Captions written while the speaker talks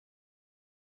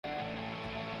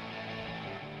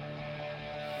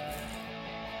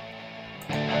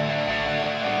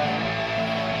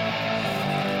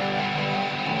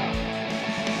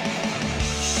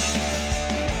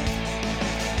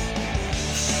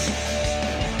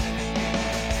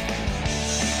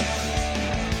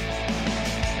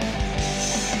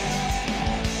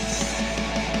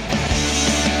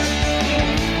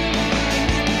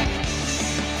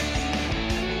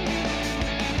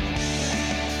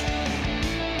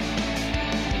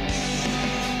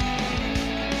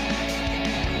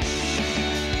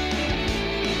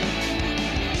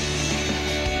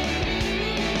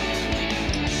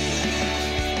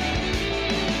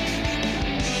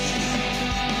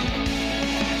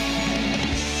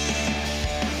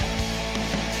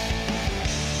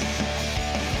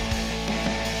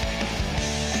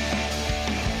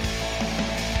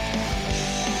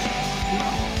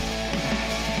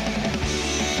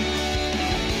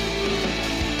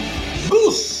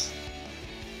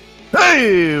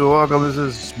Hey, welcome. This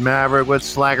is Maverick with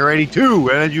Slacker 82.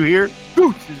 And as you hear,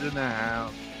 Goose is in the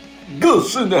house.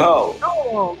 Goose in the house. Come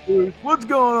on, Goose. What's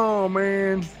going on,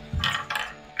 man?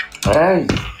 Hey,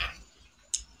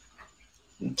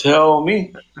 tell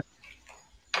me.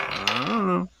 I don't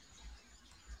know.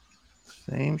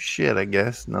 Same shit, I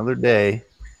guess. Another day.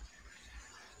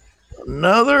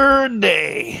 Another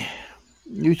day.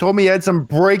 You told me you had some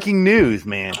breaking news,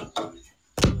 man.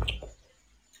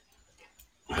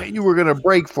 You were going to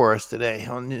break for us today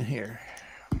on here.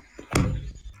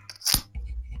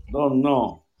 Don't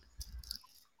know.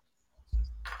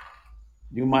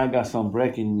 You might got some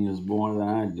breaking news more than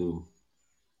I do.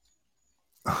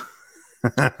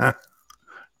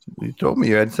 You told me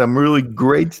you had some really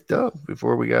great stuff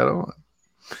before we got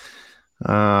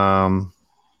on.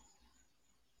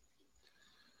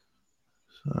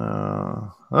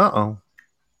 Uh-oh.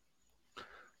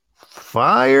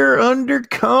 Fire Under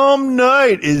Calm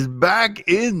Night is back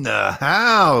in the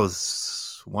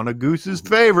house. One of Goose's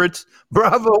favorites,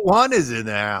 Bravo 1, is in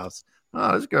the house.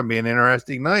 Oh, this is going to be an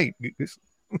interesting night, Goose.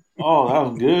 Oh,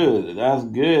 that's good. That's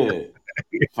good.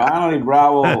 Finally,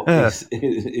 Bravo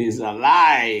is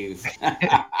alive.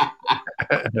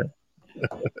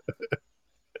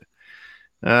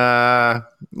 All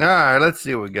right, let's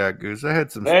see what we got, Goose. I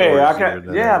had some Hey, stories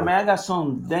here. man, I got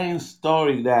some damn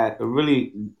story that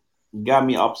really got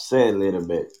me upset a little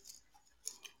bit.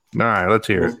 All right, let's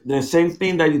hear it. The same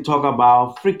thing that you talk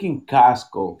about, freaking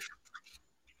Costco.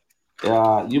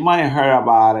 You might have heard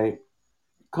about it.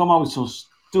 Come up with some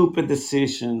stupid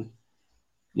decision.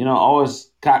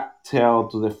 Always cocktail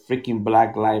to the freaking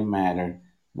Black Lives Matter,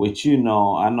 which I'm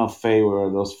not favor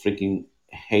of those freaking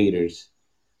haters,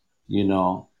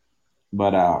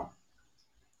 But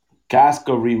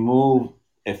Costco removed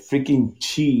a freaking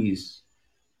cheese,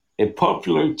 a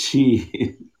popular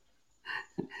cheese,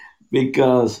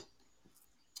 because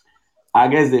I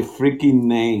guess the freaking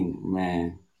name,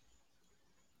 man.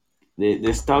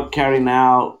 They start carrying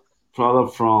out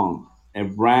product from a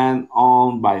brand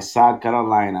owned by South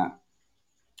Carolina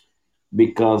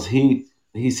because he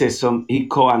says he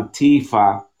called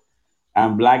Antifa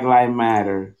and Black Lives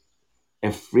Matter a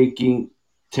freaking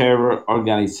terror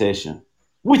organization,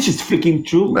 which is freaking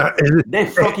true. They're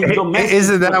fucking domestic.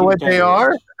 Isn't that what they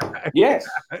are? Yes.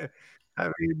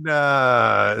 I mean,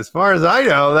 as far as I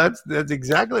know, that's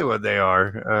exactly what they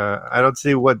are. I don't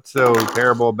see what's so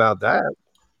terrible about that.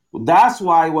 That's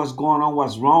why what's going on,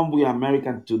 what's wrong with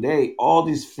America today. All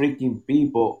these freaking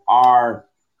people are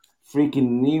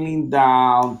freaking kneeling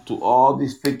down to all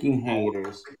these freaking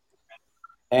haters,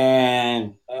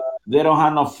 and they don't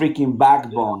have no freaking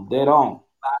backbone. They don't.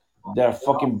 They're a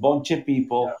fucking bunch of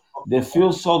people. They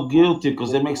feel so guilty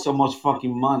because they make so much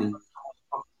fucking money,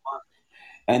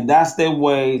 and that's the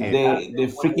way they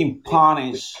freaking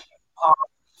punish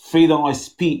freedom of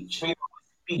speech.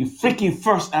 You freaking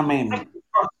First Amendment.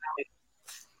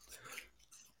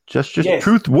 Just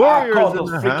truth warriors. I call those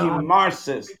freaking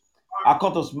Marxists. I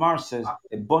call those Marxists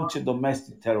a bunch of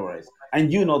domestic terrorists, and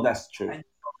that's true.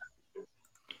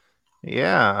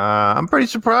 Yeah, I'm pretty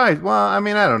surprised. Well, I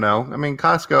mean, I don't know. I mean,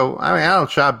 Costco. I mean, I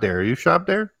don't shop there. You shop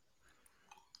there?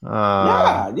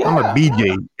 Yeah. I'm a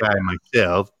BJ guy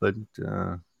myself, but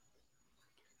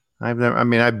I've never. I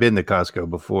mean, I've been to Costco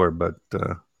before, but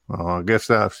well, I guess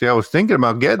see, I was thinking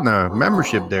about getting a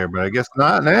membership there, but I guess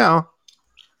not now.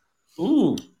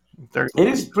 It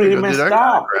is pretty messed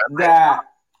up that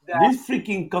this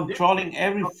freaking controlling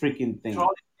every freaking thing.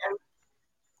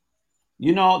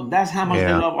 That's how much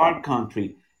they love our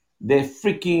country. They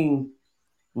freaking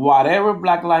whatever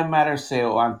Black Lives Matter say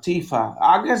or Antifa.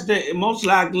 I guess they most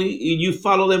likely you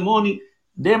follow the money.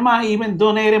 They might even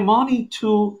donate the money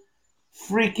to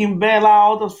freaking bail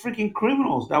out those freaking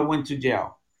criminals that went to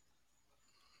jail.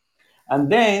 And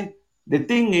then the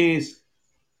thing is,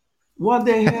 what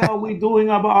the hell are we doing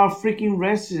about our freaking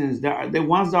residents? The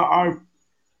ones that are,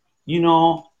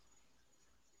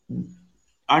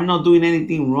 are not doing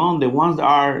anything wrong. The ones that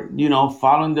are,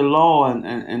 following the law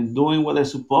and doing what they're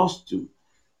supposed to.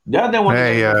 They're the ones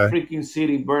that the freaking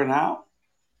city burn out.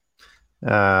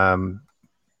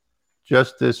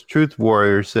 Justice Truth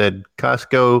Warrior said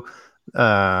Costco,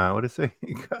 what did it say?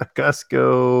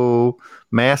 Costco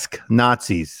mask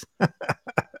Nazis.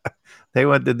 They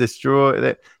want to destroy.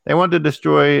 They want to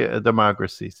destroy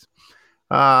democracies.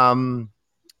 I mean,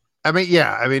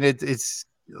 yeah. I mean, it's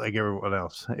like everyone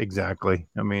else. Exactly.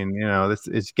 I mean,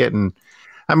 it's getting.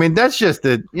 I mean, that's just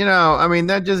it. I mean,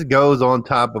 that just goes on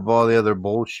top of all the other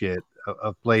bullshit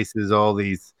of places. All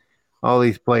these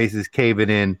places caving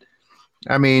in.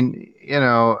 I mean,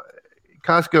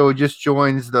 Costco just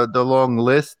joins the long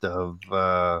list of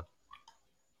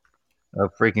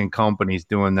of freaking companies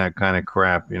doing that kind of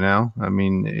crap. I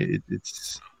mean,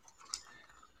 it's.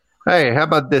 Hey, how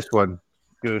about this one,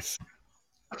 Goose?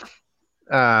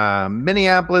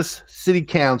 Minneapolis City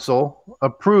Council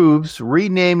approves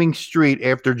renaming street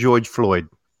after George Floyd.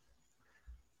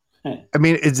 I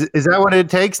mean, is that what it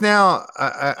takes now?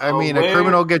 I mean,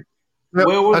 Where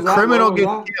where a was that? Where criminal was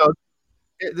gets that? killed.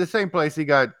 The same place he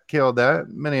got killed at,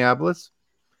 Minneapolis.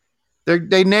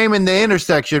 They naming the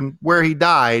intersection where he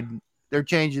died. They're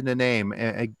changing the name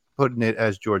and putting it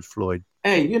as George Floyd.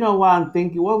 Hey, you know what I'm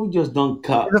thinking? Why we just don't He's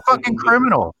cut a fucking freaking?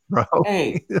 criminal, bro.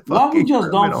 Hey, He's a why we fucking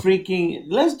just don't criminal. freaking?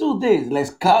 Let's do this.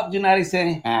 Let's cut the United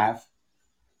States in half.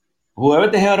 Whoever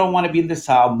the hell don't want to be in the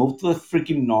South, move to the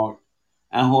freaking North,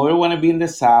 and whoever want to be in the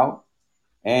South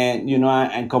and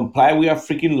and comply with our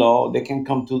freaking law, they can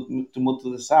come to move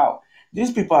to the South.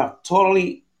 These people are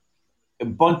totally a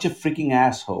bunch of freaking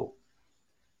asshole.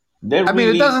 They I mean,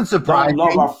 it really doesn't surprise don't love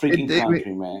me. our freaking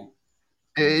country, man.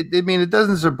 I mean, it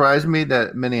doesn't surprise me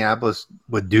that Minneapolis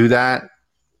would do that.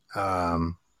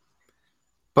 Um,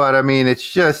 but I mean, it's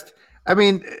just. I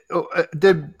mean,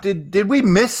 did we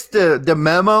miss the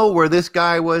memo where this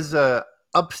guy was a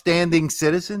upstanding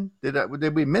citizen?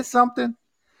 Did we miss something?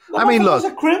 The I mean, motherfucker was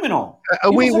look, a criminal.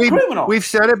 uh, He we was a we criminal. we've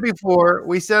said it before.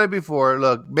 We said it before.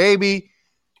 Look, maybe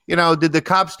did the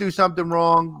cops do something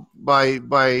wrong by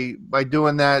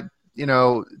doing that?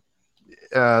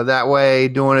 That way,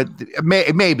 doing it.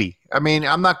 Maybe. I mean,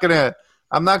 I'm not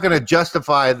gonna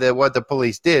justify what the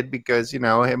police did because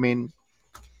I mean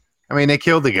they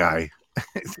killed the guy.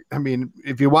 I mean,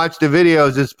 if you watch the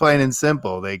videos, it's plain and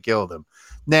simple. They killed him.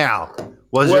 Now,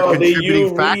 was there Well,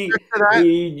 contributing factors to that?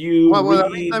 did you Well,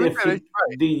 read let me finish. Right.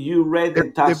 did you read the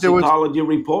If there was toxicology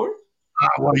report?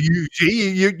 well, you see,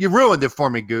 you ruined it for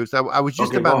me, Goose. I was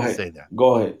just Okay, go about to ahead. say that.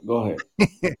 Go ahead. Go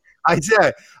ahead. I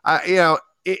said,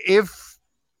 if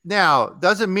now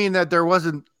doesn't mean that there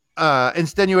wasn't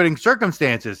extenuating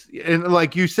circumstances, and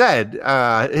like you said,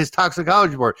 his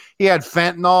toxicology report, he had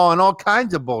fentanyl and all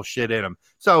kinds of bullshit in him.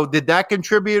 So did that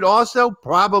contribute? Also,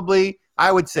 probably,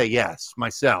 I would say yes,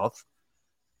 myself.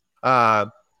 Uh,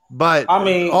 but I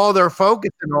mean, all they're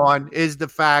focusing on is the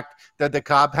fact that the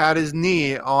cop had his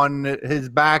knee on his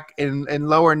back and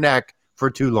lower neck for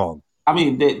too long.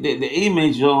 the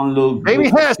image don't look Amy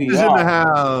good for Hess is in the PR.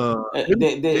 house.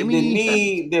 The Amy Hess.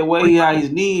 knee, the way he had his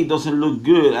knee doesn't look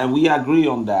good, and we agree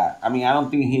on that. I mean, I don't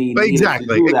think he needed to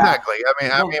Exactly, do that. exactly. I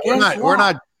mean, But we're guess not, we're what?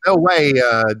 not, no way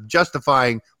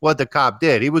justifying what the cop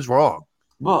did. He was wrong.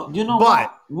 But you know But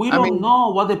what? We I don't mean, know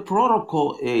what the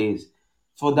protocol is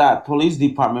for that police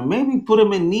department. Maybe put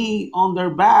him a knee on their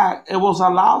back. It was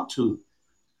allowed to.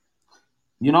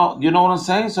 You know what I'm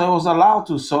saying? So it was allowed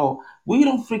to. So we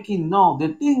don't freaking know. The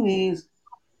thing is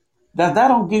that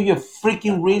don't give you a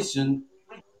freaking reason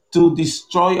to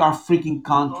destroy our freaking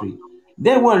country.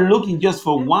 They were looking just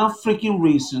for one freaking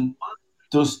reason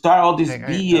to start all this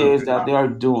BS that they are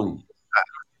doing.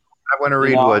 I want to You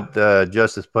read know, what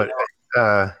Justice put.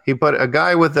 He put a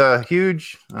guy with a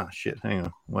huge. Oh shit!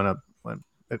 Hang on.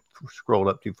 It scrolled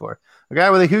up too far. A guy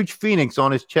with a huge phoenix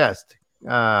on his chest,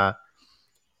 and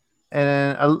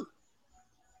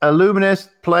a luminist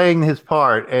playing his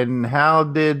part. And how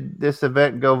did this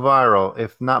event go viral?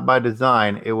 If not by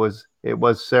design, it was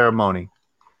ceremony.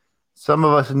 Some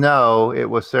of us know it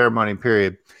was ceremony.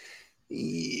 Period.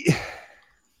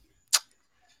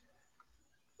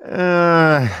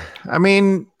 I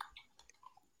mean,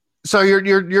 so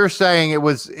you're saying it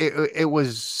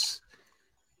was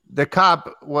the cop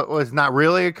what was not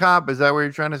really a cop? Is that what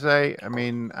you're trying to say? I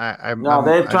mean, no, I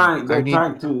they're need.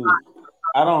 trying to.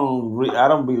 I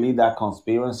don't believe that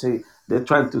conspiracy. They're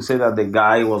trying to say that the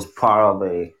guy was part of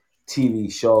a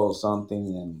TV show or something,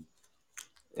 and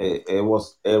it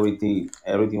was everything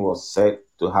was set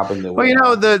to happen the Well, way it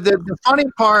happened. the funny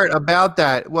part about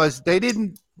that was they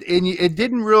didn't. It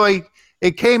didn't really.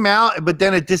 It came out, but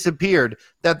then it disappeared.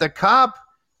 That the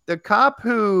cop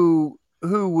who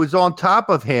was on top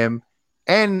of him,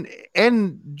 and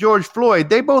George Floyd,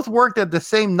 they both worked at the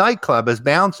same nightclub as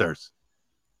bouncers.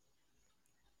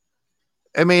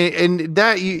 I mean, and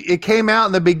it came out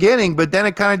in the beginning, but then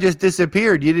it kind of just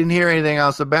disappeared. You didn't hear anything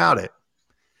else about it.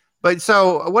 But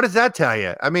so, what does that tell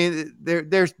you? I mean,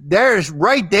 there's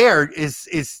right there is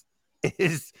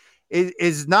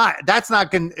is not that's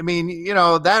not going. I mean,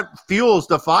 that fuels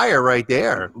the fire right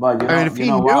there. But I mean, if you he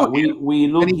know knew what?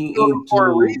 him and he killed him for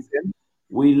a reason,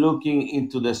 We looking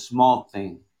into the small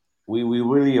thing. We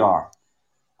really are.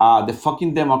 The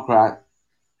fucking Democrat,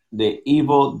 the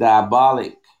evil,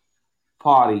 diabolic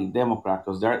party, Democrat,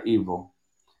 because they're evil.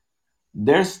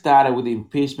 They started with the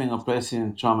impeachment of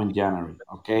President Trump in January.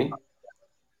 Okay,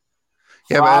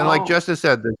 Yeah, but and like Follow. Justice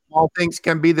said, the small things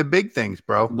can be the big things,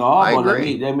 bro. No, I but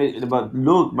agree. but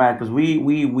look, man, because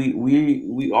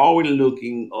we already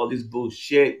looking all this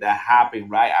bullshit that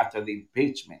happened right after the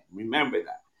impeachment. Remember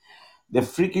that the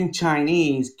freaking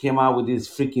Chinese came out with this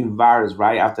freaking virus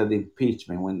right after the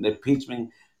impeachment. When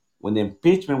the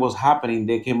impeachment was happening,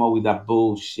 they came out with that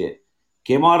bullshit.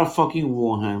 Came out of fucking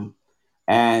Wuhan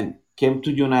and came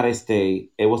to United States.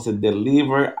 It was a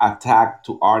deliberate attack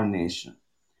to our nation.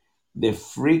 The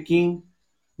freaking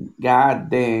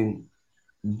goddamn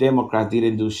Democrats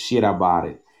didn't do shit about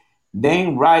it.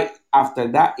 Then right after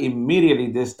that,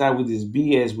 immediately they start with this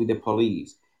BS with the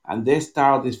police, and they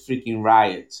start these freaking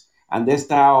riots, and they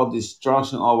start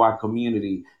destruction of our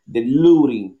community, the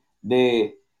looting,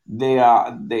 the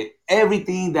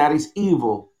everything that is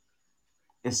evil.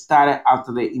 It started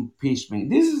after the impeachment.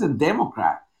 This is a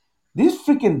Democrat. These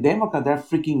freaking Democrats, they're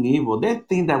freaking evil. They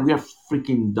think that we are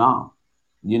freaking dumb.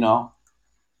 You know,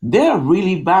 they're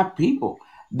really bad people.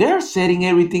 They're setting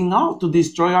everything up to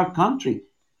destroy our country.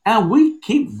 And we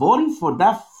keep voting for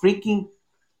that freaking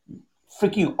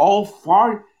old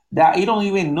fart that you don't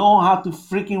even know how to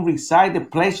freaking recite the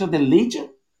Pledge of Allegiance.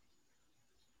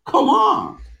 Come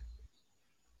on.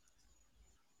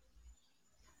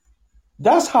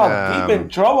 That's how deep in Um,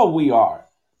 trouble we are.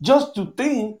 Just to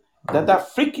think that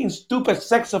that freaking stupid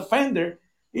sex offender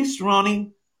is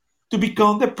running to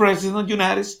become the president of the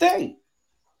United States.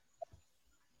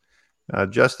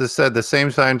 Justice said the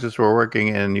same scientists were working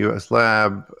in U.S.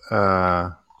 lab.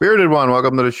 Bearded one,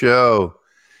 welcome to the show.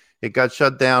 It got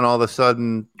shut down all of a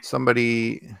sudden.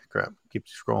 Somebody, crap, keep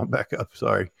scrolling back up.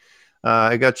 Sorry.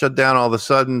 It got shut down all of a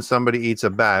sudden. Somebody eats a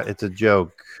bat. It's a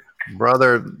joke.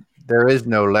 Brother, there is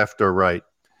no left or right.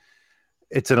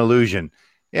 It's an illusion.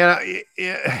 Yeah,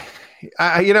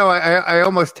 I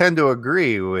almost tend to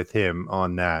agree with him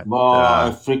on that. But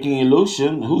a freaking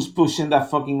illusion. Who's pushing that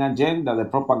fucking agenda, the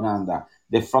propaganda?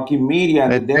 The fucking media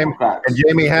and the And Democrats.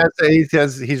 Jamie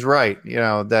says he's right. You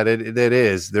know that it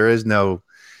is there is no.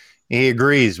 He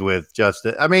agrees with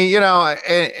Justin. I mean,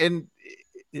 and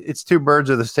it's two birds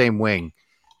of the same wing.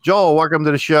 Joel, welcome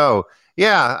to the show.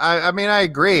 Yeah, I mean, I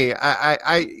agree.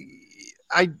 I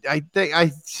think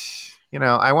I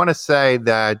want to say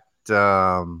that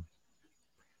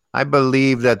I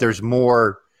believe that there's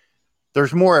more.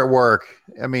 There's more at work.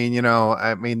 I mean,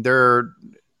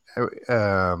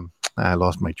 I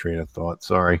lost my train of thought.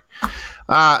 Sorry.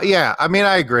 Yeah, I mean,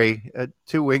 I agree.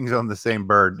 Two wings on the same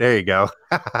bird. There you go.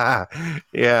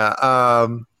 Yeah,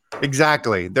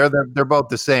 exactly. They're both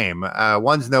the same.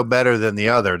 One's no better than the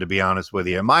other, to be honest with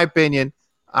you. In my opinion,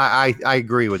 I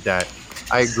agree with that.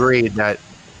 I agree that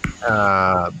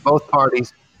both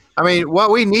parties. I mean,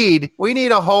 what we need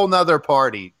a whole nother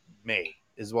party. Me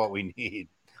is what we need.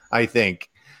 I think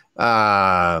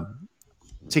uh,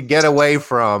 to get away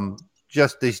from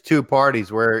just these two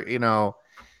parties, where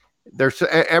there's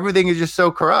everything is just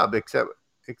so corrupt,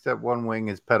 except one wing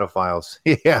is pedophiles.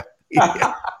 Yeah,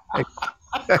 yeah. Hey,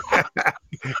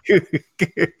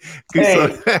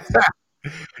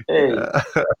 hey,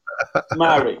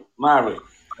 Mary.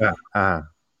 uh,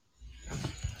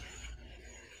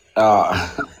 Uh,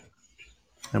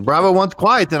 and Bravo One's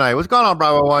quiet tonight. What's going on,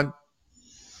 Bravo One?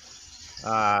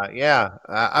 Yeah.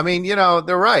 I mean,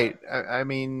 they're right. I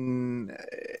mean,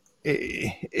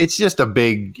 it's just a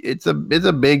big. It's a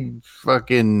big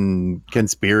fucking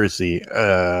conspiracy.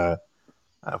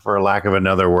 For lack of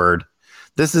another word.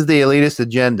 This is the elitist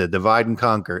agenda: divide and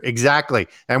conquer. Exactly,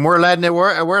 and we're letting it.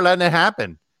 We're letting it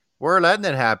happen. We're letting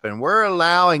it happen. We're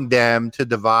allowing them to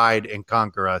divide and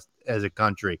conquer us as a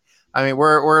country. I mean,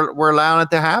 we're allowing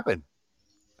it to happen.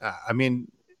 I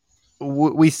mean,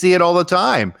 we see it all the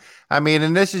time. I mean,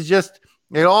 and this is just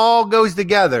it all goes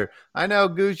together. I know,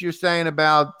 Goose, you're saying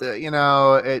about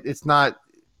it's not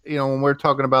when we're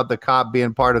talking about the cop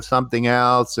being part of something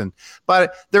else,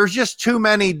 but there's just too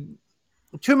many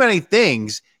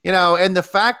things, and the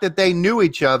fact that they knew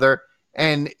each other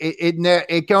and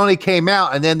it only came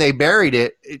out and then they buried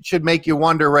it. It should make you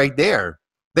wonder right there.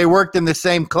 They worked in the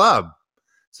same club,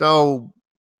 so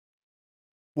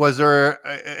was there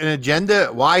an agenda?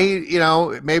 Why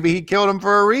maybe he killed him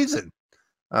for a reason,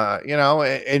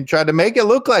 and tried to make it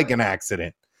look like an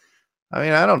accident. I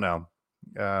mean, I don't know.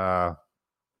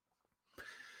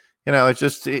 It's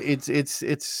just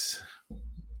it's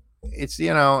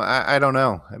I don't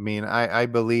know. I mean, I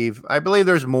believe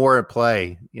there's more at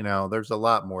play. There's a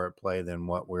lot more at play than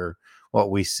what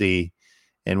we see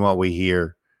and what we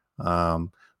hear. But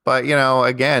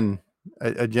again,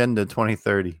 Agenda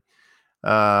 2030.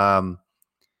 Um,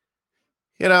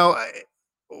 you know,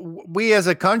 we as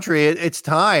a country, it's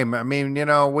time. I mean,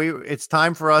 it's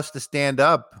time for us to stand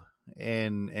up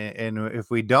and if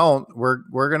we don't,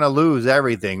 we're gonna lose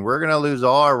everything. We're gonna lose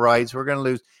all our rights. We're gonna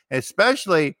lose,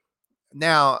 especially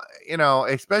now.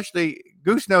 Especially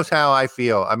Goose knows how I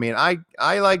feel. I mean, I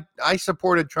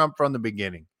supported Trump from the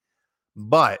beginning,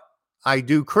 but I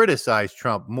do criticize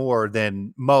Trump more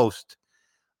than most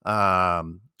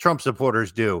Trump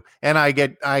supporters do, and I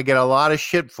get a lot of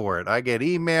shit for it. I get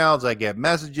emails, I get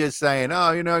messages saying,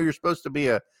 "Oh, you're supposed to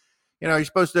be you're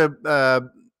supposed to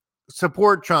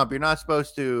support Trump. You're not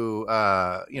supposed to,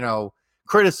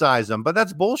 criticize him." But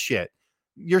that's bullshit.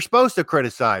 You're supposed to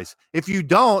criticize. If you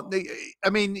don't, I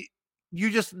mean,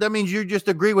 that means you just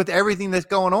agree with everything that's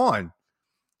going on.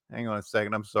 Hang on a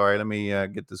second. I'm sorry. Let me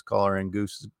get this caller in.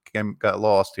 Goose got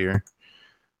lost here.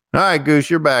 All right, Goose,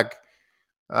 you're back.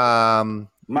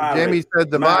 Jamie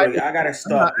said the Mary, I gotta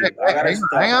stop you. I gotta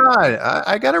stop hang you. on.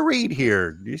 I gotta read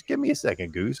here. Just give me a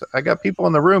second, Goose. I got people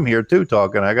in the room here too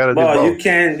talking. I gotta do But both.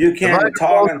 you can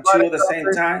talk and chew at the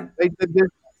same time. They did this.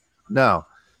 No,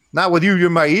 not with you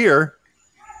in my ear.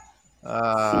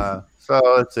 So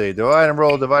let's see. Divide and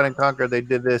roll, divide and conquer. They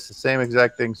did this the same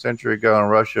exact thing a century ago in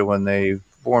Russia when they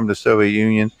formed the Soviet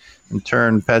Union and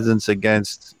turned peasants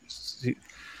against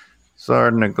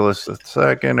Tsar Nicholas II,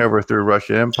 overthrew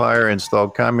Russian Empire,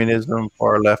 installed communism.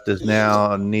 Far left is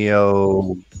now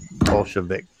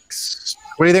neo-Bolsheviks.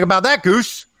 What do you think about that,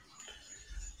 Goose?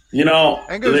 You know,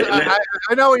 And Goose, I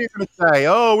know what you're going to say.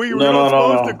 Oh, we were not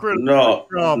supposed to criticize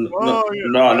Trump.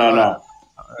 No.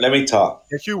 Let me talk.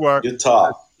 Yes, you were. You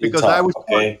talk. Because I was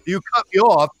okay. You cut me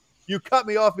off. You cut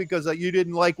me off because you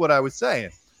didn't like what I was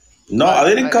saying. No, I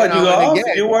didn't cut you off.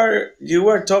 Again, you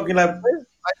were talking like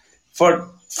for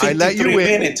 53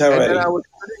 minutes already. And then I was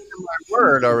putting in my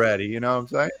word already. You know what I'm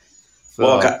saying? So,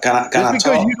 well, can I talk?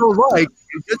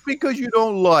 Just because you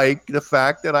don't like the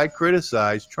fact that I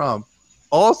criticize Trump,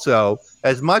 also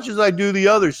as much as I do the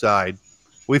other side,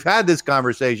 we've had this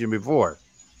conversation before.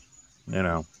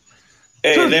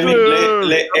 Hey,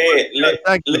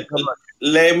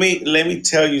 let me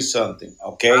tell you something,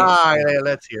 okay? All right,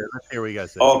 let's hear what you got to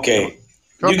say. Okay,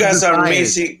 you guys are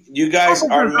missing. You guys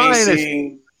are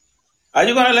missing. Are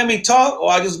you gonna let me talk,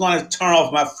 or are you just gonna turn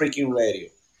off my freaking radio?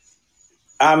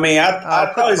 I mean,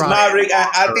 I thought it's Mary.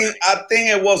 I think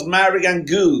it was Mary and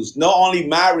Goose, not only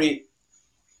Mary.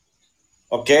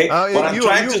 Okay, but I'm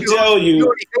trying to tell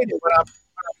you.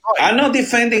 I'm not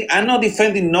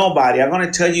defending nobody. I'm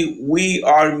gonna tell you we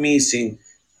are missing,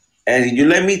 and you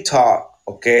let me talk,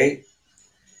 okay?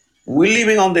 We're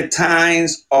living on the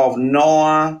times of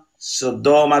Noah,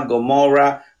 Sodom,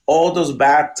 Gomorrah, all those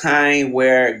bad times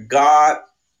where God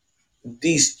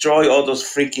destroyed all those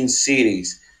freaking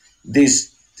cities,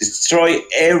 destroy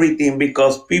everything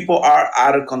because people are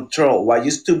out of control. What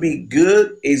used to be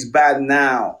good is bad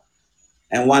now.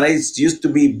 And what it used to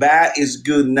be bad is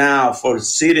good now for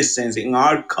citizens in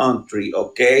our country,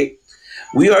 okay?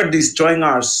 We are destroying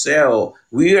ourselves.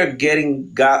 We are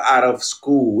getting God out of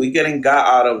school. We're getting God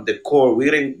out of the court.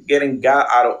 We're getting God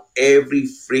out of every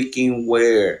freaking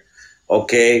where,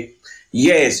 okay?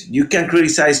 Yes, you can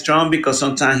criticize Trump because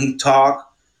sometimes he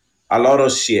talk a lot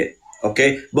of shit,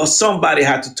 okay? But somebody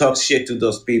had to talk shit to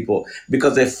those people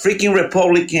because the freaking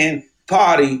Republican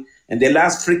Party in the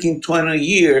last freaking 20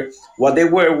 years, what they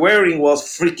were wearing was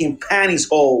freaking panties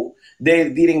hole. They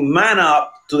didn't man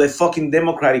up to the fucking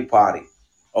Democratic Party.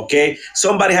 Okay?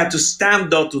 Somebody had to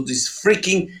stand up to this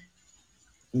freaking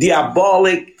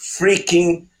diabolic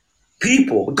freaking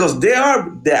people because they are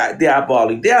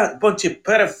diabolic. They are a bunch of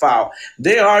pedophiles.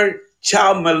 They are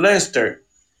child molester.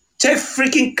 Check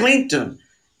freaking Clinton.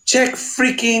 Check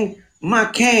freaking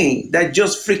McCain that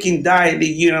just freaking died a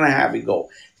year and a half ago.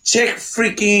 Check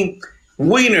freaking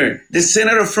Weiner, the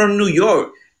senator from New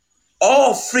York.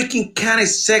 All freaking kind of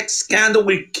sex scandal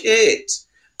with kids.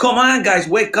 Come on, guys,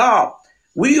 wake up.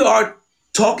 We are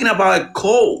talking about a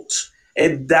cult,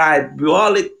 a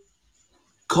diabolic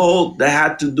cult that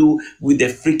had to do with the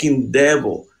freaking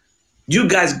devil. You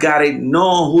guys gotta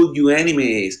know who your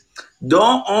enemy is.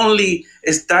 Don't only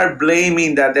start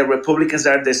blaming that the Republicans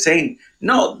are the same.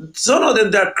 No, some of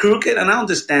them are crooked, and I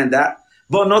understand that.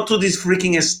 But not to this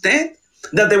freaking extent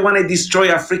that they want to destroy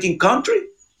our freaking country.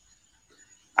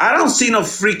 I don't see no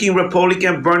freaking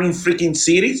Republican burning freaking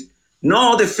cities.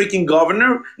 No, the freaking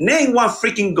governor. Name one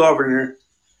freaking governor,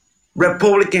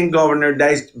 Republican governor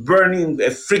that is burning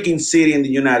a freaking city in the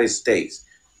United States.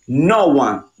 No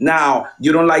one. Now,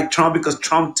 you don't like Trump because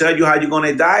Trump tell you how you're going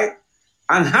to die?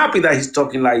 I'm happy that he's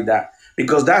talking like that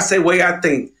because that's the way I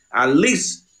think. At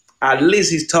least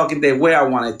he's talking the way I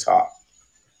want to talk.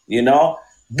 You know,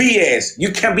 BS.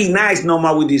 You can't be nice no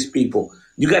more with these people.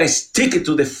 You got to stick it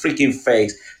to the freaking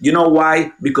face. You know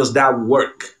why? Because that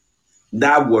work.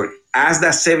 As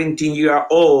that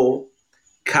 17-year-old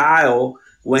Kyle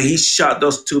when he shot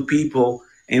those two people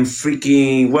in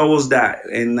freaking what was that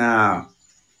in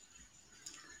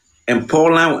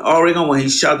Portland, Oregon when he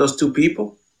shot those two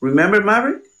people. Remember,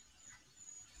 Maverick?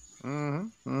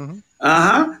 Mm-hmm.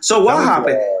 Mm-hmm. So That what was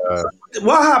happened?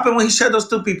 What happened when he shot those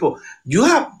two people? You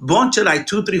have a bunch of like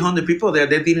 200-300 people there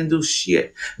that didn't do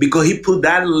shit because he put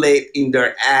that lead in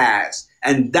their ass.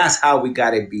 And that's how we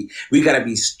gotta be. We gotta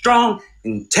be strong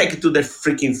and take it to their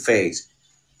freaking face.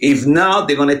 If not,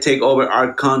 they're gonna take over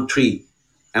our country.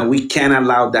 And we can't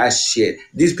allow that shit.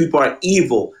 These people are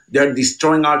evil. They're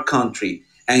destroying our country.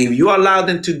 And if you allow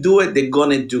them to do it, they're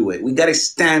gonna do it. We gotta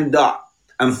stand up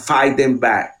and fight them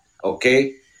back.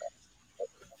 Okay?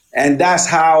 And that's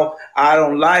how I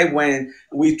don't like when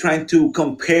we trying to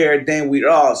compare them with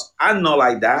us. I'm not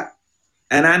like that.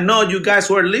 And I know you guys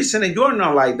who are listening, you're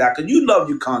not like that because you love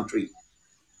your country.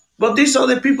 But these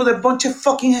other people, they're a bunch of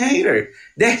fucking haters.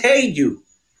 They hate you.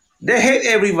 They hate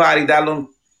everybody that don't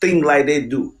think like they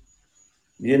do.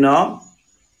 You know?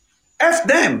 F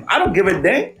them. I don't give a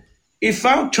damn. If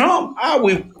I'm Trump, I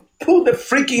will put the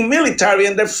freaking military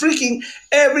in the freaking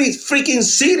every freaking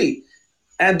city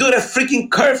and do the freaking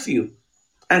curfew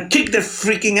and kick the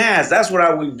freaking ass. That's what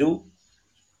I will do.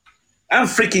 I'm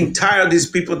freaking tired of these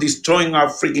people destroying our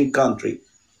freaking country.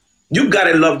 You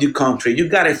gotta love your country. You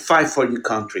gotta fight for your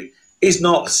country. It's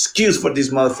no excuse for this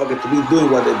motherfucker to be doing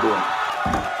what they're doing.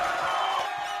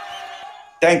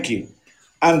 Thank you.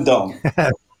 I'm done.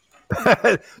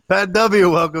 Pat W,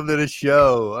 welcome to the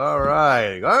show. All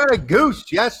right, Goose.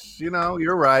 Yes,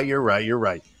 you're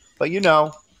right. But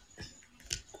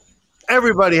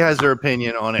everybody has their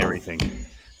opinion on everything.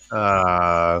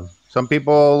 Some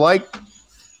people like,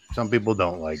 some people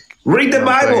don't like. Read the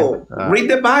Bible. Read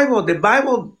the Bible. The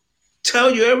Bible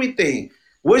tell you everything.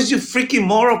 Where's your freaking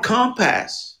moral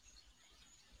compass?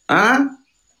 Huh?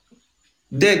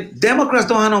 The Democrats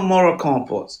don't have no moral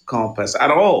compass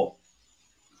at all.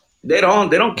 They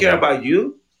don't care about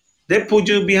you. They put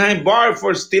you behind bars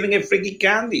for stealing a freaking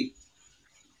candy.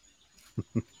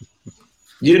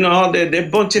 They're a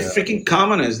bunch of freaking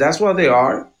commoners. That's what they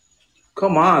are.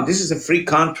 Come on, this is a free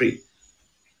country.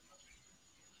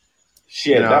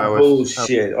 Shit, that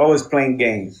bullshit. Always playing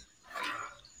games.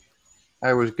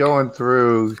 I was going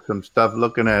through some stuff,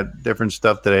 looking at different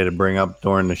stuff today to bring up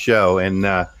during the show, and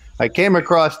I came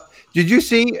across. Did you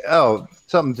see? Oh,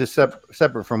 something just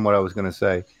separate from what I was going to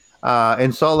say.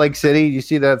 In Salt Lake City, you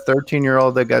see that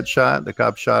 13-year-old that got shot? The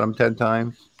cop shot him 10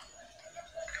 times.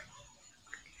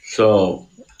 So,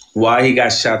 why he got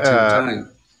shot 10 times?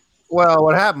 Well,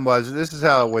 what happened was, this is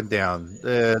how it went down.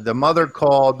 The mother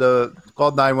called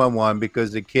 911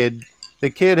 because the kid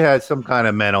had some kind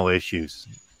of mental issues,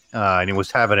 and he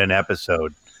was having an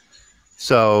episode.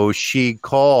 So she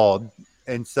called,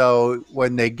 and so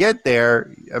when they get there,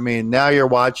 I mean, now you're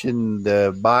watching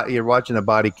the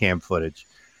body cam footage.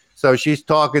 So she's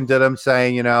talking to them,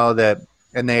 saying, that,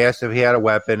 and they asked if he had a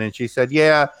weapon, and she said,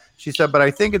 yeah. She said, but I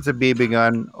think it's a BB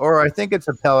gun, or I think it's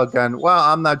a pellet gun. Well,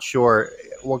 I'm not sure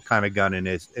what kind of gun it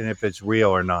is and if it's real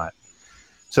or not.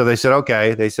 So they said,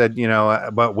 okay. They said,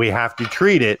 but we have to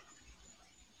treat it.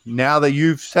 Now that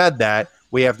you've said that,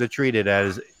 we have to treat it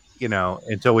as,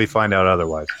 until we find out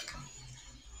otherwise.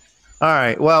 All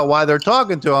right. Well, while they're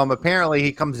talking to him, apparently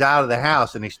he comes out of the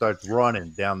house and he starts running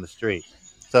down the street.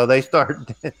 So they start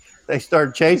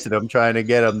chasing him, trying to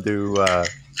get him to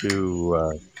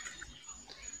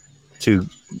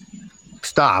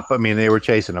stop. I mean, they were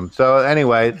chasing him. So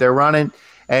anyway, they're running,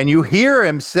 and you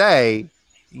hear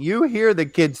the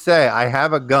kid say, I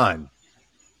have a gun.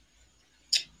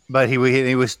 But he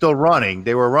was still running.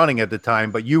 They were running at the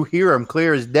time, but you hear him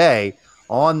clear as day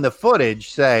on the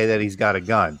footage say that he's got a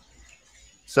gun.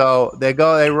 So they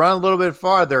run a little bit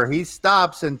farther. He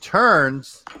stops and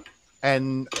turns,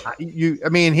 and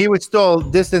he was still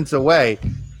distance away.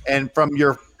 And from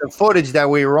the footage that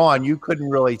we were on, you couldn't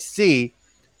really see,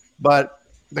 but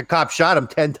the cop shot him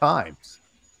 10 times.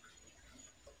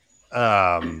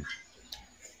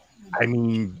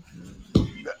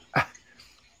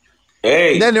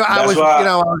 Hey, then I was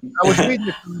reading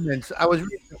the comments. I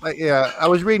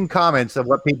was reading comments of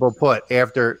what people put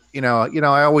after.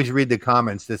 I always read the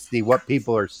comments to see what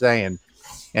people are saying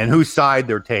and whose side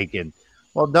they're taking.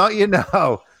 Well, don't you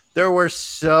know? There were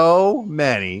so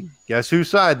many. Guess whose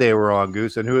side they were on,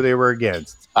 Goose, and who they were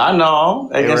against. I know,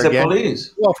 against the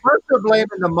police. Well, first they're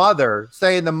blaming the mother,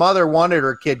 saying the mother wanted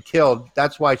her kid killed.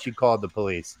 That's why she called the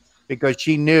police, because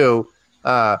she knew.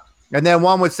 And then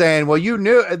one was saying, well,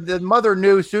 the mother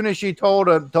knew as soon as she told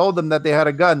them that they had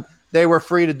a gun, they were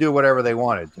free to do whatever they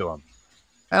wanted to them.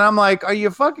 And I'm like, are you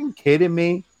fucking kidding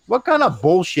me? What kind of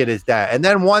bullshit is that? And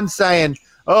then one saying,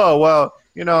 "Oh well,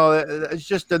 it's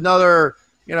just another."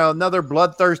 Another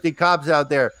bloodthirsty cops out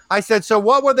there. I said, so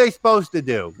what were they supposed to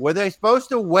do? Were they supposed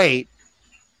to wait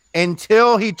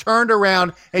until he turned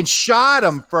around and shot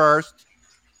him first,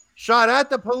 shot at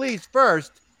the police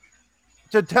first,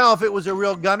 to tell if it was a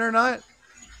real gun or not?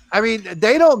 I mean,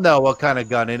 they don't know what kind of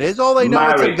gun it is. All they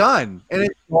know it's a gun, and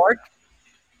it's dark.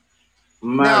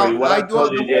 Mary, what I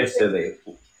told you yesterday,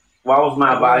 what was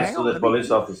my advice to the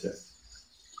police officer?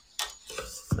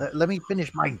 Let me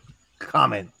finish my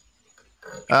comment.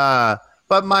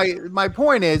 But my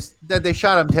point is that they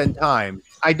shot him 10 times.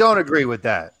 I don't agree with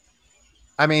that.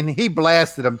 I mean, he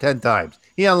blasted him 10 times.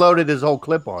 He unloaded his whole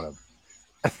clip on him.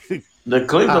 The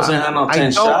clip doesn't have no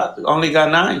 10 shots. Only got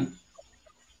 9.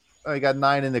 I got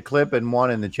 9 in the clip and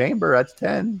 1 in the chamber. That's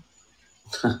 10.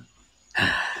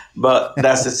 But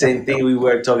that's the same thing we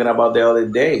were talking about the other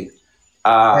day.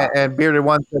 And Bearded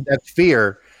One said that's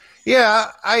fear.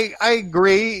 Yeah, I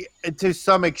agree to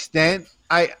some extent.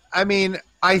 I mean,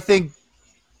 I think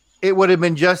it would have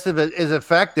been just as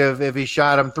effective if he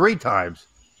shot him 3 times.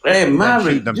 Hey,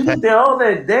 Mary, the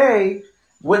other day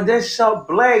when they shot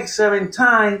Blake 7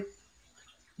 times,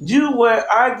 you were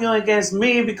arguing against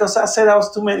me because I said that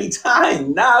was too many times.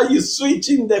 Now you're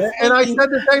switching the. And I said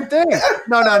the same thing.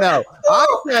 No. I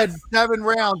said 7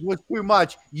 rounds was too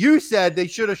much. You said they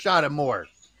should have shot him more.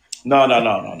 No.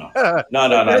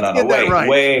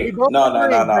 Wait.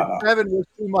 No. 7 was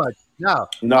too much. No.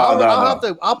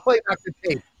 I'll play back the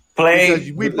tape.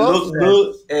 We both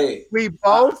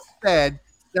said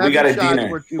we got a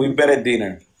dinner. We better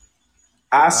dinner.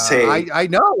 I say. I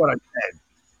know what I said.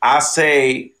 I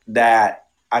say that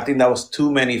I think that was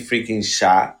too many freaking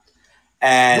shots.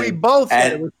 And we both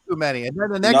said it was too many. And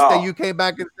then the next day you came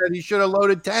back and said he should have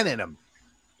loaded 10 in him.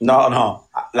 No.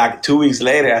 Like 2 weeks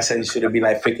later, I said it should have been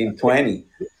like freaking 20.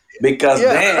 Because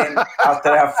then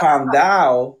after I found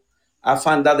out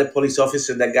the police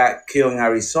officer that got killed in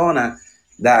Arizona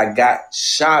that got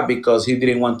shot because he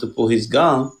didn't want to pull his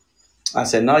gun. I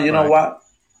said, no, you know what?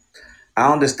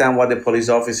 I understand why the police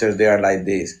officers, they are like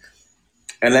this.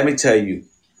 And let me tell you,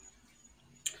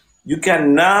 you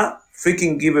cannot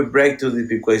freaking give a break to the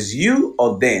people. It's you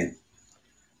or them.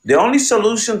 The only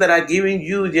solution that I given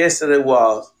you yesterday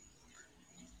was,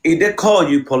 if they call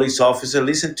you police officer,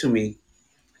 listen to me.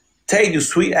 Take your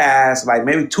sweet ass like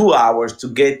maybe 2 hours to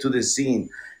get to the scene.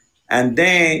 And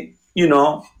then,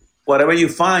 whatever you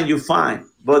find, you find.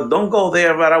 But don't go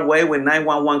there right away when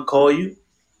 911 call you.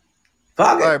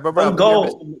 Fuck it. But bro,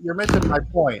 go. You're missing my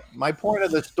point. My point of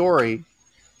the story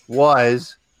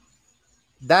was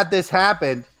that this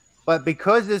happened, but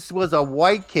because this was a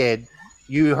white kid,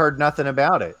 you heard nothing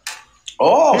about it.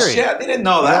 Oh, period. Shit. I didn't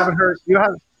know that. You haven't heard. You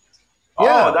haven't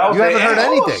heard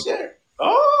anything. Shit.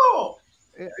 Oh,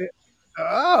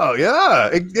 yeah.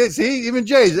 See, even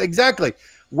Jay's exactly.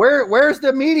 Where's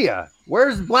the media?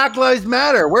 Where's Black Lives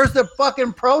Matter? Where's the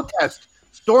fucking protest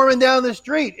storming down the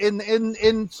street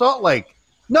in Salt Lake?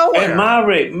 Nowhere.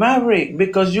 Hey, Maverick,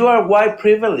 because you are white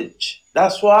privilege.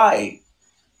 That's why.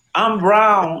 I'm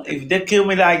brown. If they kill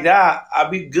me like that, I'll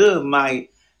be good. My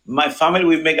family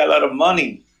will make a lot of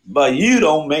money. But you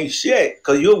don't make shit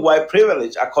because you're white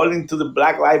privilege, according to the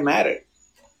Black Lives Matter.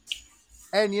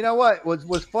 And you know what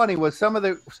was funny was some of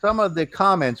the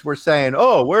comments were saying,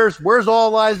 "Oh, where's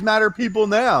all lives matter people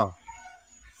now?"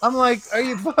 I'm like, are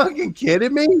you fucking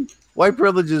kidding me? White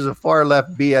privilege is a far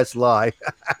left BS lie.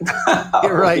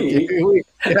 You're right. Yes,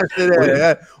 it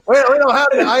is. We don't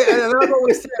have to. I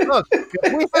always say, look,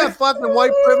 if we have fucking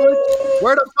white privilege,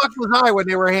 where the fuck was I when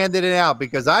they were handing it out?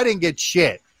 Because I didn't get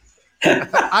shit.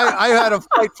 I had to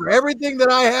fight for everything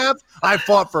that I have. I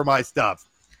fought for my stuff.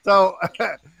 So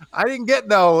I didn't get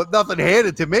nothing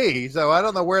handed to me. So I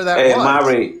don't know where that was. I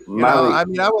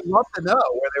mean, I would love to know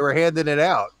where they were handing it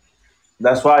out.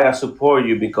 That's why I support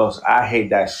you, because I hate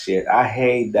that shit. I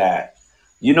hate that.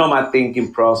 You know my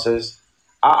thinking process.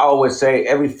 I always say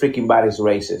every freaking body's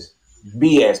racist.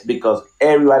 BS, because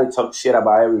everybody talks shit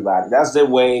about everybody. That's the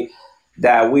way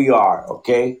that we are,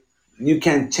 okay? You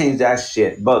can't change that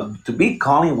shit. But to be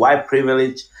calling white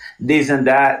privilege, this and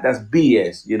that, that's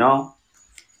BS, you know?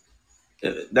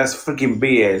 That's freaking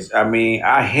BS. I mean,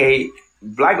 I hate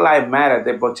Black Lives Matter.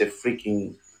 They're a bunch of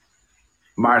freaking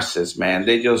Marxists, man.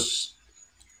 They're just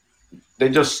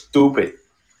stupid.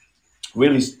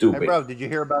 Really stupid. Hey, bro, did you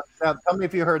hear about that? Tell me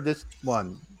if you heard this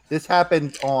one. This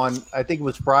happened on, I think it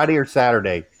was Friday or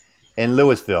Saturday in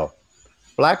Louisville.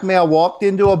 Black male walked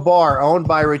into a bar owned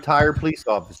by a retired police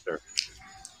officer.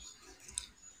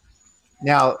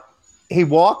 Now, he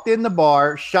walked in the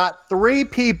bar, shot 3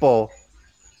 people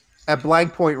at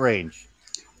blank point range.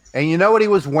 And you know what he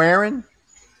was wearing?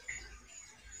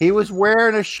 He was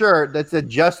wearing a shirt that said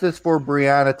 "Justice for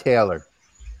Breonna Taylor."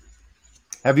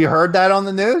 Have you heard that on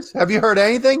the news? Have you heard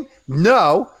anything?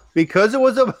 No, because it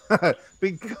was a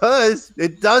because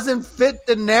it doesn't fit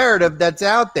the narrative that's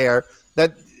out there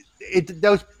that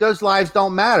those lives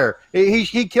don't matter.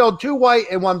 He killed 2 white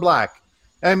and 1 black,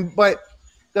 but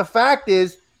the fact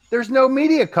is there's no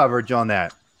media coverage on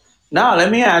that. Now,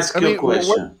 let me ask I you a mean,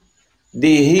 question.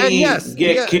 Did and he yes,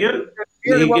 get killed?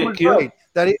 Did he what get was killed? great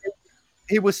that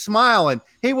he was smiling.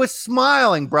 He was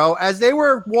smiling, bro, as they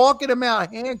were walking him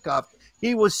out handcuffed.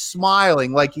 He was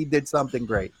smiling like he did something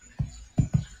great.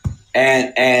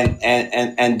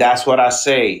 And that's what I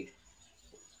say.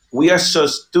 We are so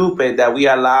stupid that we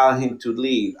allow him to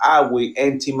leave. I will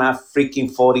empty my freaking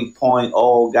 40 point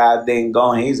goddamn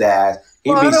gun his ass. He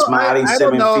Well, be smiling I don't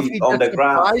seven know if feet he on just the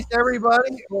ground. surprised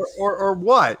everybody or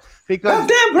what, God because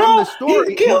damn, from the bro! He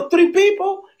story, killed 3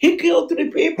 people. He killed three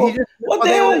he people. just What well, the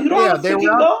they hell? were You don't yeah have a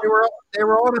freaking gun? they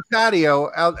were on a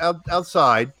patio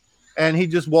outside, and he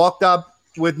just walked up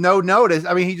with no notice.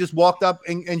 I mean, he just walked up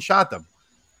and shot them,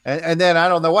 and then I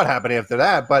don't know what happened after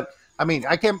that, but. I mean,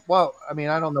 I can't. Well, I mean,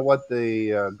 I don't know what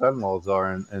the gun laws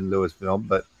are in Louisville,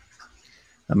 but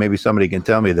maybe somebody can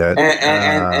tell me that. And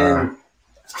and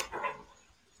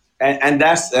and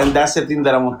and that's the thing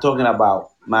that I'm talking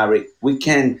about, Mary. We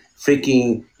can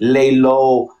freaking lay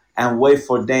low and wait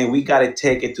for them. We gotta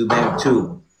take it to them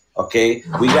too. Okay,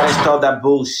 we gotta stop that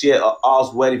bullshit of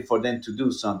us waiting for them to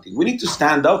do something. We need to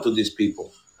stand up to these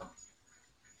people.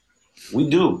 We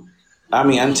do. I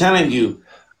mean, I'm telling you,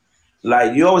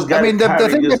 like you always I gotta mean, the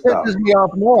carry thing your that stuff. pisses me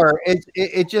off more is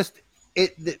it just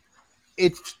it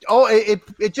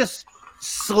just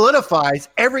solidifies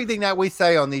everything that we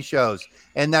say on these shows,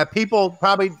 and that people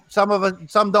probably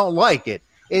some don't like it.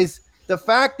 Is the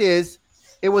fact is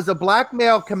it was a black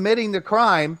male committing the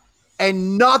crime,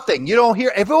 and nothing. You don't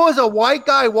hear if it was a white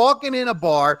guy walking in a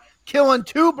bar killing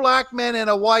 2 black men and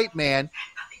a white man,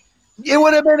 it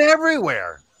would have been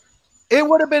everywhere. It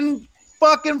would have been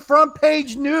fucking front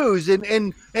page news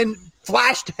and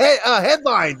flashed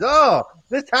headlines. Oh,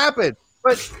 this happened.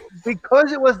 But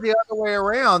because it was the other way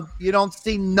around, you don't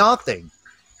see nothing.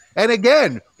 And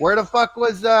again, where the fuck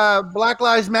was Black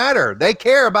Lives Matter? They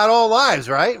care about all lives,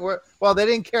 right? Well, they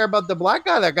didn't care about the black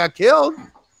guy that got killed.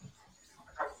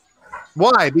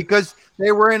 Why? Because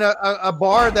they were in a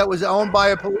bar that was owned by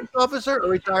a police officer, a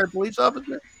retired police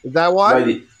officer. Is that why?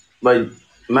 But but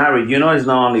Mary, you know it's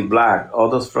not only black. All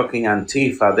those fucking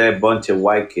Antifa, they're a bunch of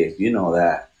white kids. You know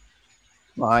that.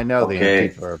 Well, I know the Okay.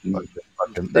 Antifa are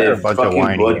they're They're a bunch of fucking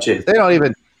whiny bunch asses. of They don't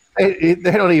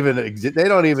even exist. They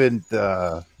don't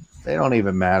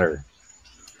even matter.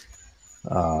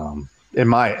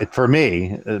 For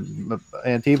me,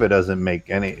 Antifa doesn't make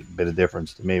any bit of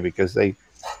difference to me because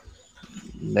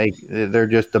they're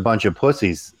just a bunch of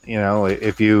pussies. You know,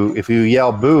 if you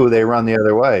yell boo, they run the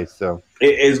other way. So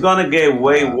it's gonna get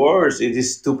way uh, worse if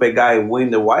this stupid guy win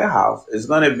the White House. It's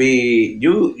gonna be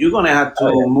you. You're gonna have to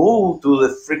oh yeah. move to the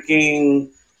freaking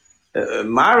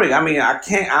Mary. I mean, I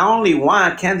can't. I only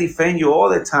want. I can't defend you all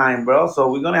the time, bro.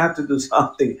 So we're gonna have to do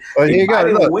something. Well, here If you go.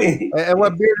 Biden Look, win, and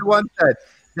what Bearded One said.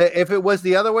 That if it was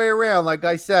the other way around, like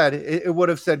I said, it would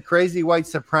have said crazy white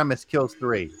supremacist kills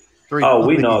three oh,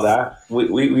 we know police. that.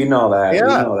 We know that. We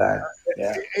Yeah, know that.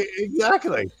 Yeah.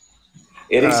 exactly.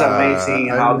 It is amazing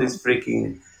I mean, how these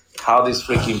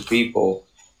freaking people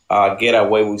get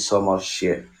away with so much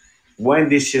shit. When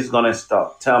this shit's gonna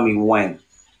stop? Tell me when.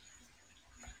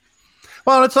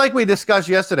 well, it's like we discussed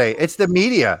yesterday. It's the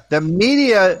media. The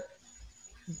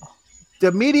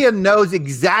media knows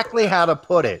exactly how to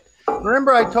put it.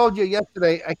 Remember, I told you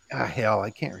yesterday. Hell, I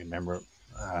can't remember.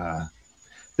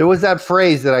 There was that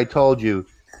phrase that I told you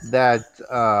that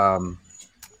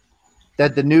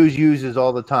that the news uses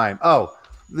all the time. Oh,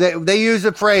 they use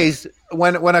a phrase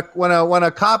when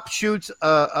a cop shoots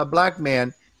a black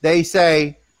man, they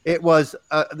say it was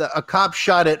a cop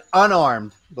shot at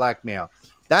unarmed black male.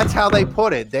 That's how they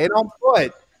put it. They don't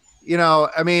put,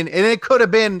 I mean, and it could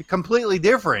have been completely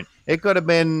different. It could have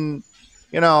been,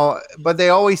 but they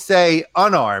always say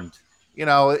unarmed.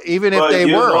 Even if But they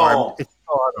were armed, it's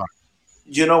still unarmed.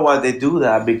 you know why they do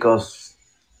that? Because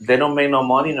they don't make no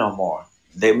money no more.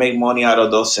 They make money out of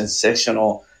those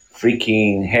sensational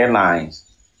freaking headlines,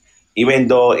 even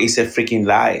though it's a freaking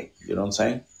lie. You know what I'm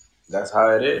saying? That's how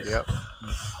it is. Yep.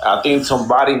 I think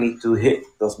somebody need to hit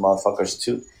those motherfuckers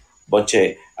too. But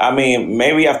yeah, I mean,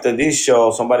 maybe after this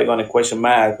show, somebody gonna question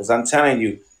Matt because I'm telling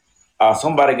you,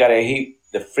 somebody gotta hit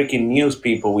the freaking news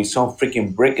people with some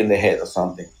freaking brick in the head or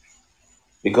something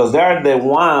because they're the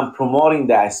one promoting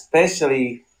that,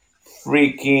 especially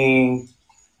freaking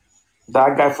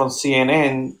That guy from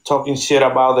CNN talking shit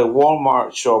about the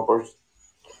Walmart shoppers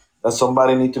that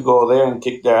somebody need to go there and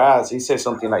kick their ass. He said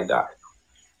something like that.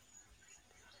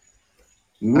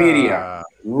 Media, Uh,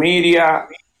 media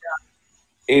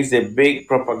is a big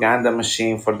propaganda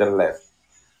machine for the left.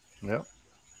 yep.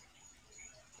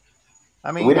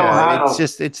 I We mean, don't yeah, have no.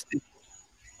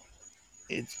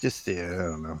 it's just yeah, I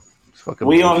don't know. It's fucking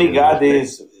We only bullshit at got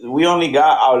this point. this. We only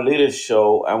got our little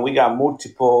show, and we got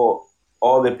multiple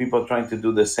other people trying to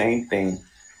do the same thing.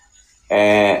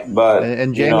 And but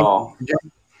And you know,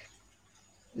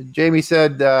 Jamie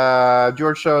said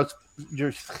George Soros,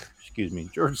 George, excuse me,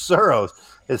 George Soros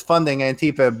is funding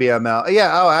Antifa and BML.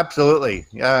 Yeah, oh, absolutely.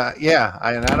 Yeah,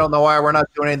 and I don't know why we're not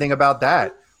doing anything about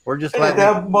that. We're just letting it.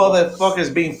 that motherfucker's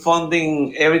been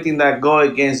funding everything that go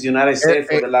against the United States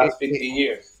for the last it 50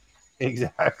 years.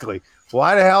 exactly.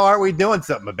 Why the hell aren't we doing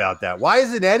something about that? Why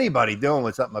isn't anybody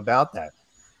doing something about that?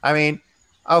 I mean,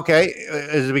 okay,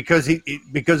 is it because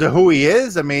because of who he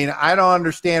is? I mean, I don't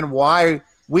understand why.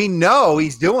 We know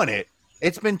he's doing it.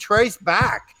 It's been traced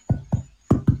back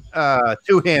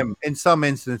to him in some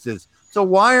instances. So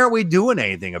why aren't we doing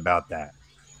anything about that?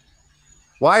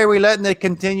 Why are we letting it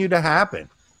continue to happen?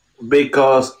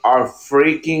 Because our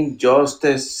freaking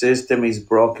justice system is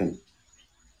broken.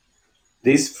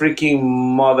 This freaking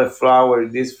mother flower,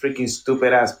 this freaking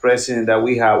stupid ass president that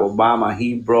we have, Obama,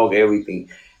 he broke everything.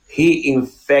 He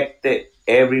infected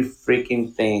every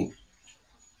freaking thing.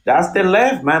 That's the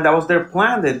left, man. That was their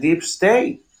plan, the deep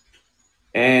state.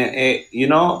 And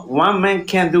one man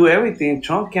can't do everything.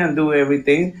 Trump can't do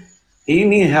everything. He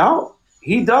need help.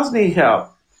 He does need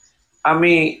help. I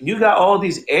mean, you got all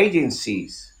these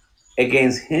agencies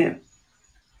against him.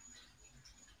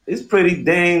 It's pretty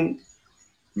dang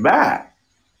bad.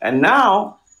 And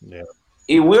now, Yeah.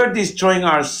 if we're destroying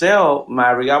ourselves,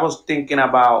 Mary, I was thinking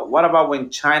about what about when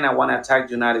China want to attack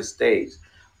the United States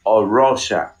or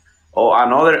Russia or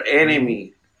another Mm-hmm.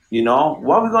 enemy?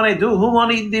 What are we gonna do? Who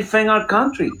gonna defend our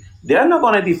country? They're not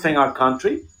gonna defend our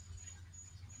country.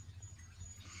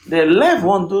 The left Nope.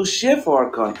 won't do shit for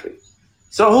our country.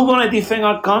 So who gonna defend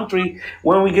our country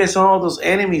when we get some of those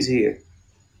enemies here?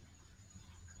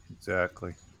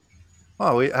 Exactly.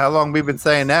 Well, how long we've been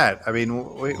saying that? I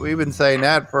mean, we've been saying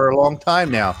that for a long time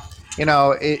now.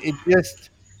 It just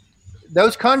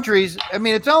those countries. I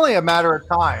mean, it's only a matter of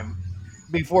time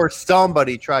before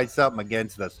somebody tries something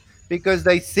against us because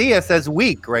they see us as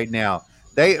weak right now.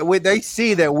 They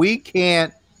see that we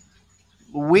can't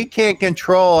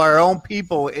control our own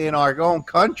people in our own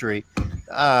country.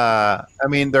 I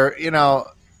mean, they're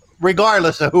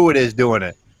regardless of who it is doing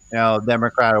it,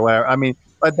 Democrat or whatever. I mean,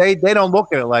 but they don't look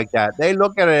at it like that. They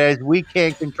look at it as we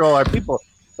can't control our people.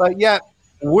 But yet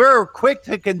we're quick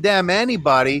to condemn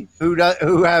anybody who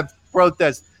have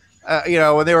protests.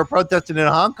 When they were protesting in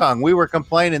Hong Kong, we were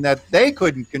complaining that they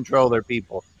couldn't control their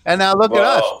people. And now look at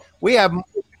us. Well,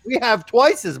 We have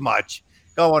twice as much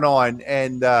going on,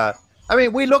 and I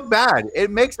mean, we look bad. It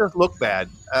makes us look bad.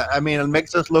 I mean, it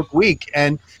makes us look weak,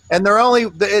 and they're only.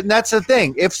 And that's the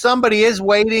thing. If somebody is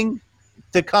waiting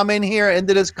to come in here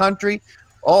into this country,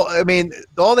 all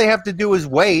they have to do is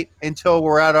wait until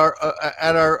we're at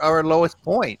our lowest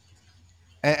point,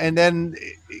 and then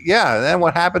then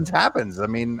what happens. I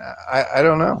mean, I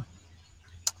don't know.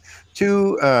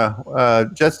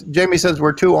 Just Jamie says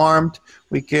we're too armed.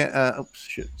 We can't. Oops,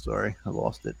 shit. Sorry, I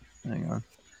lost it. Hang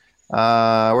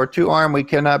on. We're too armed. We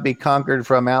cannot be conquered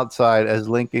from outside, as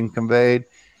Lincoln conveyed.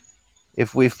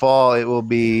 If we fall, it will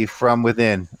be from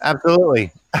within.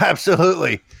 Absolutely,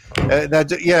 absolutely.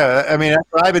 Yeah. I mean, that's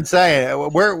what I've been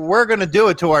saying. We're going to do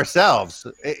it to ourselves.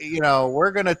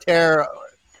 We're going to tear,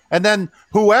 and then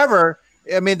whoever.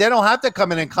 I mean, they don't have to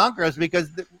come in and conquer us because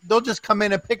they'll just come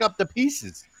in and pick up the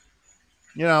pieces.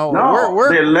 We're no, we're,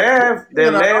 the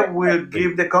in our left own will country.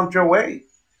 give the country away.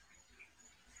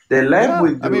 The left Yeah,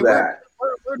 will I do mean we're that.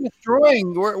 we're, we're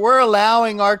destroying. We're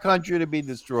allowing our country to be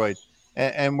destroyed,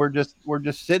 and we're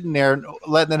just sitting there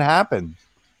letting it happen.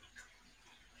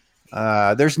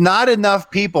 There's not enough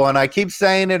people, and I keep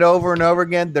saying it over and over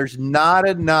again. There's not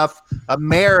enough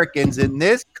Americans in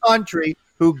this country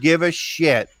who give a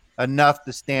shit enough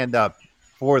to stand up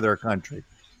for their country.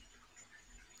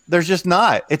 There's just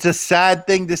not. It's a sad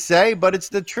thing to say, but it's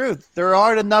the truth. There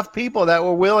aren't enough people that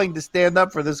were willing to stand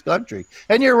up for this country.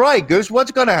 And you're right, Goose.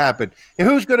 What's going to happen?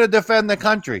 Who's going to defend the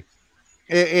country?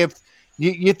 If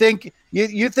you think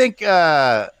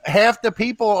half the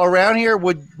people around here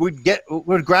would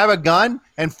grab a gun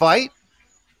and fight?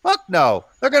 Fuck no.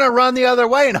 They're going to run the other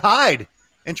way and hide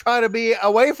and try to be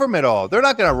away from it all. They're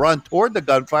not going to run toward the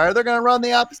gunfire. They're going to run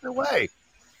the opposite way.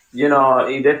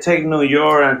 If they take New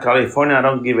York and California, I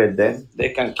don't give a damn. They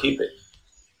can keep it.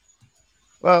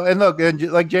 Well, and look, and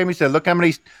like Jamie said, look how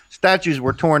many statues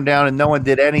were torn down and no one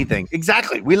did anything.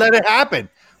 Exactly. We let it happen.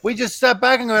 We just stepped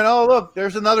back and went, oh, look,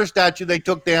 there's another statue they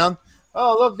took down.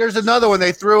 Oh, look, there's another one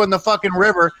they threw in the fucking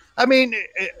river. I mean,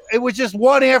 it was just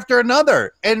one after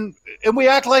another. And we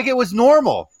act like it was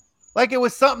normal, like it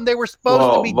was something they were supposed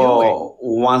to be doing. But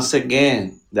once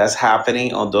again, that's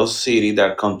happening on those cities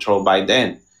that are controlled by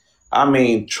them. I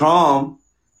mean, Trump,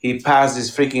 he passed this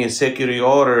freaking executive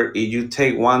order. If you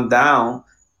take one down,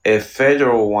 a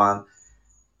federal one,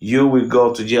 you will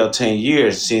go to jail 10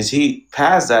 years. Since he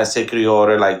passed that executive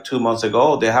order like 2 months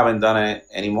ago, they haven't done it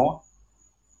anymore.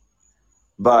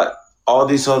 But all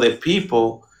these other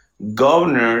people,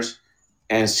 governors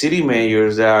and city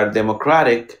mayors that are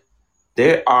Democratic,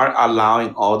 they are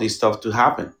allowing all this stuff to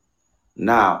happen.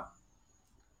 Now,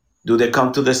 do they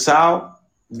come to the South?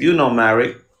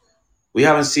 Mary, we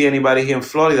haven't seen anybody here in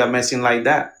Florida messing like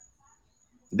that.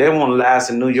 They won't last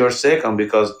in New York second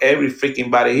because every freaking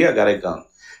body here got a gun.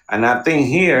 And I think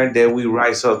here they will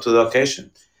rise up to the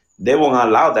occasion. They won't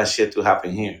allow that shit to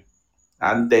happen here.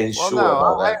 I'm then Well, sure no,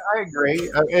 about that. I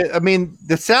agree. I mean,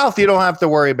 the South, you don't have to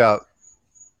worry about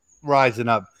rising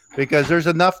up because there's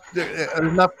enough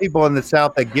people in the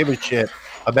South that give a shit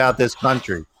about this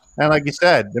country. And like you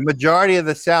said, the majority of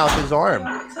the South is armed.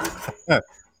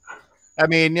 I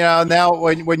mean, now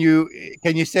when you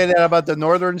can you say that about the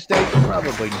northern states?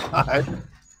 Probably not.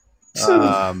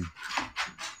 Um,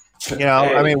 I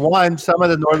Hey, mean, some of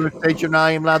the northern states you're not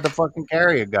even allowed to fucking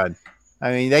carry a gun.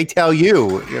 I mean, they tell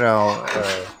you,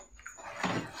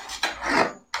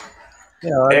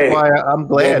 that's hey, why I'm the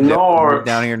glad that we live North,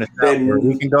 down here in the South where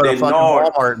we the can go to the fucking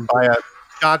North, Walmart and buy a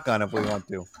shotgun if we want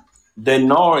to. the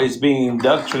North is being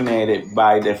indoctrinated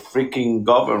by the freaking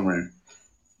government.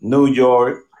 New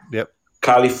York, Yep.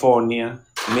 California,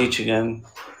 Michigan,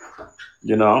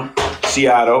 you know,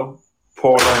 Seattle,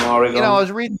 Portland, I Oregon.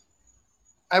 was reading.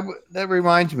 That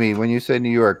reminds me when you say New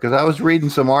York because I was reading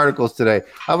some articles today.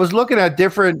 I was looking at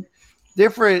different.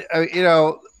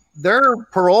 Their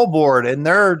parole board and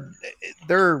their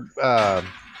I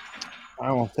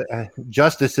don't say,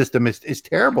 justice system is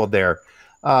terrible there.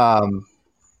 Um,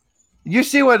 you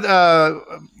see what?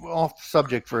 Off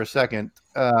subject for a second.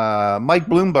 Mike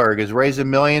Bloomberg is raising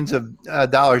millions of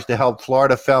dollars to help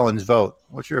Florida felons vote.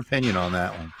 What's your opinion on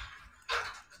that one?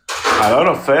 A lot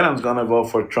of felons gonna vote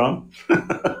for Trump.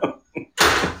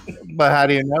 But how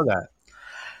do you know that?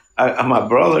 My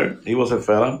brother, he was a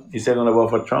felon. He said gonna vote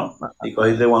for Trump because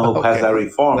he's the one who passed Okay. that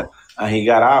reform, and he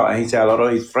got out. And he said a lot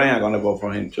of his friends are gonna vote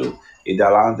for him too. He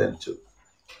allowed them to.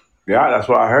 Yeah, that's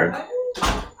what I heard.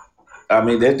 I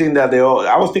mean, they think that they all.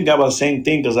 I was thinking about the same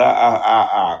thing because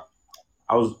I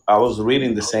was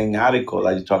reading the same article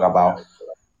that you talk about,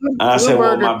 and I said,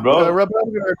 well, Bloomberg, my brother,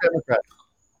 Republican or Democrat?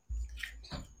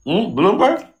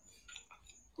 Bloomberg.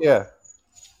 Yeah.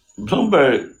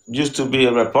 Bloomberg used to be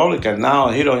a Republican. Now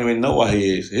he don't even know what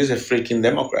he is. He's a freaking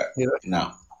Democrat Yeah.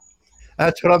 now.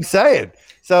 That's what I'm saying.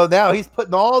 So now he's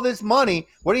putting all this money.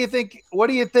 What do you think? What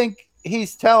do you think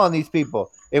he's telling these people?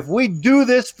 If we do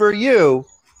this for you,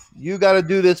 you got to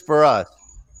do this for us.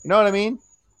 You know what I mean?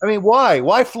 I mean, why?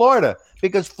 Why Florida?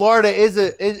 Because Florida is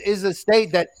a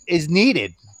state that is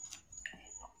needed.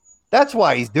 That's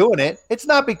why he's doing it. It's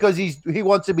not because he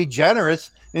wants to be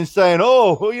generous and saying,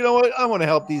 "Oh, well, you know what? I want to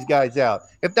help these guys out."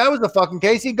 If that was the fucking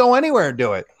case, he'd go anywhere and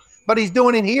do it. But he's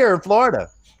doing it here in Florida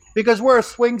because we're a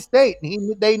swing state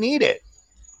and they need it.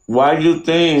 Why do you So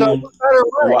think? what better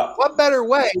way? What? What better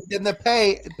way than to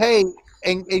pay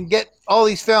and get all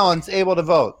these felons able to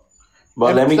vote But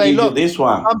and let me say, give you "Look, this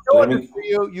one. I'm doing this for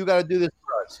you. You got to do this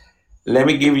for us." Let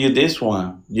me give you this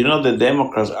one. The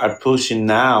Democrats are pushing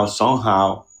now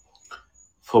somehow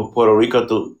for Puerto Rico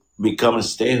to become a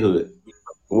statehood.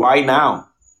 Why now?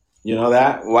 You know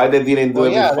that? Why they didn't do Well,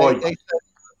 it yeah, before? they said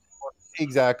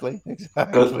exactly, Because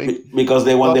exactly. because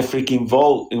they want the Well, freaking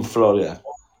vote in Florida.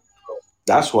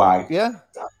 That's why. yeah,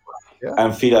 yeah.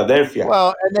 And Philadelphia.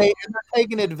 Well, and they're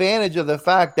taking advantage of the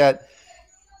fact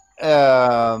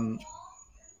um,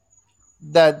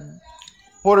 that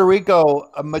Puerto Rico,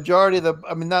 a majority of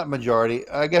I mean, not majority,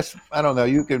 I guess, I don't know,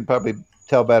 you can probably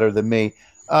tell better than me,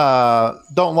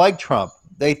 don't like Trump.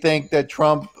 They think that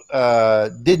Trump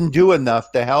didn't do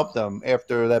enough to help them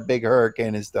after that big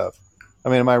hurricane and stuff. I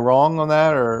mean, am I wrong on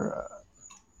that? Or,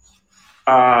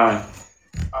 Uh,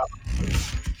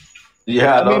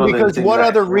 yeah, I a lot mean, of them because think that.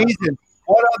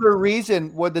 what other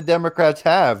reason would the Democrats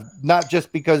have? Not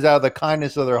just because out of the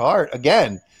kindness of their heart.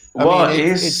 Again, I mean, Well,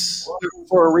 it's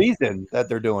for a reason that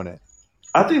they're doing it.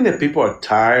 I think that people are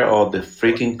tired of the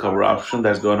freaking corruption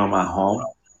that's going on at home.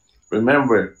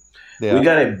 Remember, we Yeah.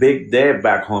 got a big debt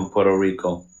back home in Puerto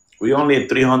Rico. We only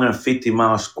 350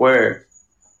 miles square,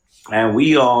 and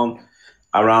we own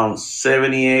around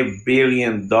 $78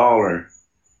 billion,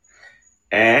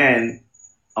 and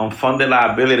unfunded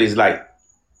liabilities like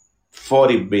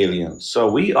 40 billion. So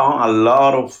we own a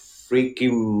lot of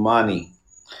freaking money,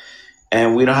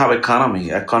 and we don't have economy.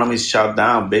 Economy is shut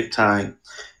down big time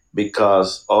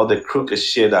because all the crooked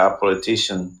shit our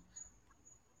politicians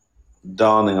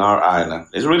done in our island.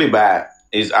 It's really bad.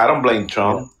 I don't blame Yeah.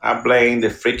 Trump. I blame the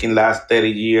freaking last 30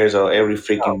 years of every Oh,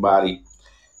 freaking body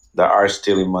that are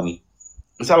stealing money.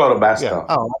 It's a lot of bad yeah. stuff.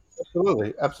 Oh,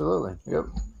 absolutely. Absolutely. Yep.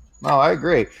 No, I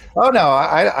agree. Oh no,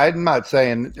 I'm not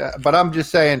saying, but I'm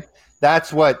just saying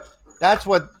that's what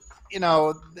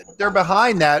they're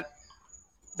behind that.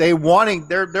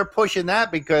 They're pushing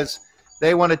that because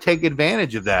they want to take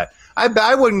advantage of that.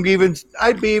 I wouldn't even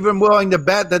I'd be even willing to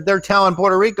bet that they're telling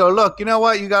Puerto Rico, look, you know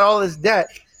what, you got all this debt.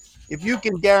 If you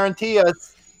can guarantee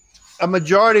us a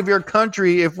majority of your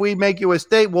country, if we make you a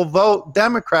state, will vote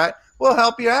Democrat, we'll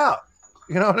help you out.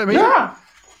 You know what I mean? Yeah,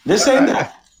 they're saying Uh,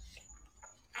 that.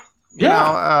 you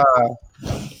know,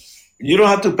 Yeah, you don't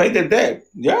have to pay the debt.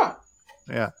 Yeah.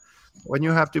 yeah. When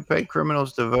you have to pay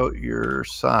criminals to vote your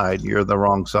side, you're the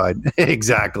wrong side.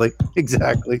 Exactly.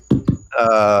 Exactly.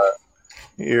 Uh,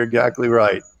 You're exactly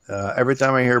right. Every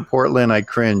time I hear Portland, I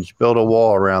cringe. Build a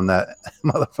wall around that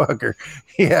motherfucker.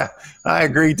 Yeah, I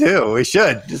agree too. We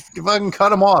should just fucking cut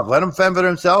them off. Let them fend for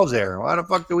themselves there. Why the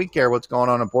fuck do we care what's going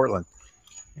on in Portland?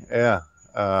 Yeah.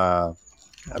 I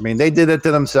mean, they did it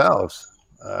to themselves.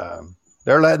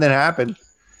 They're letting it happen,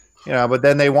 but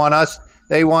then they want us.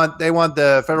 They want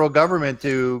the federal government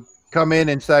to come in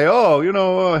and say, "Oh,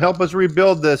 help us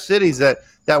rebuild the cities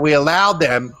that we allowed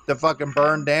them to fucking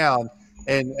burn down,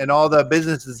 and all the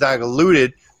businesses that got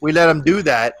looted. We let them do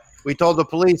that. We told the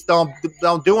police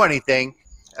don't do anything,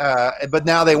 but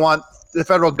now they want the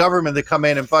federal government to come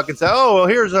in and fucking say, "Oh, well,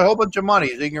 here's a whole bunch of money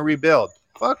so you can rebuild."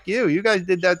 Fuck you! You guys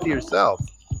did that to yourself.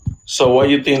 So what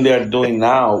you think they're doing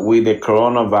now with the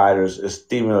coronavirus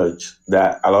stimulus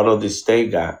that a lot of the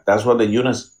state got? That's what they're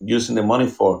using the money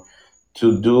for,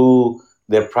 to do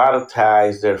their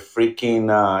productize their freaking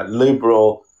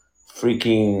liberal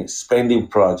freaking spending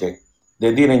project.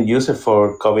 They didn't use it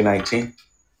for COVID-19.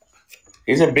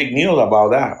 It's a big news about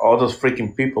that. All those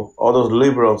freaking people, all those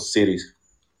liberal cities.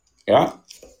 Yeah,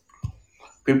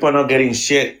 people are not getting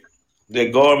shit. The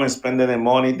government spending the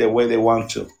money the way they want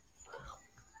to.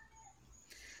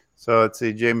 So let's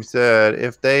see. James said,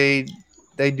 if they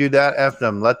do that, f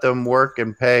them. Let them work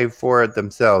and pay for it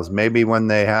themselves. Maybe when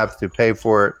they have to pay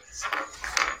for it,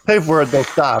 they'll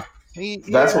stop.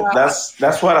 That's Yeah,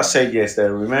 that's what I said yesterday.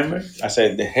 Remember, I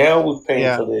said the hell with paying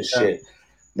yeah, for this yeah. shit.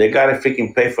 They gotta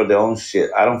freaking pay for their own shit.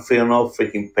 I don't feel no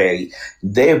freaking pay.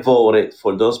 They voted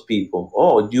for those people.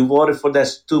 Oh, you voted for that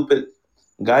stupid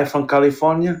guy from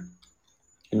California?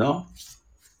 You know,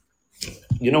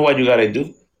 you know what you gotta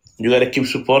do. You gotta keep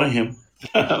supporting him.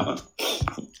 I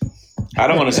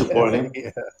don't want to support him.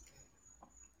 Yeah.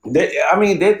 I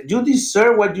mean, you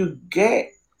deserve what you get.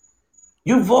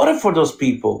 You voted for those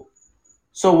people,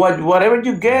 so whatever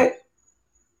you Yeah, get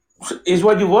is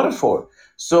what you voted for.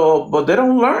 So, but they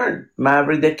don't learn,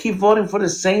 Maverick. They keep voting for the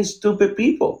same stupid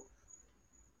people.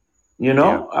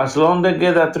 yeah, As long as they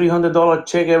get a $300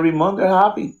 check every month, they're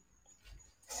happy.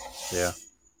 yeah.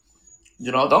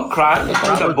 Don't cry. Don't talk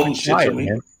that Bravo's been bullshit to quiet, me.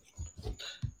 man.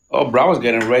 Oh, Bravo's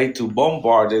getting ready to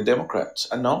bombard the Democrats.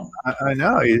 I know. I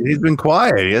know he's been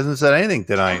quiet. He hasn't said anything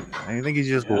tonight. I think he's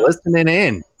just Yeah. listening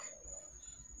in.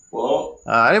 Well,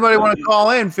 Anybody want to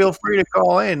call in? Feel free to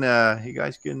call in. You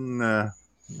guys can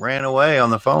ran away on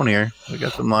the phone here. We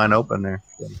got some line open there.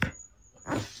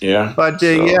 yeah. But So,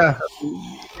 yeah,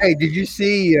 hey, did you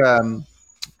see?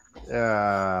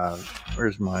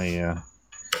 Where's my?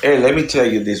 hey, let me tell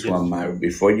you this Yeah. one, Maverick,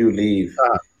 before you leave.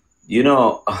 Uh, You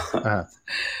know, uh,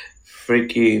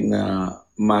 freaking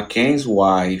McCain's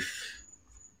wife,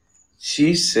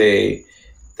 she said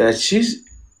that she's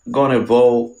gonna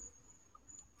vote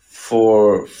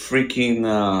for freaking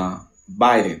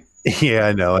Biden. yeah,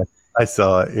 I know it. I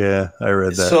saw it. Yeah, I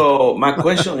read that. So my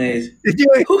question is, Did you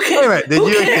who wait a cares? minute? Did Who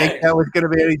you think cares? that was going to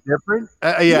be any different?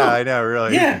 Yeah, I No, know. Really,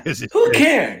 who yeah, gives a who shit?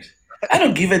 cares? I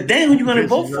don't give a damn who you're gonna This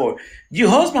vote is for. Your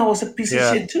husband was a piece of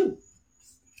yeah, shit too.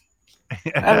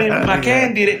 I mean, yeah,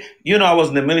 McCain did it. I was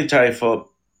in the military for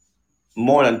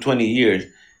more than 20 years,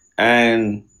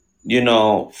 and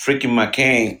freaking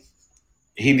McCain,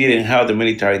 he didn't help the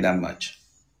military that much.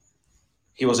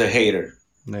 He was a hater,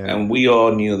 yeah. and we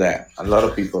all knew that. A lot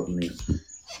of people knew.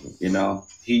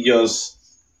 He just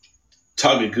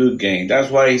talked a good game. That's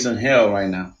why he's in hell right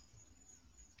now.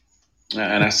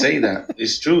 And I say that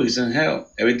it's true. He's in hell.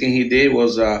 Everything he did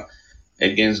was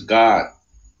against God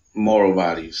moral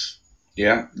values.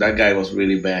 Yeah, that guy was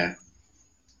really bad.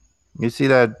 You see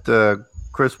that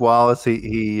Chris Wallace?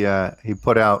 He um,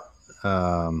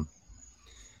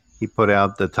 put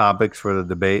out the topics for the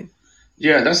debate.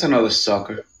 Yeah, that's another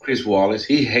sucker, Chris Wallace.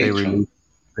 He They hates Trump. released.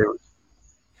 They,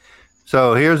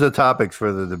 so here's the topics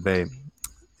for the debate.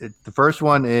 The first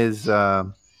one is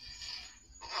the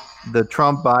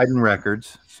Trump Biden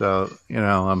records. So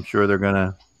I'm sure they're going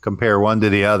to compare one to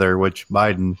the other, which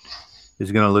Biden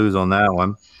is going to lose on that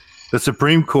one. The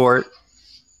Supreme Court,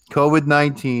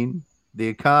 COVID-19, the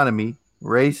economy,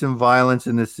 race and violence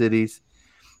in the cities,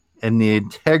 and the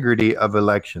integrity of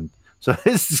elections. So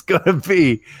this is going to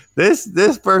be this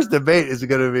first debate is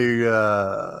going to be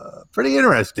pretty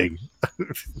interesting,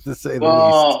 to say the least.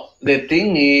 Well, the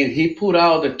thing is, he put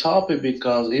out the topic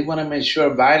because he want to make sure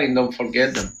Biden don't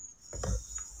forget them.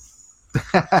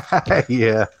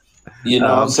 Yeah, You know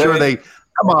what I'm I'm sure saying? they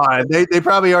come on. They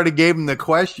probably already gave him the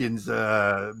questions,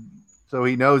 so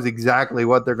he knows exactly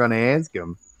what they're going to ask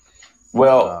him.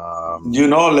 Well, Um,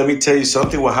 let me tell you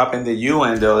something. What happened to you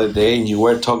and the other day, and you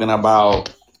were talking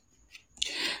about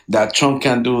that Trump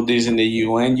can do this in the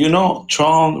UN.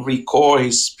 Trump record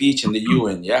his speech in the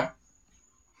UN. Yeah,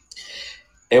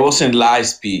 it wasn't live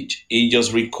speech. He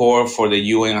just record for the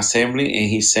UN Assembly and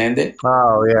he sent it,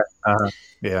 oh yeah,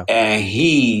 yeah, and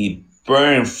he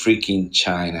burned freaking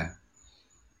China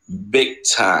big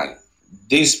time.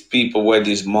 These people were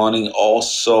this morning all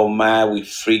so mad with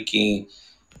freaking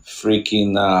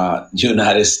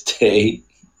United States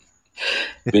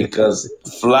because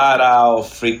flat out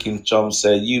freaking Trump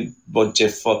said, "You bunch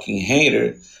of fucking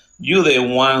hater, you the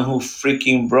one who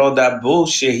freaking brought that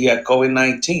bullshit here,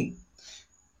 COVID-19."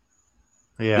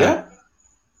 yeah. Yeah,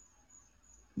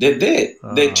 they did.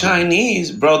 The Um,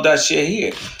 Chinese brought that shit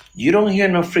here. You don't hear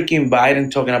no freaking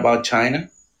Biden talking about China,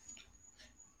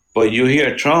 but you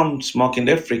hear Trump smoking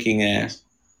their freaking ass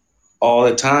all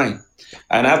the time.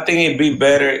 And I think it'd be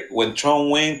better when Trump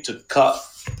went to cut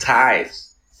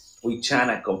ties with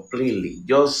China completely.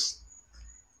 Just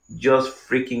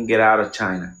freaking get out of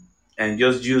China and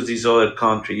just use these other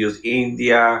countries, use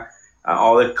India and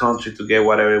other countries to get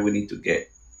whatever we need to get.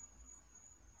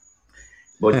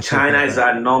 But China is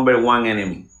our number one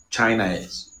enemy. China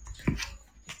is.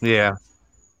 yeah.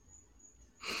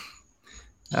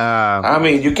 Uh, I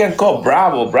mean, you can call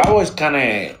Bravo. Bravo is kind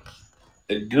of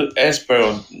a good expert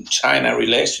on China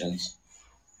relations,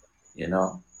 you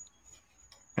know.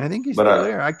 I think he's But still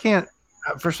there. I can't.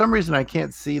 For some reason, I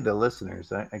can't see the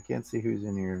listeners. I can't see who's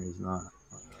in here and who's not.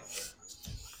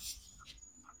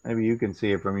 Maybe you can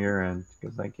see it from your end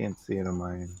because I can't see it on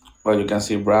my end. well, you can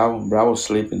see Bravo. Bravo's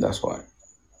sleeping. That's why.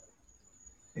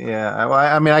 Yeah,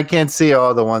 I mean, I can't see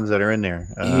all the ones that are in there.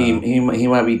 He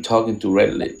might be talking to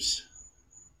Red Lips.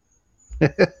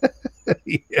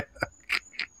 Yeah.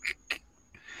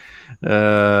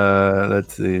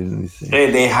 Let's see. Let me see.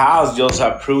 Hey, the House just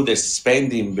approved the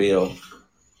spending bill.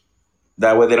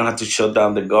 That way they don't have to shut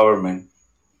down the government.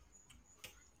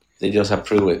 They just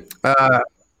approve it. Uh,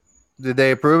 did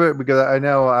they approve it? Because I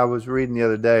know I was reading the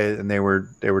other day and they were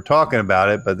talking about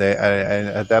it, but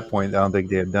at that point I don't think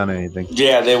they had done anything.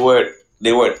 Yeah, they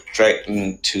were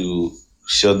threatening to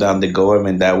shut down the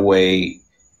government. That way,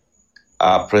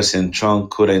 President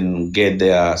Trump couldn't get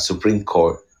the Supreme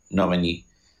Court nominee.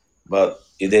 But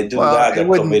if they do Well, that, they're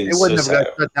committing it wouldn't have got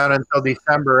suicide. shut down until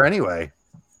December anyway.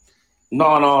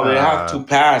 No, no, they have Uh, to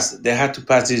pass. They have to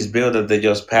pass this bill that they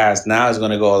just passed. Now it's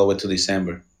going to go all the way to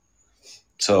December.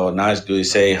 So now it's good. You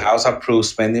say House approved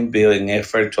spending bill in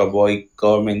effort to avoid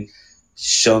government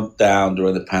shutdown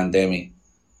during the pandemic.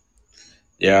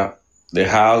 Yeah, the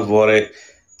House voted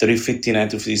 359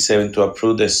 to 57 to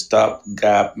approve the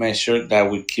stopgap measure that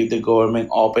will keep the government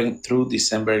open through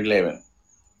December 11th.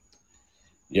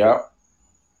 Yeah,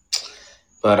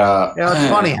 but it's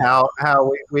funny how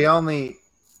we only.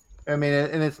 I mean,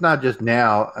 and it's not just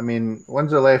now. I mean,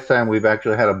 when's the last time we've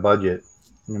actually had a budget?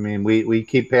 I mean, we wait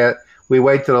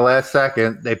to the last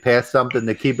second. They pass something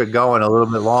to keep it going a little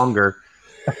bit longer.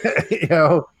 you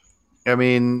know, I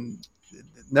mean,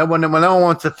 when no one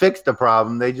wants to fix the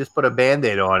problem, they just put a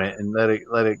band-aid on it and let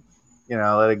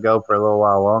it go for a little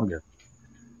while longer.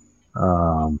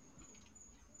 Um,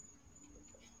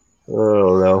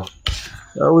 oh no,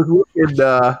 I was looking.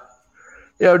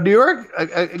 New York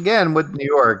again with New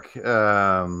York.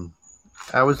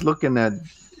 I was looking at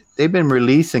they've been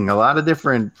releasing a lot of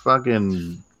different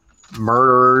fucking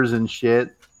murderers and shit.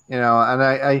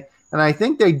 And I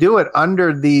think they do it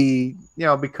under the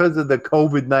because of the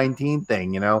COVID-19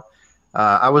 thing.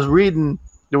 I was reading.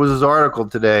 there was this article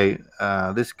today.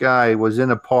 This guy was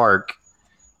in a park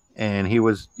and he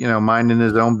was, minding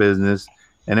his own business,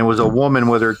 and it was a woman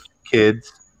with her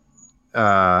kids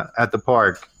at the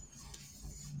park,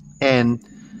 and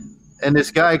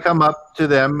this guy come up to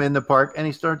them in the park and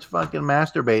he starts fucking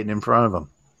masturbating in front of them,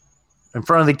 in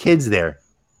front of the kids there,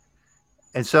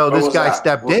 and so Where this was guy that?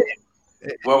 stepped in.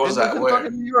 Where was It that? in Where?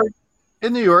 fucking New York.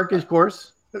 In New York, of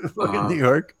course. Fucking New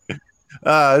Uh-huh.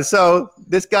 York. So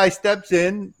this guy steps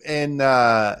in and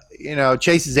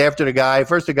chases after the guy.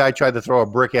 First, the guy tried to throw a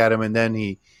brick at him, and then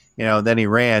he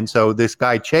ran. So this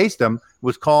guy chased him,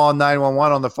 was calling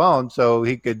 911 on the phone, so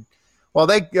he could. Well,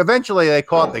 they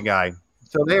caught the guy,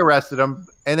 so they arrested him,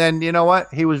 and then you know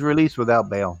what? He was released without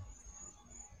bail.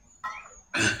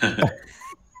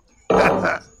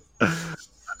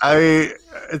 I mean,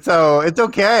 so it's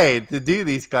okay to do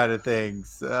these kind of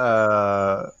things.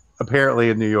 Apparently,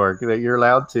 in New York, that you're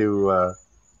allowed to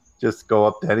just go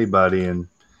up to anybody and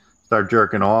start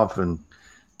jerking off, and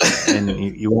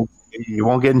you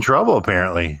won't get in trouble.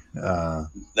 Apparently,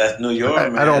 That's New York,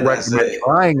 man. I don't That's recommend it.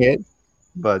 trying it,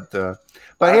 but I'll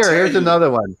tell here's you.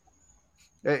 another one.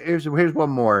 Here's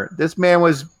one more. This man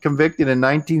was convicted in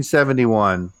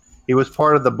 1971. He was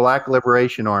part of the Black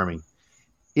Liberation Army.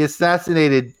 He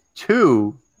assassinated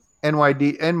 2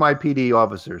 NYPD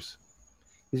officers.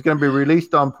 He's going to be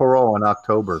released on parole in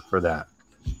October for that.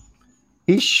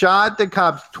 He shot the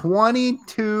cops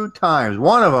 22 times.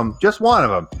 Just one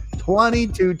of them,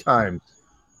 22 times.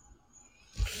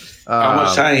 How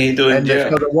much time he doing in jail?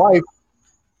 So the wife,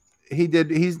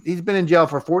 he's been in jail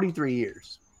for 43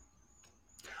 years.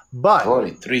 But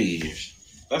 43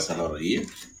 years. That's a lot of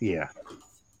years. Yeah.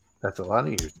 That's a lot of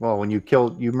years. Well, when you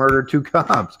murdered 2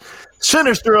 cops.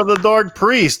 Sinister of the Dark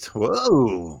Priest.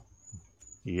 Whoa.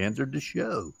 He entered the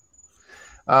show.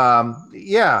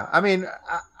 Yeah. I mean,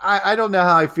 I don't know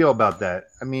how I feel about that.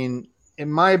 I mean,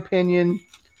 in my opinion.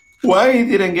 Why he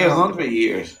didn't get 100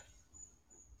 years?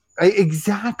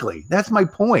 Exactly. That's my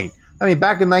point. I mean,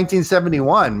 back in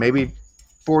 1971, maybe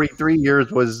 43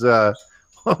 years was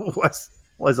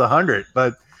 100.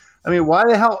 But I mean, why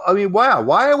the hell? I mean, wow.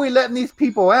 Why are we letting these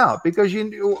people out? Because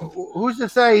who's to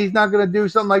say he's not going to do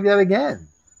something like that again?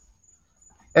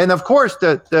 And of course,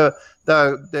 the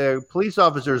police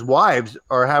officers' wives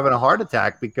are having a heart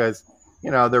attack because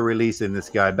they're releasing this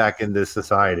guy back into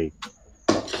society.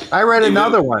 I read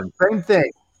another one, same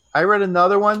thing. I read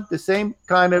another one, the same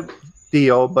kind of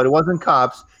deal, but it wasn't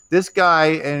cops. This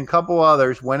guy and a couple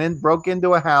others broke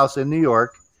into a house in New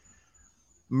York,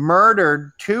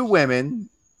 murdered 2 women.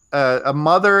 A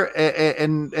mother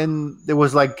and there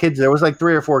was like kids. There was like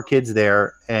 3 or 4 kids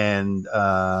there, and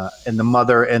the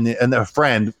mother and the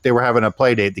friend. They were having a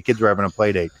play date. The kids were having a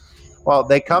play date. Well,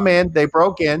 they come in. They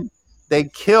broke in. They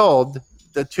killed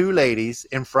the 2 ladies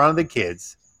in front of the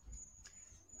kids.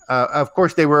 Of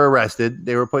course, they were arrested.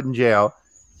 They were put in jail.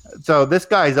 So this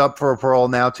guy's up for parole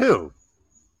now too.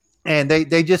 And he's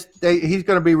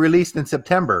going to be released in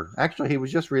September. Actually, he was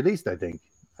just released. I think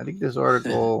this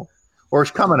article. Or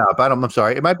it's coming up. I'm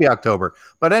sorry. It might be October.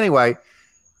 But anyway,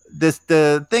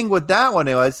 the thing with that one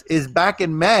is back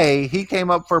in May, he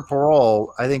came up for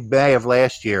parole, I think May of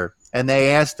last year. And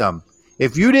they asked him,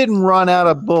 if you didn't run out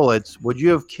of bullets, would you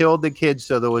have killed the kids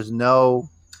so there were no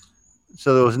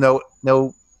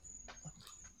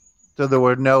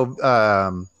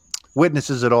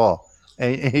witnesses at all?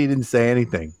 And he didn't say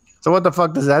anything. So what the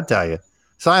fuck does that tell you?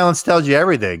 Silence tells you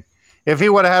everything. If he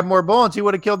would have had more bullets, he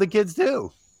would have killed the kids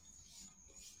too.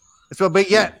 So,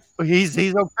 but yet he's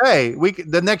okay.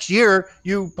 The next year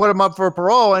you put him up for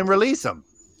parole and release him.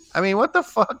 I mean, what the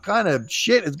fuck kind of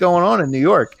shit is going on in New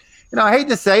York? I hate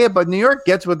to say it, but New York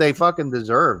gets what they fucking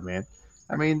deserve, man.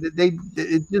 I mean,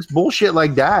 it's just bullshit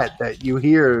like that you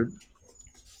hear.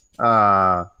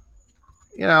 And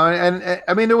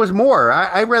I mean, there was more.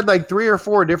 I read like 3 or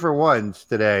 4 different ones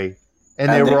today, and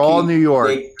they were all New York.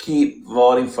 They keep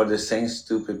voting for the same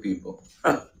stupid people.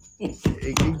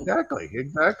 Exactly.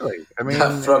 I mean,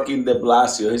 that fucking De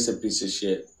Blasio, he's a piece of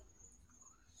shit.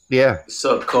 Yeah, it's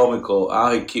so comical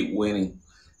how he keep winning,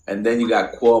 and then you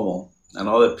got Cuomo,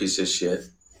 another piece of shit.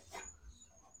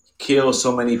 Kill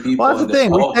so many people. Well, that's the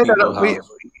thing.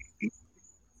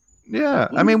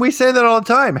 I mean, we say that all the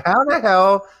time. How the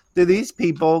hell do these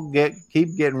people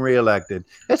keep getting reelected?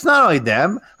 It's not only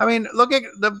them. I mean, look at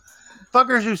the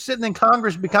fuckers who's sitting in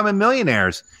Congress becoming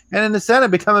millionaires and in the Senate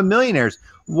becoming millionaires.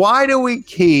 Why do we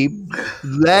keep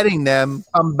letting them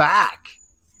come back?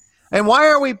 And why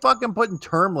are we fucking putting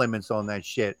term limits on that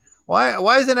shit?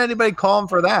 Why isn't anybody calling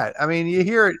for that? I mean, you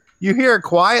hear it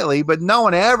quietly, but no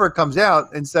one ever comes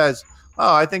out and says,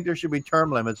 oh, I think there should be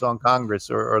term limits on Congress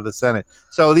or the Senate,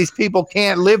 so these people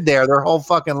can't live there their whole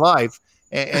fucking life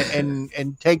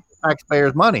and take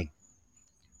taxpayers' money.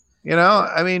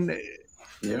 I mean,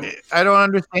 Yeah. I don't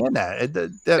understand that.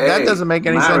 That Hey, doesn't make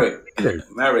any sense Mary, either.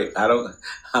 Mary, I don't.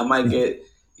 I might get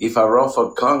if I run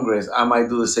for Congress, I might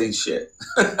do the same shit.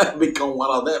 Become one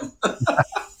of them.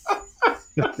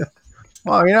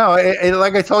 Well,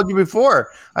 like I told you before,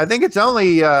 I think it's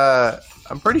only.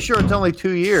 I'm pretty sure it's only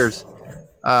 2 years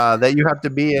that you have to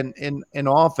be in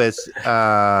office,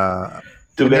 To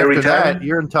and get a after that, retirement.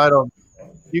 you're entitled.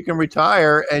 You can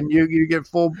retire, and you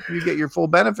get your full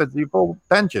benefits, your full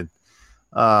pension.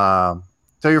 Um,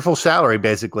 so your full salary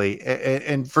basically,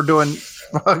 and for doing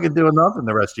fucking doing nothing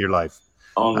the rest of your life.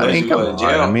 I Unless mean, you come go to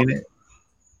on. I jail. mean,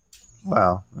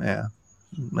 well, yeah.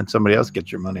 When somebody else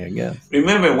gets your money, I guess.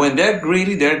 Remember, when they're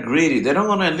greedy, they're greedy. They don't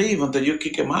want to leave until you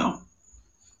kick them out.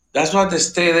 That's why they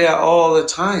stay there all the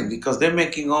time because they're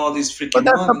making all this But freaking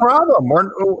that's the money.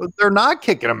 problem. They're not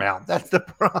kicking them out. That's the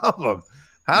problem.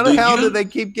 How Do the hell did you they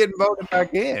keep getting voted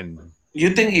back in?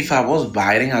 you think if I was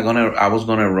Biden, I was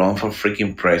gonna run for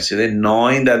freaking president,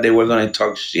 knowing that they were gonna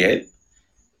talk shit?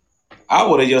 I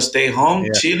would have just stayed home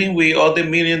Yeah, chilling with all the $1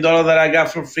 million that I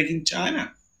got from freaking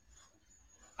China.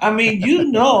 I mean,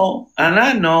 and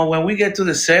I know when we get to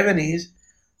the 70s,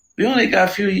 we only got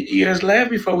a few years left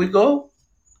before we go.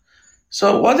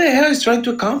 So what the hell is trying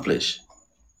to accomplish?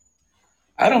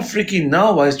 I don't freaking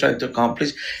know what he's trying to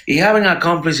accomplish. He haven't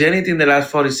accomplished anything the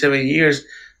last 47 years.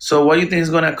 So what do you think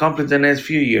he's going to accomplish the next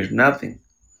few years? Nothing.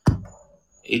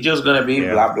 It's just going to be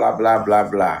yeah, blah, blah, blah, blah,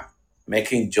 blah.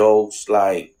 Making jokes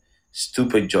like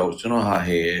stupid jokes. You know how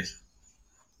he is.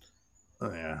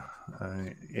 yeah,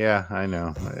 yeah. I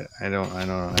know. I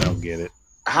don't get it.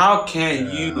 How can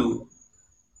Uh, you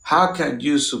how can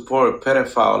you support a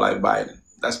pedophile like Biden?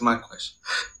 That's my question.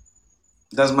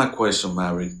 That's my question,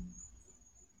 Mary.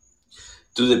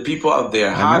 To the people out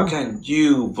there, I how know. can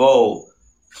you vote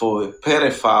for a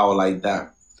pedophile like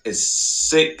that? A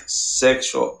sick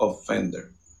sexual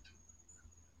offender.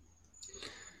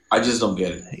 I just don't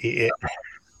get it.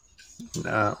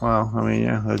 Yeah. Well, I mean,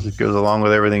 yeah, that just goes along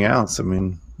with everything else. I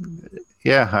mean,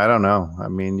 yeah, I don't know. I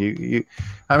mean,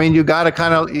 I mean, you got to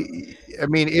kind of. I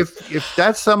mean, if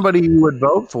that's somebody you would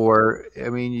vote for, I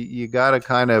mean, you got to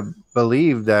kind of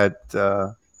believe that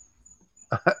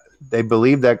they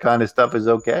believe that kind of stuff is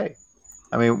okay.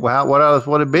 I mean, what else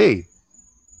would it be?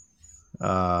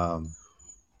 Um,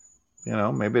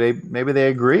 maybe they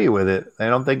agree with it. They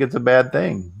don't think it's a bad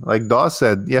thing. Like Dawes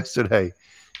said yesterday,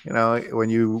 when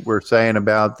you were saying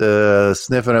about the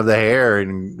sniffing of the hair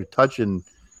and touching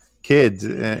kids,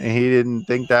 and he didn't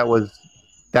think that was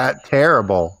that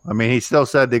terrible. I mean, he still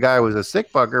said the guy was a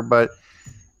sick fucker, but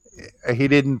he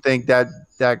didn't think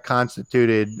that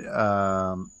constituted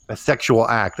a sexual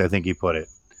act. I think he put it.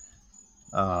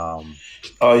 Um,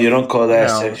 Oh, you don't call you that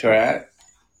know, sexual act?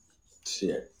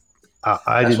 Shit.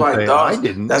 I That's didn't why say I Dawes.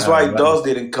 didn't. That's why Dawes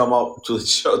didn't come up to the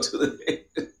show today.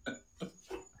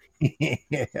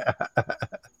 Yeah.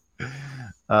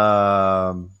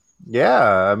 Um,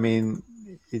 yeah. I mean,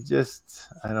 it just.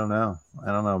 I don't know. I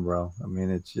don't know, bro. I mean,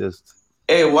 it's just.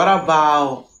 Hey, what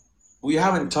about? We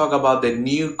haven't talked about the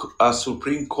new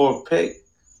Supreme Court pick.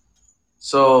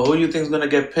 So who do you think is gonna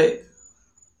get picked?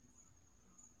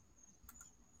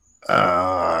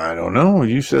 I don't know.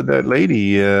 You said that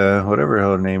lady, whatever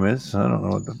her name is. I don't know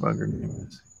what the fuck her name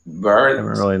is. I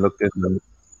haven't Bert. really looked into it.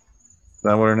 Is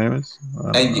that what her name is?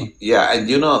 I don't know. Yeah, and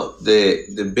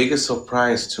the biggest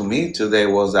surprise to me today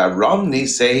was that Romney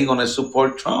say he gonna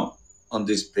support Trump on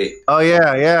this pick. Oh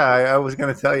yeah, yeah. I was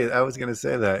gonna tell you. I was gonna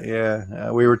say that.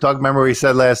 Yeah, we were talking. Remember, we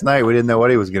said last night we didn't know what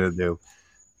he was gonna do,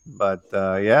 but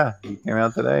yeah, he came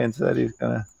out today and said he's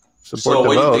gonna support So the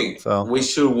what do you vote. think? So We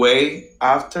should wait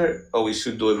after, or we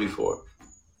should do it before?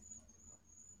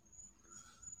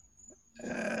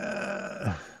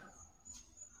 uh,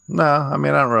 no, I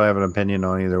mean I don't really have an opinion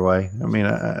on either way. I mean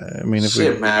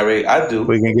Shit, Mary, I if do.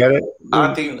 we can get it,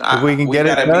 I think if we can we get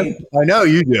it gotta done, be I know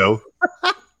you do.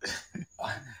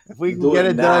 If we can do get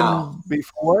it it now. done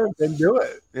before, then do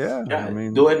it. Yeah, I Yeah, do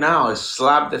mean, it now.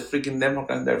 Slap the freaking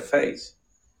Democrat in their face.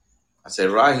 I said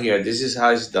right here, this is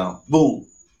how it's done. Boom.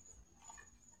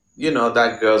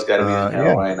 That girl's got to be in hell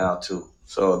yeah, right now too.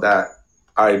 So that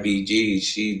IBG,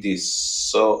 she did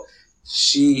so.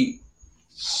 She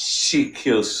she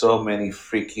killed so many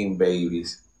freaking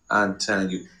babies. I'm telling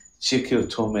you, she killed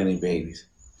too many babies.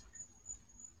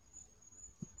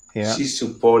 yeah, She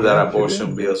supported that yeah, she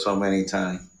abortion did. bill so many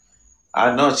times.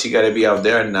 I know she got to be out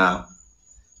there now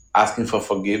asking for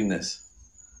forgiveness.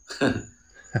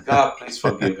 God, please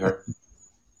forgive her.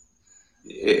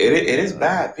 It is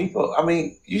bad. People, I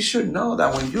mean, you should know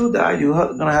that when you die, you're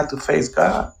gonna have to face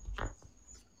God.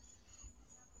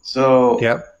 So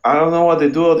Yep. I don't know what they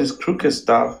do all this crooked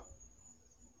stuff.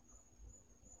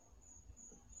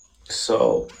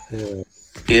 So Yeah.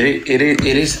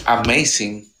 it is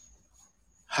amazing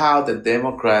how the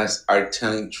Democrats are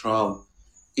telling Trump,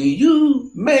 if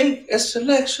you make a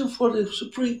selection for the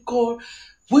Supreme Court,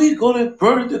 we're gonna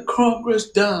burn the Congress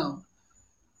down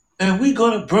and we're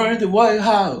gonna burn the White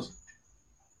House.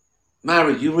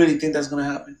 Mary, you really think that's gonna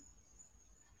happen?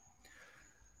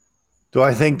 Do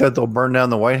I think that they'll burn down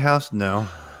the White House? No.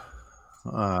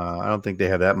 I don't think they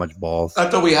have that much balls. I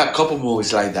thought we had a couple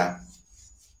movies like that.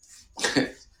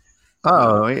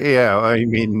 Oh, yeah. I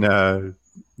mean,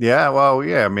 yeah. Well,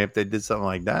 yeah. I mean, if they did something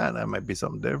like that, that might be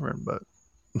something different. But,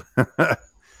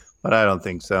 but I don't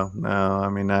think so. No. I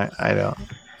mean, I don't.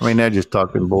 I mean, they're just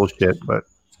talking bullshit. But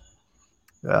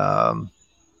um,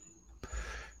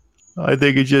 I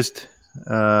think it's just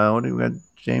what do we got?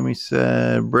 Jamie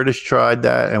said British tried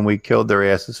that and we killed their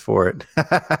asses for it.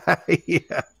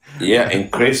 Yeah, Yeah, in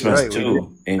that's Christmas right. We did.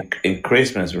 too. In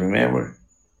Christmas, remember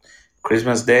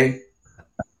Christmas Day?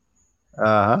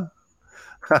 Uh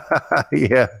huh.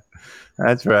 Yeah,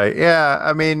 that's right. Yeah,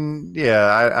 I mean,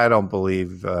 yeah, I don't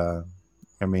believe.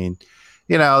 I mean,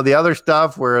 the other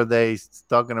stuff where they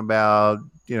talking about,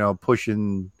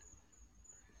 pushing,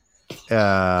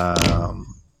 um,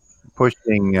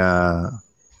 pushing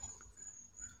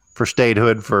for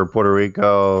statehood for Puerto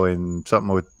Rico and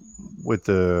something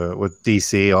with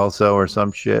DC also or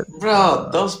some shit. Bro,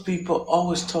 those people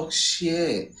always talk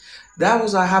shit. That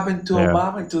was what happened to Yeah,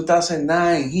 Obama in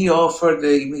 2009. He offered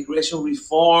the immigration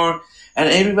reform, and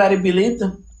everybody believed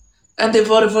him. And they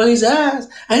voted for his ass.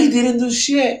 And he didn't do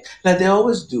shit like they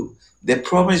always do. They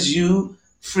promise you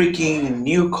freaking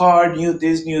new car, new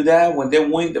this, new that. When they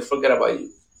win, they forget about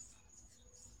you.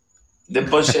 They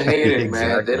bunch of haters,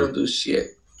 man. They exactly. don't do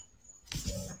shit.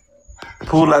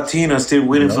 Poor Latinos still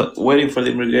Yep. waiting for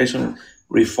the immigration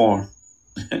reform,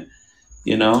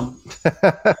 you know?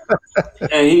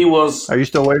 And he was, Are you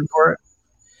still waiting for it?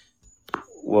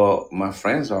 well, my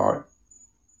friends are,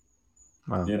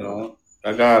 Wow. you know.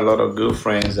 I got a lot of good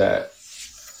friends that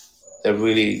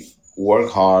really work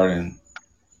hard and,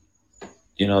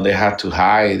 they have to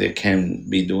hide. They can't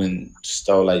be doing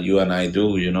stuff like you and I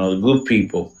do, good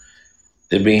people.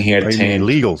 They've been here Oh, you mean 10,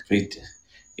 illegals? 15,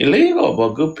 illegal, but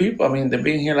good people. I mean, they've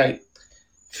been here like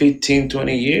 15,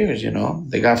 20 years,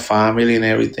 They got family and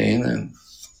everything. All And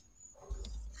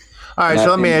right, I so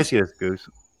let me think, ask you this, Goose.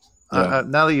 yeah.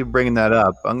 Now that you're bringing that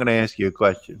up, I'm going to ask you a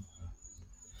question.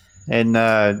 And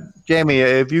Jamie,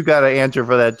 if you got an answer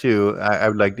for that too, I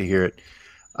would like to hear it.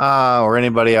 Or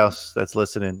anybody else that's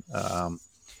listening.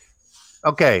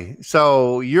 Okay,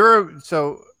 so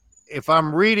if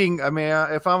I'm reading, I mean,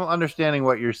 if I'm understanding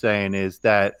what you're saying is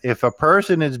that if a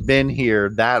person has been here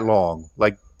that long,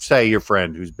 like say your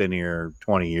friend who's been here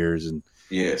 20 years and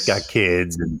got Yes.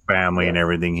 kids and family Yeah. and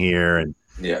everything here, and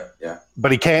Yeah. Yeah.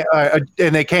 but he can't,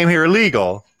 and they came here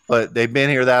illegal, but they've been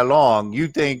here that long. You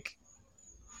think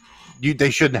they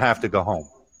shouldn't have to go home?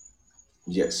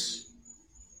 Yes.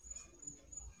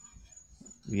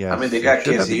 I mean, they Yes, they got should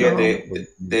kids have to go here. home.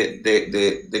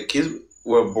 The kids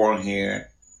were born here.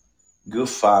 Good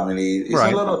family. It's a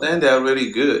Right. lot of them that are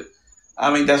really good.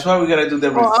 I mean, that's why we gotta do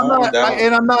the Well, I'm reform not, down.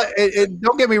 and I'm not.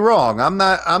 Don't get me wrong. I'm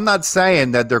not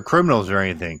saying that they're criminals or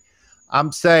anything.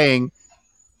 I'm saying,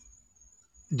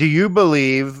 do you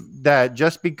believe that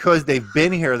just because they've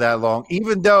been here that long,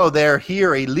 even though they're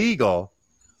here illegal,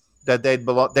 that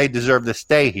they deserve to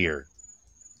stay here?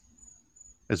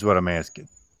 Is what I'm asking.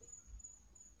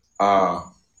 Uh,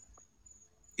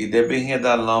 if they've been here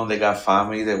that long, they got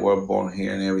family. They were born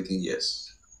here and everything.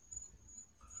 Yes.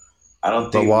 I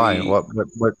don't But think why? we. What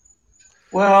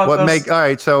Well, what make? because All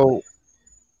right. So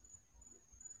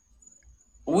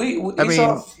I it's mean,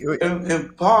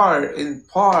 all in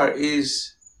part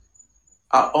is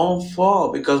our own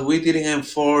fault because we didn't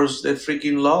enforce the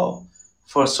freaking law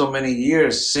for so many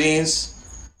years since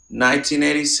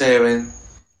 1987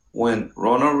 when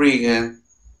Ronald Reagan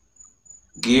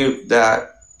gave that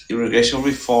immigration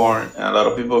reform and a lot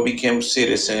of people became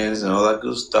citizens and all that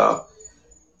good stuff.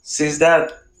 Since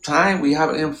that time, we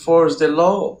haven't enforced the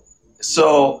law.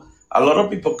 So a lot of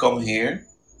people come here.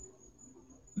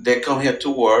 They come here to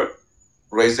work,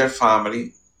 raise their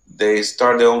family. They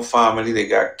start their own family. They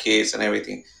got kids and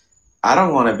everything. I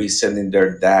don't want to be sending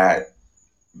their dad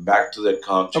back to the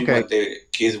country okay, when the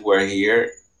kids were here.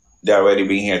 They already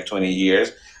been here 20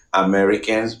 years.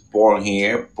 Americans born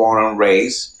here, born and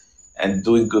raised, and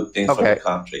doing good things for the okay,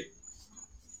 country.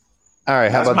 all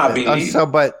right. How That's about my this?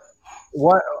 belief. But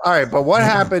what? All right, but what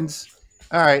happens?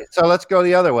 All right, so let's go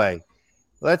the other way.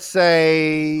 Let's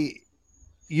say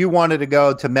you wanted to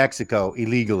go to Mexico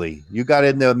illegally. You got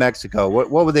into Mexico.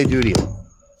 What would they do to you?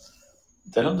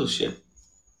 They don't do shit.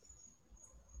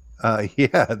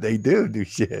 Yeah, they do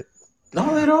shit.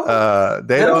 No, they don't.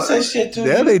 They They don't don't. say shit to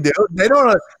Yeah, they you. do. They don't.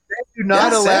 They do They not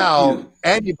accept allow you,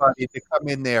 anybody to come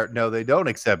in there. No, they don't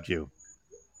accept you.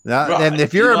 Now, bro. and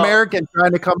if You you're know, American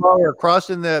trying to come over,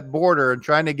 crossing the border and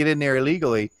trying to get in there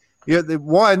illegally, they're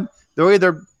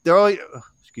either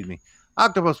excuse me,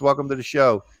 Octopus. Welcome to the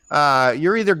show.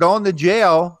 You're either going to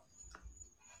jail,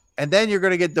 and then you're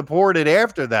going to get deported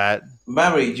after that.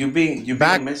 Mary, you been in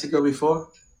Back Mexico before?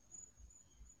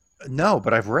 No,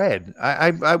 but I've read.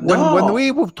 When No.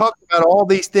 we talked about all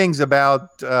these things about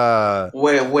When I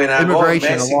go in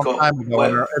immigration a long Mexico, time ago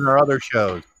in our other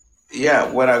shows,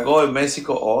 when I go in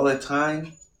Mexico all the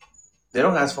time, they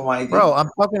don't ask for my bro. ID.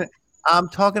 I'm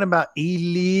talking about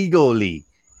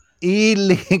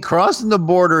crossing the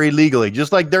border illegally,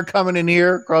 just like they're coming in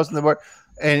here crossing the border.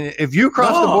 And if you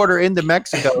cross the No, border into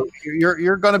Mexico,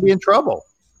 you're going to be in trouble.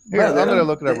 Here, bro, I'm going to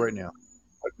look it up right now.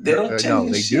 they don't check No,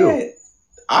 your they do. shit.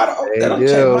 I don't. They They don't check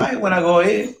do. mine when I go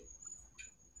in.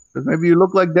 Because maybe you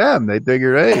look like them. They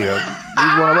figure, hey,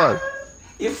 he's one of us.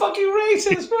 You fucking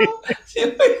racist, bro.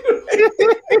 You fucking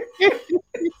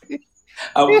racist.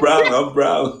 I'm brown. I'm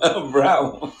brown. I'm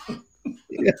brown.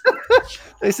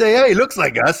 They say, hey, he looks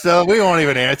like us, so we won't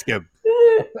even ask him.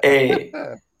 Hey,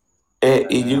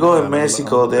 if you Hold go in on, I'm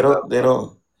Mexico, looking they it don't. up. They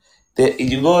don't. If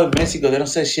you go in Mexico, they don't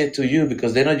say shit to you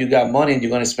because they know you got money and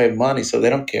you're gonna spend money, so they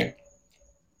don't care.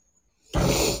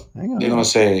 Hang They're on. gonna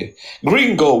say,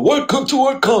 "Gringo, welcome to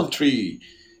our country.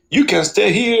 You can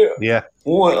stay here Yeah.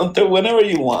 until whenever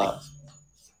you want."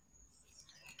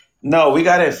 No, we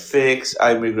gotta fix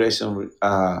our immigration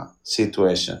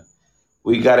situation.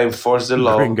 We gotta enforce the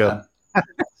law. Gringo.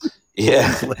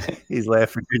 Yeah. He's, he's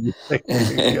laughing.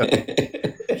 Gringo.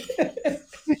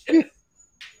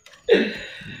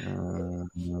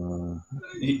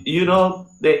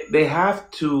 They have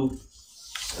to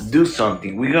do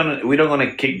something. We don't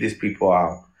gonna kick these people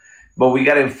out, but we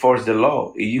gotta enforce the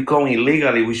law. If you come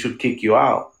illegally, we should kick you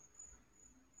out.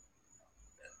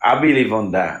 I believe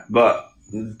on that. But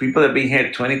people that been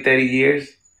here 20, 30 years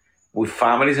with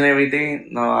families and everything,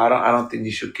 no, I don't think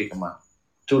you should kick them out.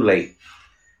 Too late.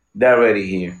 They're already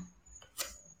here.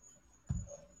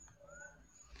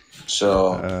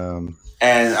 So,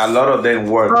 and a lot of them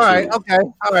all work right. too. Okay.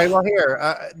 All right. Well, here.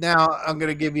 Now I'm going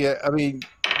to give you, I mean,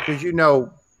 because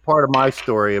part of my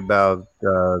story about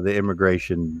the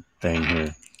immigration thing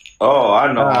here. Oh,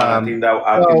 I know, and I think that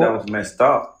So, was messed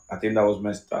up. I think that was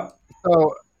messed up.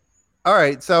 so, all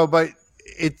right. So, but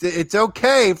it's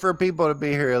okay for people to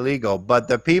be here illegal, but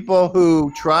the people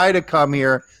who try to come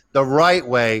here the right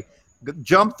way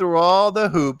jump through all the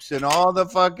hoops and all the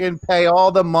fucking pay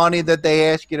all the money that they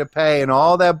ask you to pay and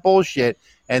all that bullshit,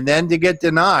 and then to get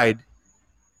denied.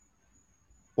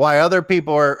 Why other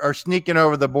people are sneaking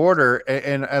over the border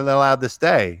and allowed to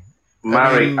stay? I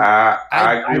Mary, mean,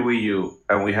 I agree with you,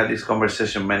 and we had this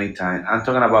conversation many times. I'm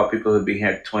talking about people who've been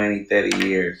here 20, 30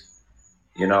 years.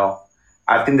 You know,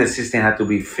 I think the system had to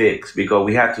be fixed because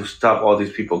we had to stop all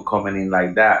these people coming in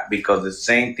like that because the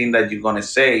same thing that you're going to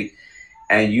say,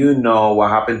 and what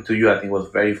happened to you, I think was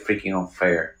very freaking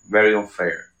unfair. Very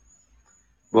unfair.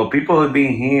 Well, people who've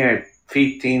been here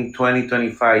 15, 20,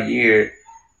 25 years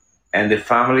and the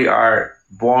family are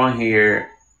born here,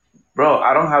 bro,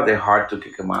 I don't have the heart to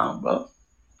kick them out, bro.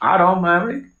 I don't,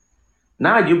 Mary.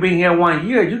 Now you've been here 1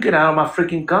 year, you get out of my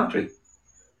freaking country.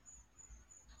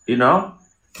 You know?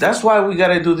 That's why we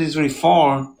gotta do this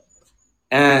reform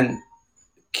and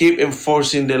keep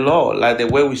enforcing the law like the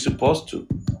way we're supposed to.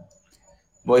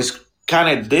 But it's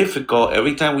kind of difficult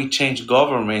every time we change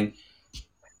government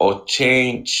or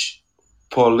change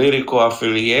political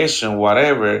affiliation,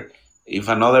 whatever. If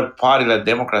another party like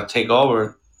Democrat take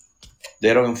over,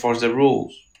 they don't enforce the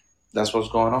rules. That's what's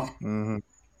going on. mm-hmm.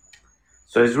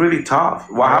 So it's really tough.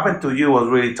 What Yeah. happened to you was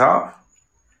really tough.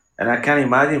 And I can't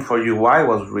imagine for you why it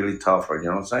was really tougher. You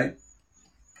know what I'm saying?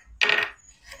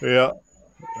 Yeah.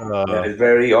 And it's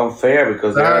very unfair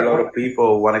because there are a lot Uh, of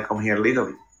people who want to come here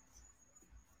legally.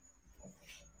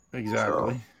 So,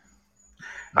 exactly.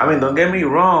 I mean, don't get me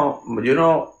wrong. But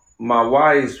my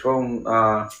wife is from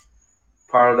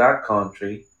part of that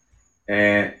country,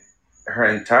 and her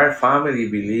entire family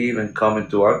believe in coming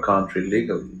to our country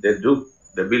legally. They do.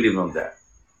 They believe on that.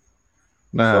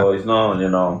 Nah. So it's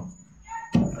not.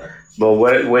 But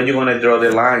where you gonna draw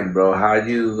the line, bro? How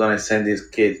you gonna send these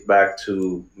kids back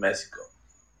to Mexico?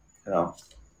 You know.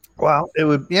 Well, it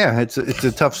would. Yeah, it's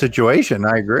a tough situation.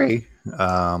 I agree.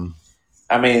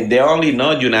 I mean, they only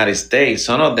know United States.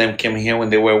 Some of them came here when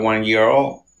they were 1 year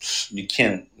old. You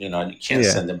can't Yeah.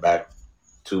 send them back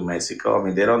to Mexico. I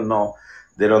mean, they don't know.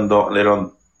 They don't know. They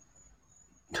don't.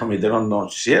 I mean, they don't know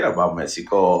shit about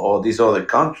Mexico or this other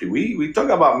country. We talk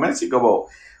about Mexico, but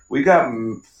we got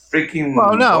Well, freaking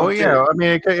no, bunch of yeah. I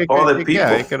mean, other yeah,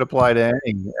 people. it could apply to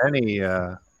any.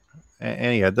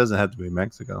 It doesn't have to be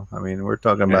Mexico. I mean, we're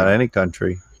talking about Yeah. any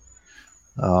country.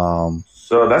 Um,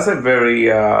 So that's a very.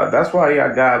 That's why I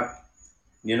got.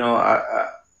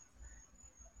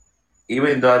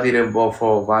 Even though I didn't vote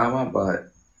for Obama,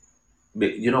 but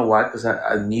you know why? Because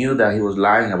I knew that he was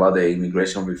lying about the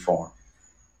immigration reform.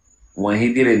 When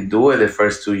he didn't do it the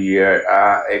first 2 years,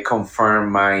 it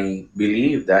confirmed my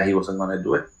belief that he wasn't going to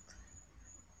do it.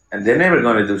 And they're never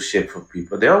going to do shit for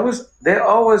people. They're always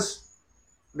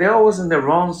in the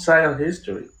wrong side of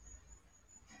history.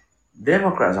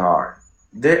 Democrats are.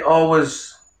 They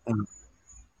always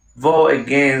vote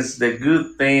against the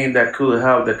good thing that could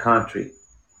help the country,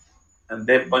 and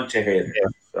they're a bunch of haters. yeah.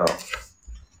 So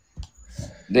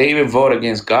they even vote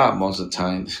against God most of the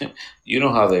time. You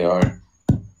know how they are.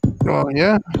 Well,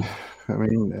 yeah. I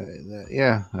mean,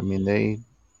 yeah. I mean,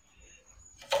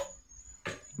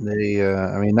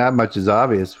 I mean, not much is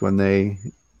obvious when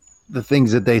the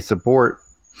things that they support.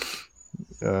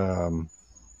 Um,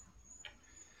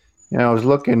 I was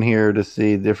looking here to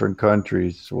see different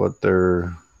countries what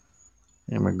their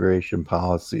immigration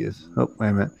policy is. Oh, wait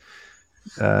a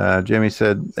minute. Jimmy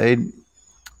said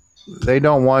they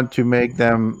don't want to make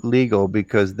them legal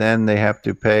because then they have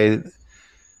to pay.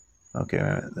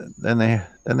 Okay, then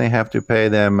they have to pay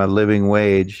them a living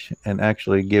wage and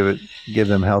actually give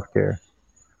them health care.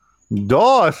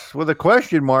 Doss with a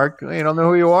question mark. You don't know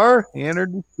who you are? You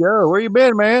entered the show. Where you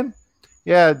been, man?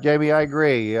 Yeah, Jamie, I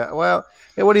agree. Well,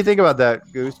 hey, what do you think about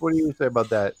that, Goose? What do you say about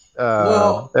that?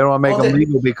 Well, They don't want to make all them the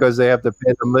legal because they have to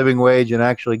pay them living wage and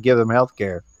actually give them health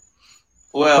care.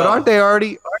 But well, aren't they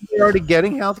already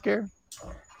getting health care?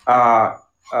 uh,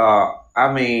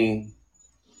 I mean,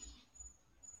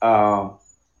 uh,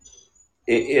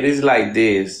 it is like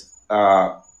this.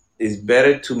 It's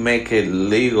better to make it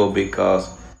legal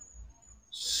because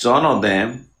some of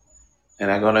them,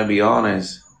 and I'm gonna be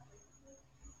honest,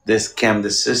 they scam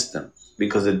the system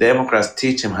because the Democrats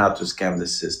teach them how to scam the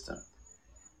system.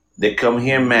 They come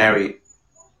here married.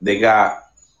 They got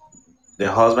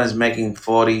the husband's making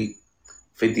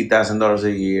 50,000 a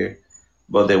year,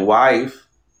 but the wife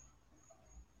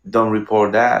don't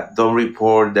report that. Don't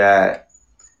report that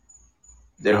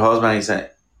their husband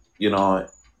you know,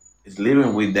 is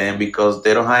living with them because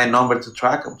they don't have a number to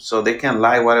track them. So they can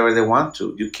lie whatever they want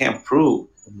to. You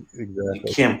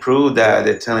Exactly. can't prove Yeah. that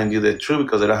they're telling you the truth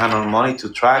because they don't have no money to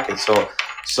track it. So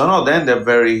some of them, they're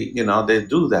very, they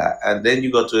do that. And then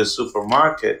you go to the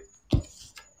supermarket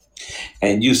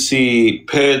and you see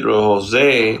Pedro,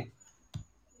 Jose,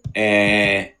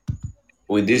 and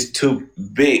with these two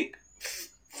big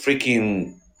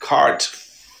freaking carts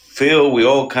filled with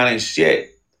all kind of shit.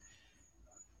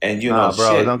 And Oh,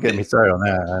 bro, don't shit. get me started on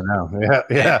that. I know. Yeah,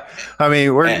 And, yeah. I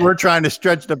mean, we're and trying to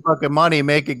stretch the fucking money,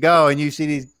 make it go, and you see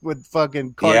these with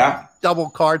fucking yeah,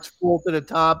 double carts full to the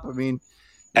top. I mean,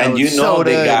 and with you know soda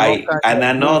the and all guy, kinds and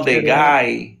of bullshit in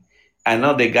it. I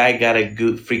know the guy got a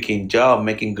good freaking job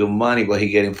making good money, but he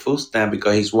getting food stamp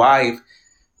because his wife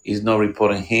is not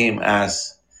reporting him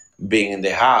as being in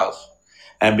the house.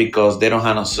 And because they don't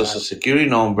have no social Exactly. security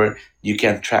number, you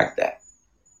can't track that.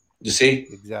 You see?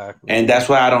 Exactly. And that's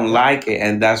why I don't Yep. like it.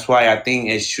 And that's why I think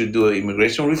it should do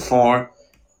immigration reform.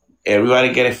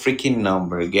 Everybody get a freaking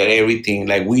number, get everything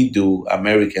like we do,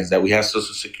 Americans, that we have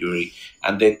social security,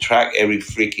 and they track every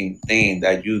freaking thing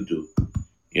that you do,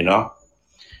 you know?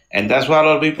 And that's why a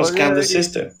lot of people Well, scam yeah, the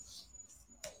system.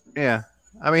 yeah.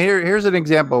 I mean, here's an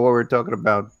example of what we're talking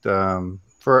about.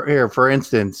 For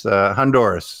instance,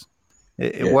 Honduras.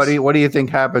 Yes. What do you think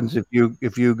happens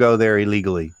if you go there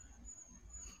illegally?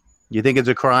 You think it's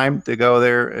a crime to go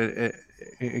there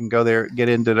and go there, get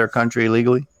into their country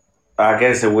illegally? I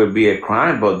guess it would be a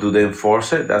crime, but do they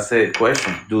enforce it? That's the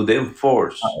question. Do they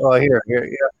enforce? Well, here,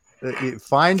 yeah.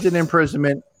 Fines and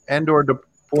imprisonment and/or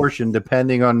deportation,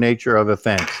 depending on nature of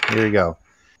offense. Here you go.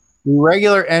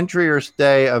 Irregular entry or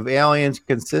stay of aliens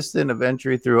consistent of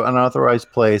entry through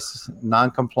unauthorized place,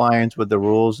 non-compliance with the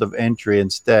rules of entry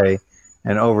and stay,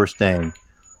 and overstaying.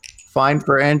 Fine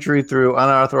for entry through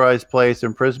unauthorized place,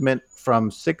 imprisonment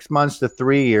from 6 months to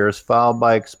 3 years, followed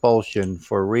by expulsion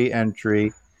for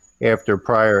re-entry after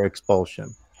prior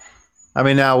expulsion. I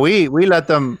mean, now we let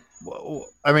them.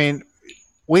 I mean,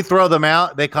 we throw them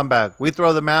out, they come back. We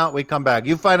throw them out, we come back.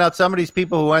 You find out some of these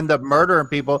people who end up murdering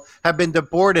people have been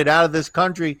deported out of this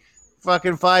country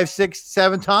fucking 5, 6,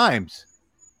 7 times.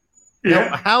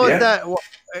 Yeah, How is yeah. that?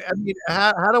 I mean,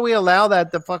 how do we allow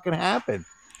that to fucking happen?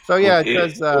 So yeah,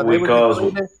 it says they would get Because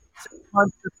 3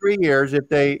 months to 3 years if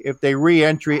they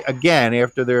re-entry again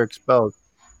after they're exposed.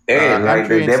 hey, like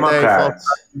the Entry and stay false.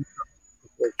 Democrats,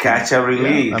 catch and Yeah, I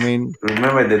release. mean,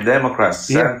 Remember the Democrats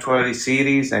yeah, send 20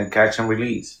 cities and catch and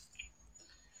release.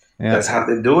 yeah. That's how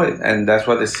they do it, and that's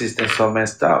why the system's so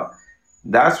messed up.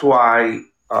 That's why.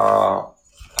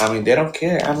 I mean, they don't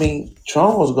care. I mean,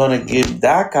 Trump was gonna give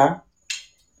DACA.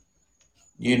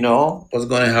 Was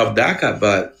gonna have DACA,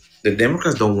 but the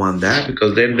Democrats don't want that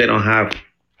because then they don't have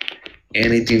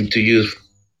anything to use.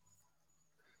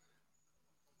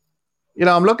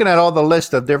 I'm looking at all the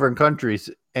list of different countries,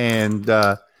 and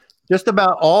just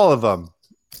about all of them,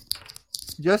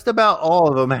 just about all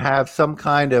of them have some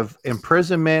kind of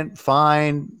imprisonment,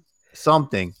 fine,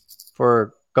 something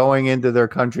for going into their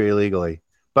country illegally.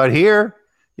 But here,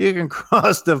 you can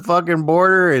cross the fucking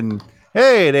border and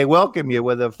hey, they welcome you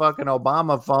with a fucking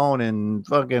Obama phone and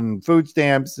fucking food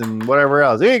stamps and whatever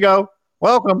else. Here you go.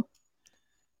 Welcome.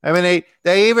 I mean,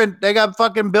 they got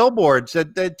fucking billboards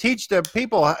that teach the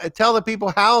people, tell the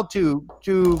people how to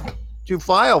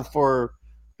file for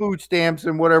food stamps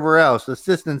and whatever else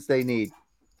assistance they need.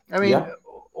 I mean, Yeah,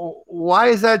 why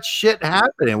is that shit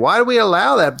happening? Why do we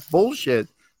allow that bullshit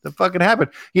to fucking happen?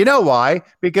 You know why?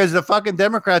 Because the fucking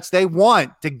Democrats, they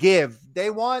want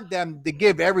them to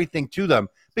give everything to them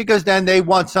because then they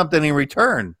want something in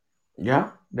return. yeah.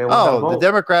 They want that Oh, the vote.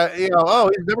 Democrat, he's a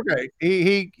Democrat.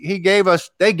 He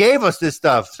they gave us this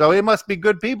stuff. So it must be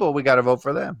good people. We got to vote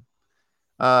for them.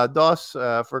 Doss,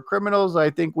 for criminals, I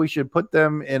think we should put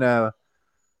them in a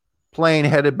plane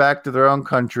headed back to their own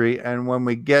country, and when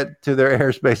we get to their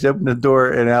airspace, open the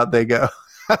door and out they go.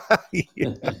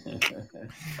 Yeah.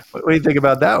 What do you think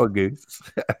about that one, Goose?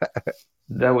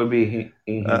 That would be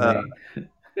Uh,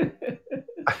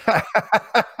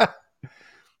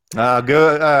 inhumane.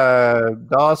 good.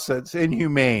 Doss, it's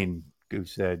inhumane.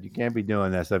 Goose said, "You can't be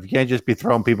doing that stuff. You can't just be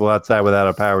throwing people outside without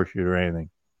a parachute or anything."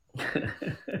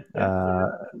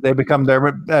 They become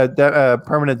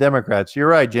permanent Democrats. You're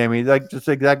right, Jamie. Like just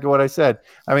exactly what I said.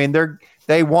 I mean,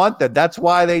 they want that. That's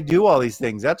why they do all these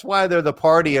things. That's why they're the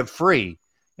party of free.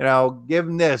 Give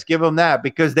them this, give them that,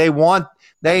 because they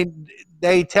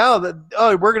they tell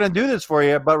that we're going to do this for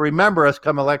you, but remember us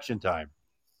come election time.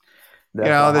 That's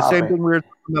what The same happened. thing we were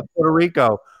talking about Puerto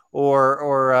Rico,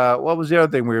 or what was the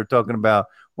other thing we were talking about?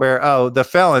 Where the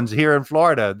felons here in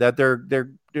Florida that they're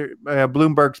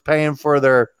Bloomberg's paying so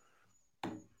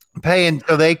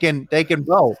they can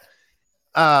vote.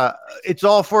 It's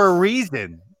all for a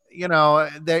reason.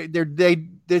 They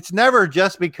it's never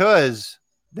just because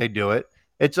they do it.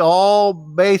 It's all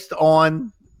based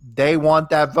on they want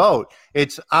that vote.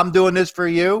 It's I'm doing this for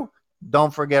you.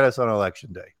 Don't forget us on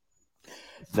election day.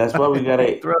 That's why we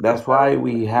gotta. That's why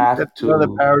we have Throw the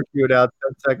to. parachute out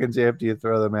 10 seconds after you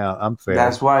throw them out. I'm fair.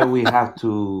 That's why we have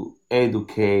to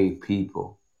educate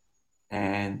people.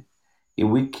 And if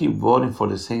we keep voting for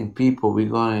the same people, we're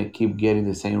gonna keep getting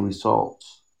the same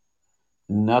results.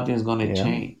 Nothing's gonna Yeah.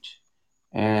 change.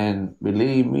 And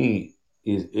believe me,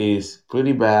 is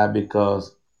pretty bad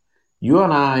because you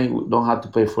and I don't have to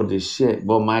pay for this shit,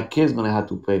 but my kids gonna have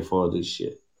to pay for this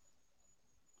shit.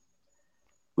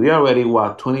 We already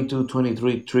what 22,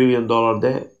 23 trillion dollar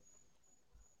debt.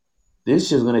 This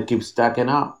shit's gonna keep stacking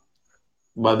up.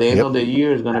 By the end Yep. of the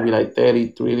year, it's gonna be like $30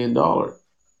 trillion.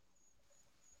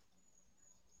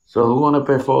 So who's gonna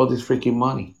pay for all this freaking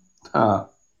money? Uh,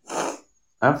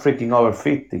 I'm freaking over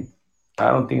 50.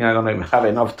 I don't think I'm gonna have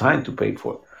enough time to pay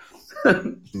for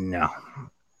it. No.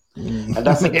 And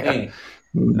that's the Yeah. thing.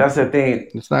 That's the thing.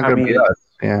 It's not I going to be mean, us.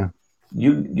 Yeah.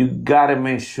 you gotta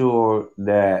make sure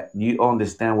that you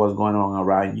understand what's going on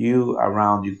around you,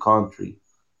 around your country,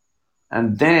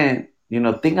 and then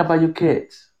think about your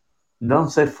kids. Don't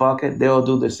say fuck it. They'll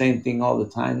do the same thing all the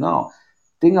time. No,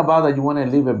 think about that. You want to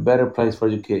leave a better place for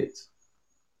your kids.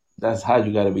 That's how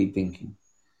you gotta be thinking.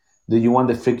 Do you want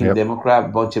the freaking Yep.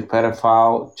 Democrat bunch of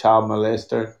pedophile child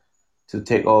molester to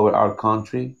take over our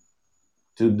country?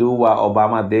 To do what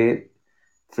Obama did?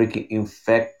 Freaking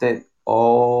infected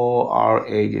all our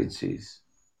agencies.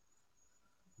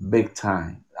 Big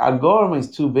time. Our government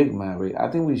is too big, man. I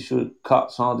think we should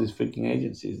cut some of these freaking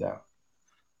agencies down.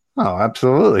 Oh,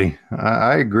 absolutely.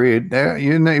 I agree.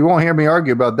 You won't hear me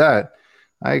argue about that.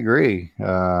 I agree.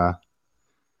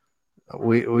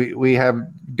 We have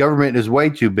government is way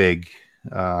too big.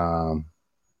 Um,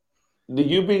 Did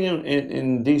you been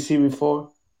in DC before?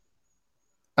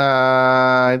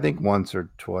 I think once or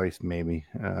twice, maybe,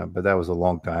 but that was a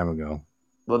long time ago.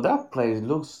 but that place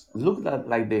look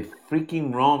like the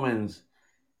freaking Romans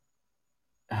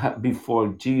before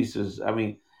Jesus. I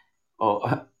mean,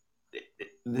 oh,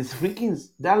 this freaking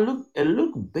that look it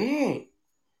look big,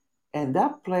 and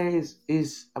that place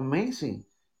is amazing.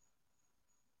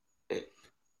 It,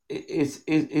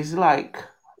 it's like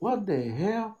what the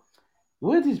hell?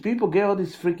 Where these people get all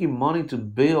this freaking money to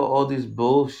build all this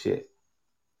bullshit?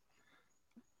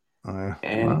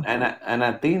 And Well, and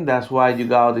I think that's why you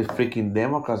got all these freaking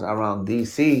Democrats around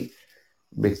DC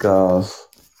because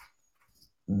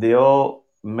they all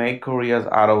make careers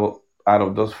out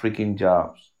of those freaking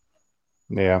jobs,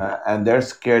 yeah, and they're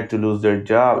scared to lose their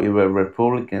job if a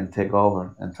Republican take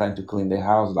over and trying to clean the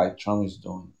house like Trump is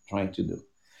doing, trying to do.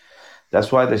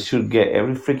 That's why they should get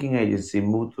every freaking agency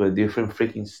moved to a different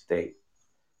freaking state.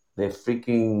 They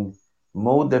freaking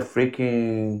move the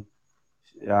freaking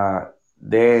uh,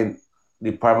 then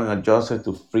Department of Justice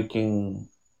to freaking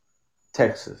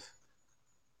Texas.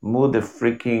 Move the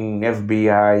freaking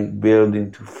FBI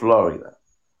building to Florida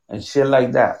and shit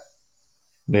like that.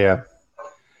 yeah.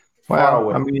 Far Well,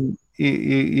 I away. mean,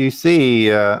 you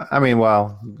see, I mean,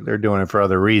 well, they're doing it for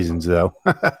other reasons, though.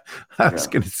 I was Yeah.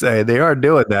 going to say they are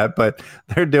doing that, but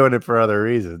they're doing it for other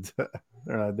reasons.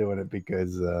 They're not doing it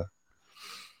because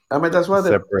I mean that's to why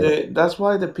separate. that's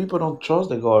why the people don't trust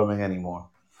the government anymore.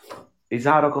 It's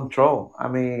out of control. I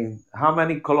mean, how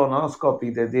many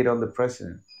colonoscopy they did on the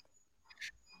president?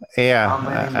 How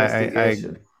many Yeah,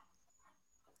 investigation?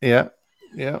 yeah,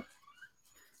 yeah.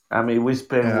 I mean, we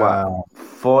spent what Uh,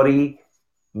 $40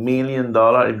 million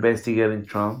investigating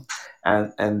Trump,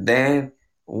 and then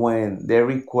when they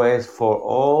request for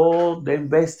all the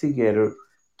investigator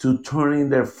to turn in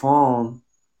their phone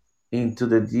into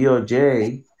the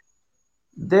DOJ,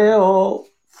 they all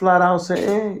flat out say,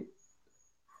 "Hey,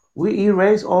 we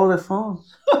erase all the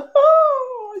phones."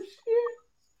 Oh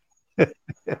shit!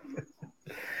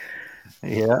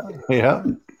 yeah, yeah.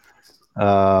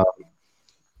 Uh,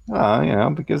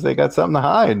 because they got something to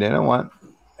hide. They don't want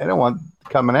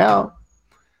coming out.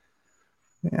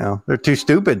 They're too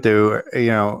stupid to,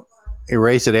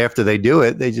 erase it after they do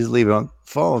it. They just leave it on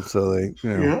phone. So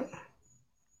Yeah,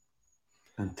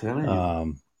 I'm telling you.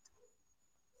 um,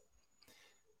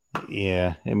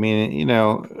 yeah. I mean,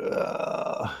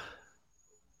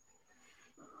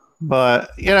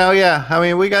 but yeah. I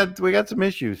mean, we got some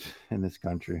issues in this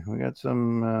country. We got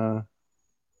some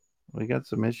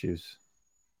issues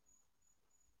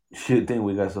You think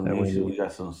we got some that we issues? need. We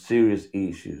got some serious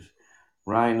issues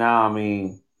right now. I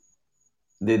mean,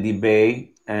 the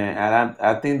debate, and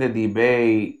I think the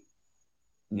debate,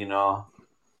 you know,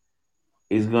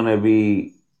 is gonna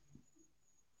be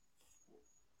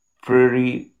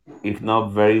pretty, if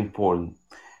not very important.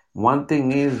 One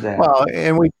thing is that Well,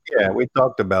 and we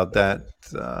talked about that.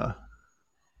 That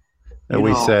you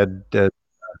we know said that.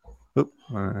 Oop,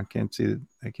 I can't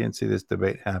see this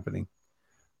debate happening.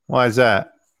 Why is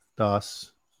that,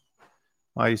 Doss?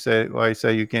 Why you say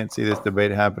you can't see this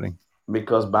debate happening?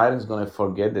 because Biden's gonna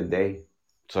forget the day,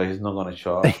 so he's not gonna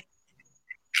show up.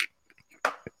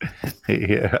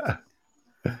 Yeah.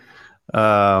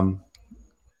 Um.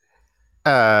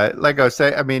 Like I was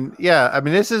saying, I mean, yeah, I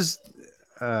mean, this is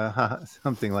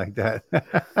something like that.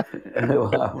 I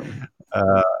mean,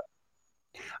 uh,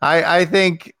 I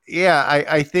think, yeah,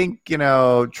 I think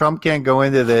Trump can't go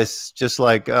into this just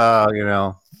like,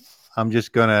 I'm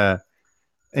just gonna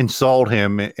insult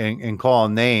him and call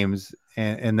him names,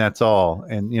 and that's all,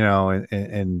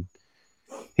 and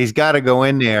he's got to go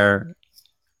in there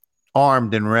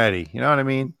armed and ready. You know what I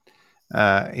mean?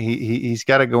 He's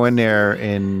got to go in there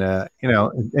and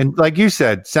and like you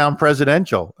said, sound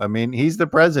presidential. I mean, he's the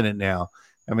president now.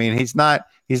 I mean, he's not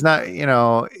he's not.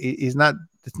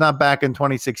 It's not back in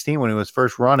 2016 when he was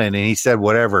first running and he said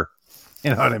whatever.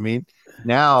 You know what I mean?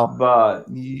 Now but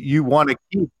you want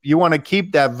to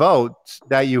keep that vote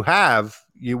that you have.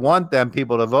 You want them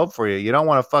people to vote for you. You don't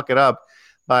want to fuck it up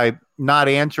by not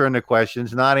answering the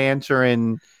questions, not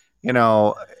answering, you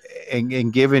know,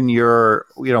 and giving your,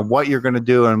 what you're going to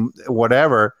do and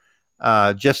whatever,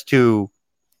 just to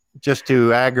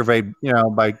aggravate,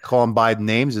 by calling Biden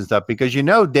names and stuff, because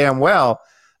damn well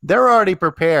they're already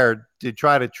prepared to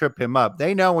try to trip him up.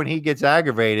 They know when he gets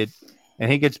aggravated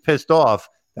and he gets pissed off,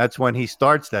 that's when he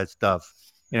starts that stuff.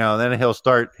 Then he'll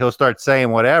start saying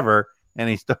whatever, and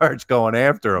he starts going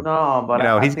after him. no, but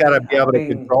I He's got to think be able to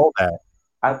control that.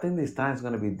 I think this time is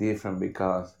gonna be different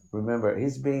because remember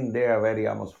he's been there already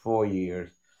almost 4 years,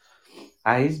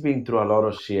 and he's been through a lot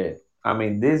of shit. I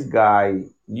mean, this guy,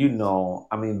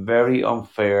 I mean, very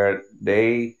unfair.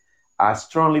 I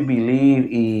strongly believe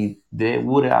if they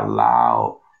would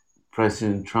allow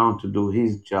President Trump to do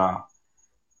his job,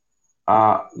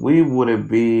 we wouldn't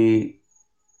be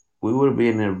we would be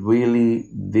in a really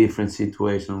different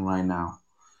situation right now.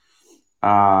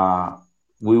 Uh,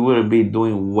 we would be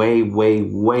doing way, way,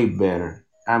 way better.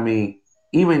 I mean,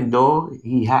 even though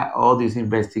he had all this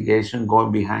investigation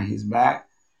going behind his back,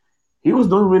 he was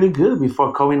doing really good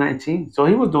before COVID-19. So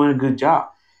he was doing a good job.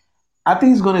 I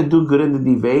think he's gonna do good in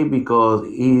the debate because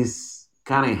he's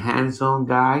kind of hands-on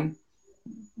guy.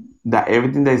 That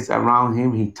everything that's around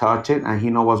him, he touch it and he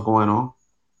know what's going on.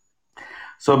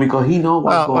 So because he know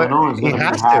what's Well, going on, it's he gonna be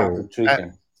has hard to. to trick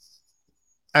him.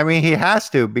 I mean, he has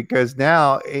to because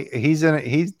now he's in.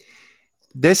 He's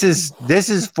this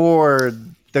is for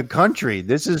the country.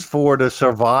 This is for the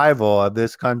survival of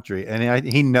this country, and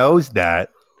he knows that.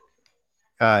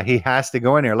 He has to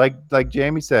go in there, like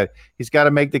Jamie said. He's got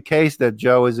to make the case that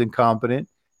Joe is incompetent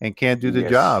and can't do the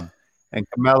Yes. job, and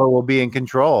Carmelo will be in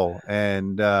control.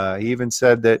 And he even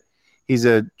said that he's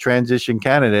a transition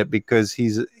candidate because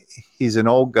he's an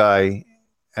old guy,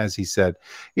 as he said.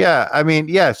 Yeah, I mean,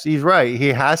 yes, he's right. He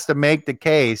has to make the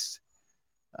case.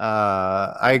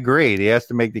 I agree. He has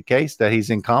to make the case that he's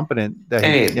incompetent. That he,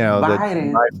 Hey, that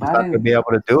Biden, Biden's not going to be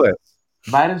able to do it.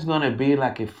 Biden's gonna be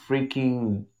like a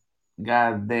freaking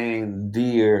goddamn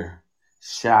deer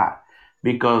shot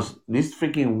because this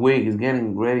freaking wig is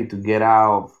getting ready to get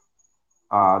out.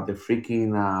 The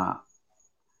freaking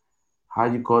how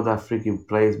you call that freaking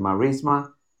place,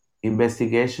 Marisma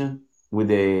investigation with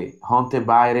the Hunter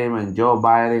Biden and Joe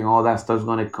Biden, all that stuff's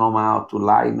gonna come out to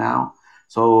light now.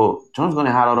 So Trump's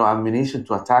gonna have a lot of ammunition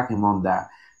to attack him on that.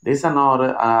 There's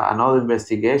another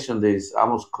investigation that is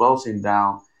almost closing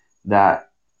down that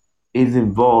is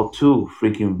involved too.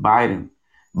 Freaking Biden.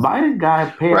 Biden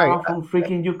got paid Right. off from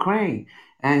freaking Ukraine,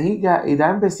 and he got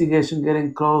that investigation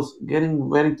getting close, getting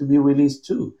ready to be released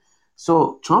too.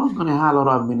 So Trump's gonna have a lot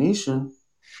of ammunition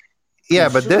to Yeah,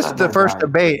 but shoot this at the that first guy.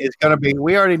 debate is going to be.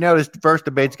 We already noticed the first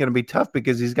debate's going to be tough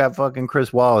because he's got fucking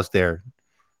Chris Wallace there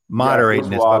Yeah, Chris moderating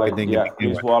this fucking Wallace. thing to Yeah, begin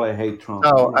Chris with. Wallace hate Trump.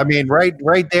 So You're I right. mean,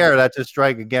 right there, that's a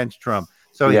strike against Trump.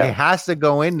 So he Yeah. has to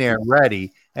go in there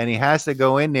ready, and he has to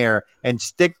go in there and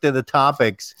stick to the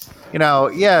topics.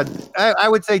 Yeah, I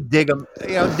would say dig him.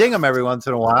 Ding him every once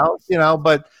in a while.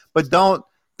 But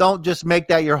don't just make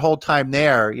that your whole time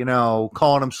there.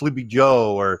 Calling him Sleepy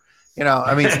Joe or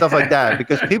I mean stuff like that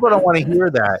because people don't want to hear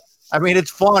that. I mean, it's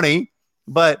funny,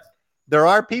 but there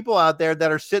are people out there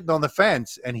that are sitting on the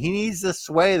fence, and he needs to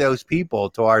sway those people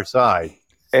to our side.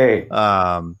 Hey,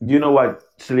 Um, you know what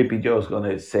Sleepy Joe's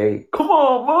gonna say? Come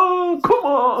on, man, come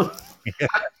on.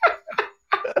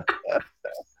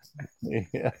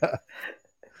 yeah.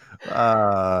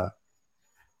 Uh,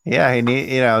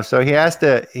 yeah, so he has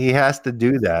to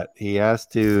do that. He has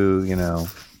to,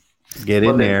 get But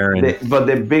in there and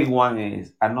the big one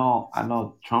is I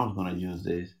know Trump's gonna use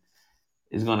this.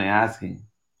 He's gonna ask him,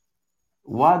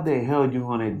 what the hell you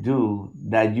gonna do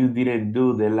that you didn't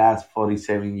do the last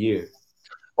 47 years?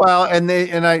 well, and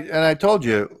I told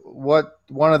you what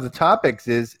one of the topics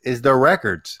is the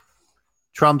records.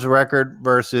 Trump's record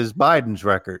versus Biden's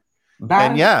record. And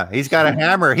Biden, yeah, he's got to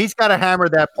hammer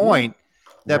that yeah, point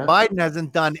that yeah, Biden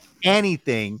hasn't done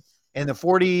anything in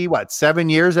the 7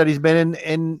 years that he's been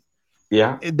yeah, in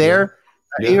yeah, there.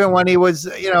 yeah. Even when he was,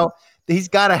 he's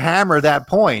got to hammer that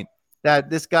point that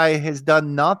this guy has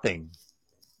done nothing.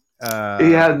 He Uh,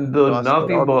 has done Doss,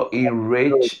 nothing but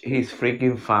enrich his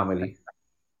freaking family.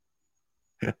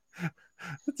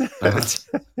 Uh-huh.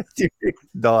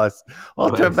 Doss. All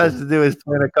What Trump is has it? to do is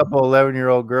plant a couple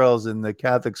 11-year-old girls in the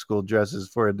Catholic school dresses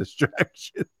for a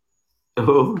distraction.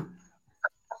 Oh.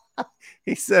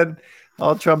 He said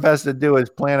all Trump has to do is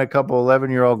plant a couple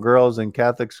 11-year-old girls in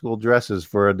Catholic school dresses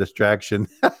for a distraction.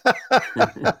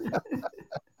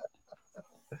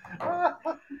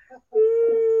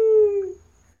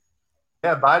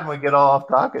 Yeah, Biden would get all off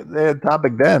topic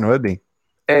then, wouldn't he?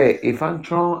 Hey, if I'm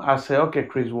Trump, I say, okay,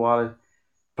 Chris Wallace,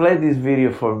 play this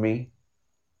video for me.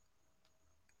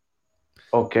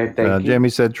 Okay, thank you. Jamie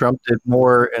said Trump did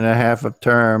more in a half a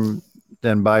term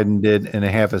than Biden did in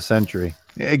a half a century.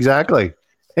 Exactly.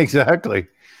 Exactly.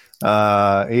 He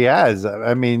has.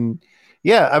 I mean,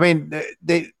 yeah. I mean,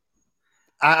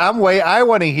 I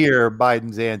want to hear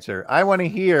Biden's answer. I want to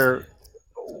hear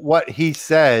what he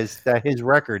says that his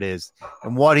record is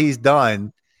and what he's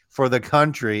done for the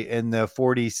country in the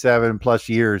 47 plus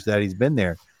years that he's been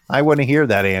there. I want to hear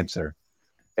that answer.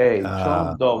 Hey, Uh,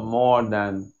 Trump done more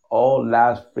than all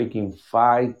last freaking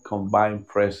five combined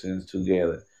presidents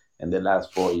together in the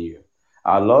last 4 years.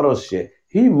 A lot of shit.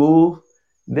 He moved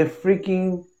the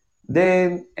freaking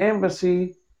then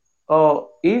embassy of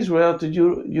Israel to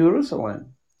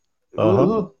Jerusalem. uh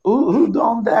huh. Who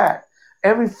done that?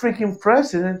 Every freaking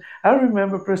president. I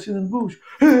remember President Bush.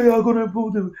 Hey, I'm gonna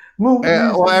move this Well,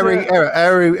 and that.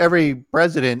 every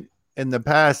president in the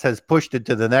past has pushed it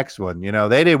to the next one. You know,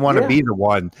 they didn't want to Yeah, be the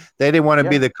one. They didn't want to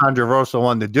be yeah. the controversial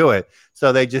one to do it.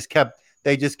 So they just kept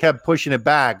pushing it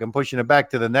back and pushing it back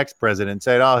to the next president and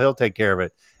said, "Oh, he'll take care of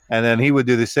it." And then he would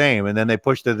do the same. And then they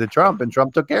pushed it to Trump, and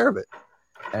Trump took care of it.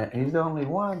 And he's the only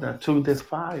one that took this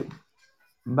fight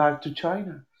back to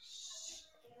China.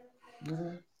 Yeah.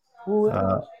 Who Uh,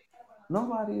 else?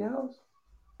 Nobody else.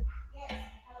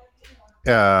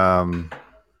 um,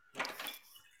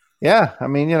 yeah, I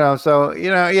mean, so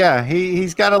yeah,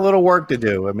 he's got a little work to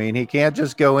do. I mean, he can't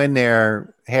just go in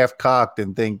there half cocked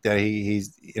and think that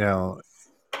he's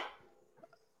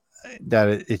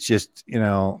that it's just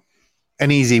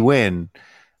an easy win.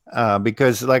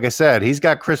 Because, like I said, he's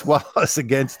got Chris Wallace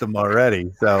against him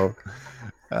already. So,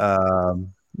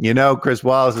 Chris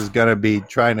Wallace is going to be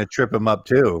trying to trip him up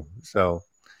too. So,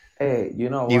 Hey, you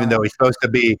know even though what? he's supposed to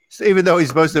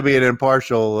be an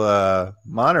impartial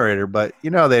moderator, but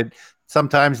that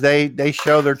sometimes they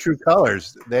show their true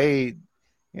colors. You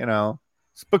know,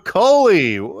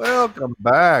 Spicoli, welcome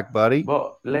back, buddy.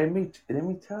 But let me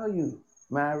tell you,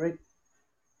 Maverick,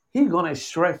 he's gonna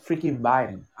strike freaking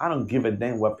Biden. I don't give a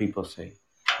damn what people say.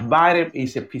 Biden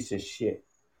is a piece of shit.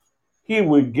 He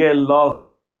will get lost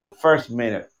first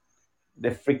minute. The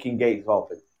freaking gates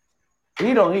open.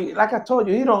 Like I told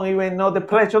you, he don't even know the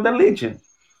Pledge of Allegiance.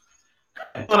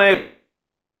 What'd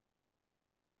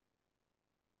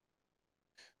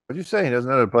you say? He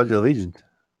doesn't know the Pledge of Allegiance.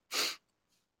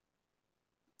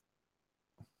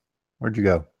 Where'd you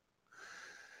go?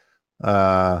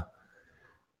 I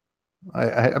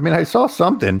mean, I saw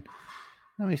something.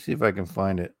 Let me see if I can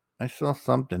find it. I saw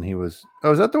something. He was.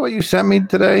 Oh, is that the what you sent me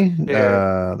today?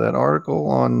 Yeah. That article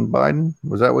on Biden.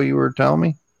 Was that what you were telling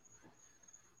me?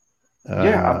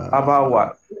 Yeah, about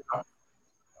what?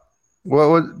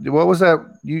 What was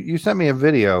that? You sent me a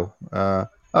video. Joe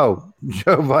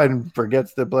Biden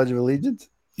forgets the Pledge of Allegiance.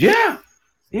 Yeah,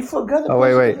 he forgot the Oh,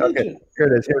 Pledge of wait. Okay, Allegiance. here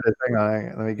it is. Hang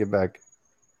on. Let me get back.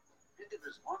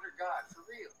 Under God for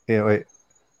real. Yeah, wait.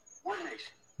 One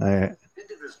nation. All right.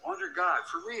 Under God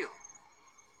for real.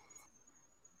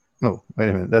 Oh, wait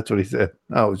a minute. That's what he said.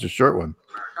 Oh, it was a short one.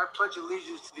 I pledge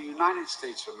allegiance to the United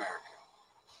States of America.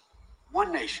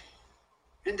 One nation.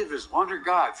 Indivisible. Under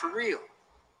God for real.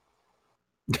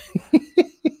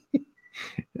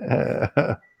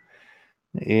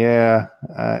 Yeah.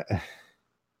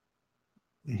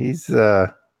 He's.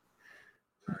 Let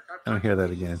me hear that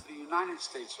again. The United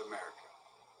States of America.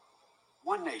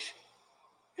 One nation.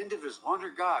 Indivisible.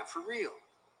 Under God for real.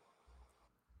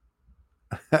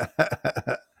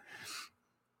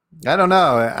 I don't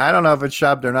know. I don't know if it's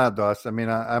shopped or not, Doss. I mean,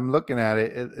 I'm looking at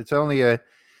it. It's only an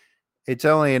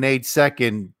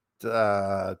 8-second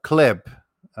clip.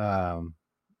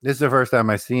 This is the first time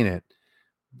I've seen it,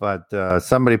 but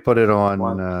somebody put it on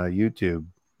YouTube.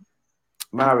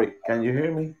 Mary, can you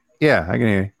hear me? Yeah, I can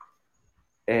hear you.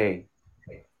 Hey,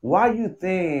 why you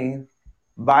think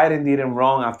Biden didn't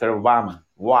run after Obama?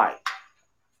 Why?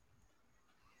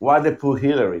 Why they put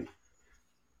Hillary?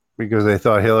 Because they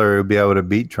thought Hillary would be able to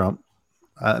beat Trump.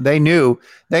 They knew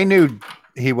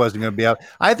he wasn't going to be out.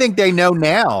 I think they know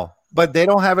now, but they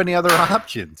don't have any other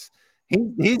options.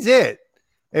 He's it.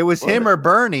 It was him or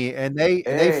Bernie, and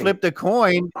they flipped a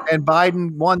coin, and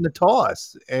Biden won the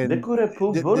toss. And they could have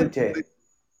put Buttigieg.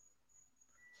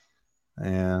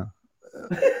 Yeah,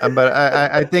 but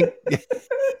I think.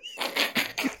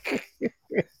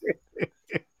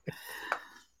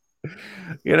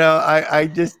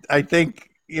 I think,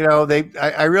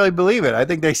 I really believe it. I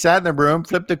think they sat in the room,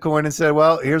 flipped a coin, and said,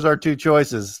 well, here's our two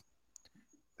choices.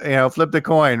 Flip the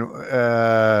coin.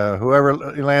 Whoever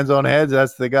lands on heads,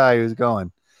 that's the guy who's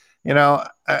going.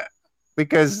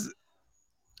 Because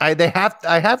I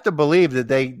have to believe that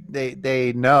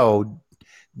they know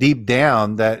deep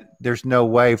down that there's no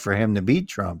way for him to beat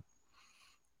Trump.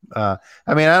 I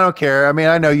mean, I don't care. I mean,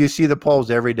 I know you see the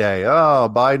polls every day. Oh,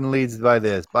 Biden leads by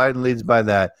this. Biden leads by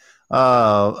that.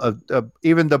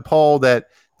 Even the poll that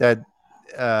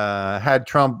had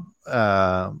Trump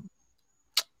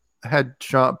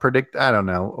predict. I don't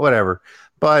know, whatever.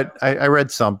 But I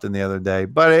read something the other day.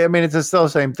 But I mean, it's still the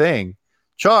same thing.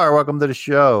 Char, welcome to the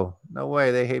show. No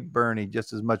way, they hate Bernie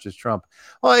just as much as Trump.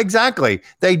 Well, exactly,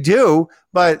 they do.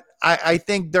 But I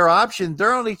think their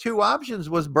only two options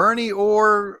was Bernie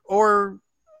or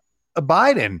a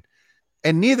Biden,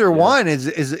 and neither one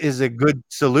is a good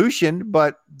solution.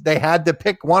 But they had to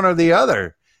pick one or the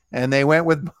other, and they went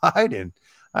with Biden.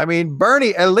 I mean,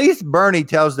 at least Bernie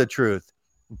tells the truth.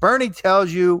 Bernie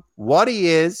tells you what he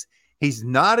is. He's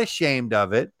not ashamed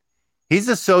of it. He's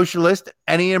a socialist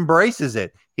and he embraces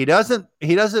it. He doesn't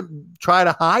try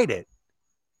to hide it.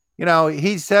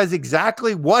 He says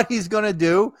exactly what he's going to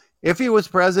do. If he was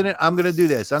president, I'm going to do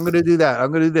this. I'm going to do that.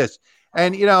 I'm going to do this.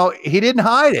 And, he didn't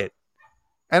hide it.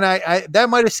 And I that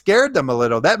might have scared them a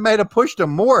little. That might have pushed them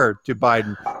more to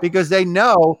Biden because they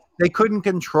know they couldn't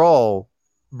control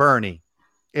Bernie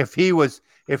if he was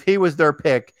their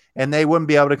pick, and they wouldn't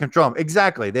be able to control him.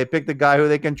 Exactly. They picked the guy who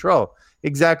they control.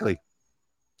 Exactly.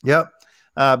 Yep.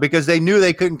 Because they knew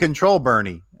they couldn't control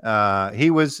Bernie. He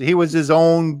was his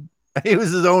own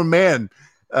man,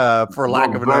 for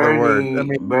lack of another word. I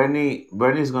mean,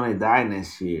 Bernie's gonna die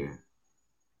next year.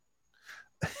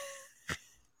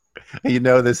 You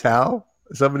know this how?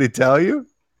 Somebody tell you?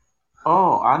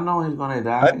 Oh, I know he's gonna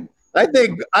die. I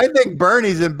think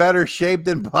Bernie's in better shape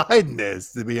than Biden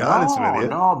is, to be honest with you.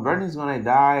 No, Bernie's gonna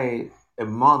die a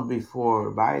month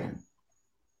before Biden.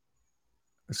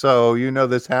 So you know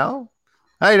this how?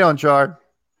 How you doing, Char?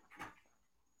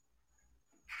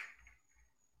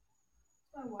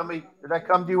 Did I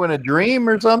come to you in a dream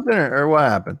or something, or what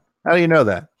happened? How do you know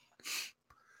that?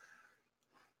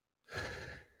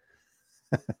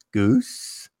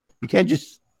 Goose, you can't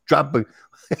just drop a.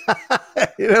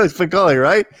 It's Piccoli,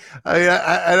 right?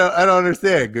 I don't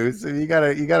understand, Goose. You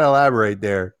gotta elaborate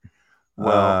there.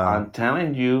 Well, I'm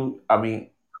telling you. I mean,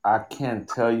 I can't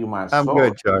tell you my I'm soul.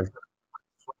 good, Char.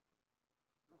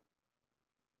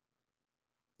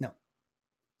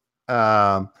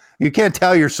 No. You can't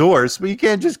tell your source, but you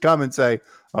can't just come and say,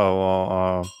 "Oh,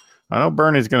 well, I know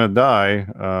Bernie's going to die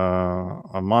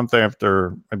a month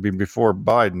after, maybe before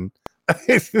Biden."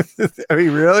 I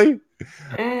mean, really?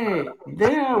 Hey,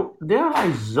 they're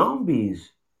like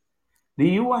zombies.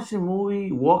 Did you watch the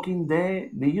movie Walking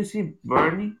Dead? Did you see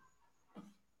Bernie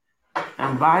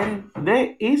and Biden?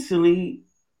 They easily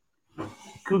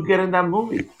could get in that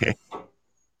movie.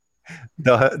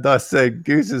 Thus,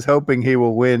 Goose is hoping he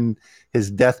will win his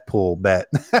death pool bet.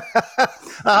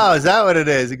 Oh, is that what it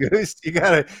is, Goose? You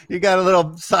got a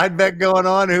little side bet going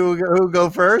on. Who go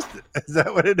first? Is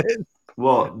that what it is?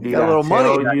 Well, did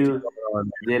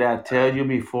I tell you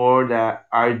before that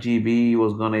RGB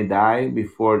was gonna die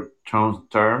before Trump's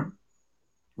term?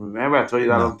 Remember, I told you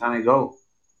that a long time ago.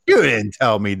 You didn't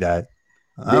tell me that.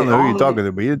 I don't know who you're talking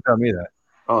to, but you didn't tell me that.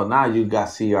 Oh, now you got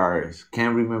CRs.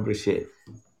 Can't remember shit.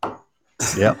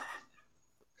 Yep.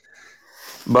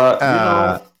 But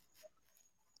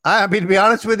I mean, to be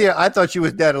honest with you, I thought she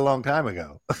was dead a long time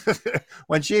ago.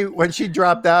 when she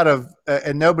dropped out of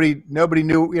and nobody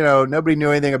knew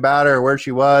anything about her or where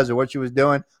she was or what she was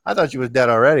doing. I thought she was dead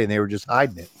already, and they were just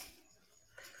hiding it.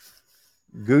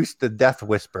 Goose the death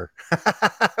whisper.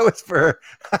 Whisper.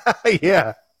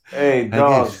 Yeah. Hey,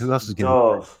 Doss, who else is gonna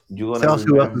tell us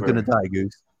who else is gonna die,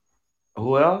 Goose?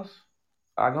 Who else?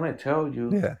 I'm gonna tell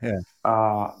you. Yeah.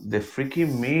 The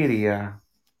freaking media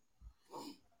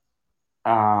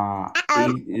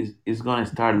is gonna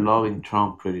start loving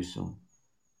Trump pretty soon.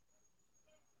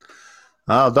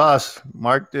 Oh, Doss,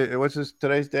 Mark, what's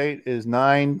today's date? Is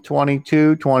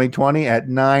 9/22/2020 at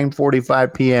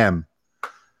 9:45 p.m.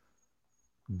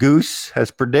 Goose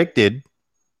has predicted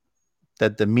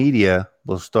that the media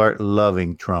will start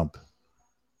loving Trump.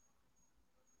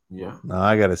 Yeah. Now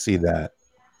I got to see that.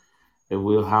 It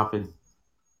will happen.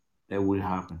 It will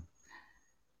happen.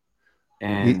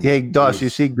 And hey, Doss, you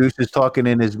see Goose is talking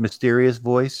in his mysterious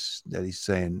voice that he's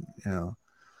saying,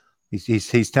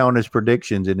 he's telling his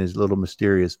predictions in his little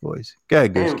mysterious voice. Go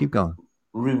ahead, Goose, keep going.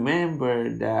 Remember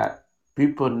that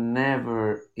people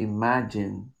never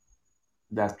imagined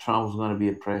that Trump was going to be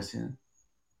a president.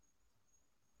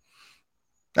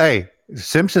 Hey,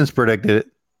 Simpsons predicted it.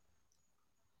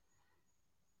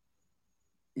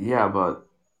 Yeah, but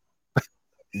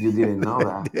you didn't know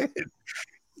that.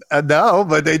 No,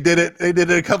 but they did it. They did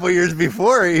it a couple years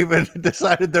before he even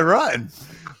decided to run.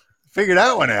 Figured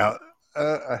that one out.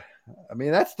 I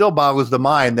mean, that still boggles the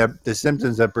mind that the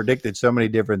Simpsons have predicted so many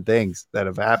different things that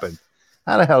have happened.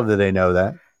 How the hell did they know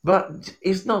that? But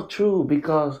it's not true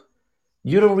because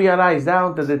you don't realize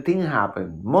that the thing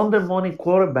happened. Monday morning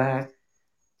quarterback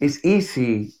is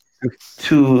easy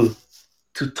to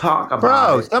talk about.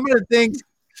 Bro, some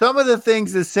of the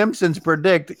things the Simpsons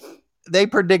predict, they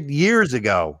predict years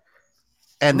ago.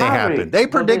 And they happened. They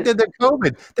predicted the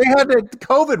COVID. They had the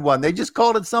COVID one. They just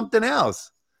called it something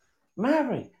else.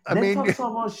 Maverick, they talk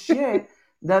so much shit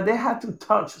that they had to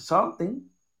touch something.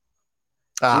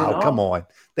 Oh, come on.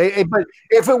 But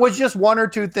if it was just one or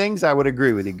two things, I would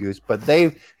agree with you, Goose. But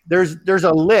there's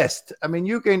a list. I mean,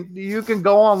 you can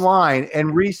go online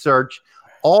and research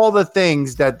all the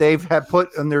things that they've put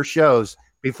on their shows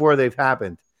before they've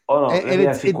happened. Oh no,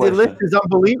 and the list is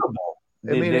unbelievable.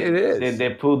 I mean, it did is.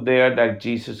 they put there that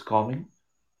Jesus coming?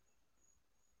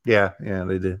 Yeah,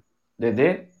 they did. They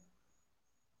did.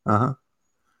 Uh-huh.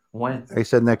 When? I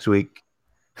said next week.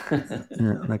 Yeah,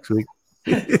 next week.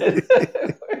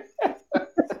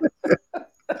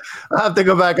 I'll have to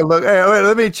go back and look. Hey, wait,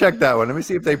 let me check that one. Let me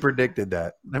see if they predicted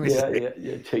that. Let me Yeah, see. yeah,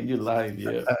 yeah. Check your line.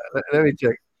 Yeah. Let me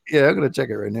check. Yeah, I'm gonna check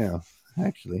it right now.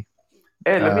 Actually,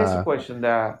 Hey, let me ask you a uh, question.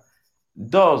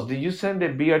 Did you send the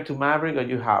beer to Maverick or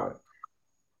you have it?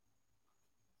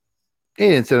 he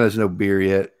didn't send us no beer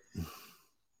yet.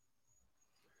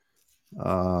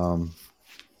 Um,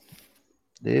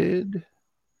 did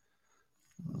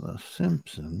the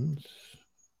Simpsons?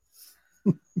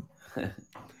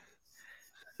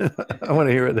 I want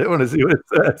to hear it. I want to see what it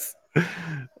says.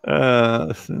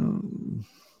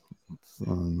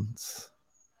 Simpsons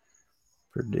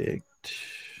predict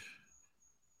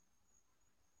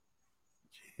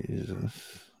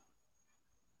Jesus.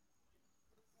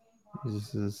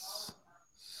 Jesus'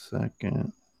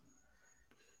 second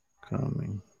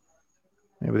coming.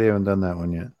 Maybe they haven't done that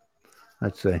one yet.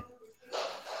 Let's see.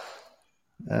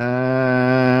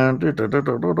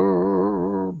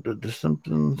 The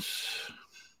Simpsons.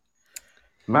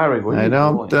 Maverick, what are I you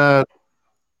don't. doing?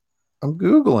 I'm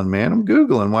googling, man. I'm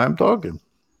googling while I'm talking.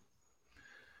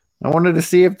 I wanted to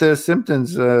see if the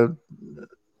Simpsons,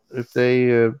 if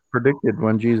they predicted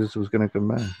when Jesus was going to come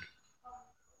back.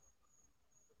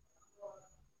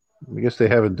 I guess they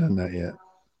haven't done that yet.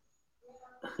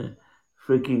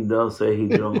 Freaking Doug said he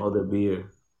drunk all the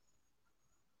beer.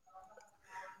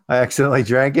 I accidentally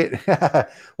drank it.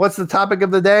 What's the topic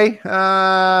of the day?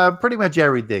 Pretty much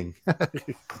everything.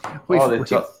 Oh, we've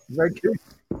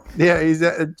yeah. He's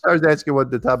Charles asking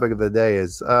what the topic of the day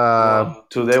is. well,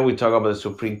 today we talk about the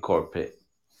Supreme Court pit.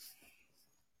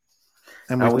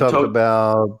 And And we've talked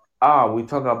about we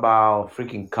talk about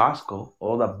freaking Costco,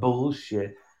 all that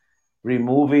bullshit,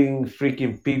 removing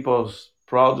freaking people's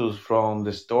produce from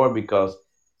the store because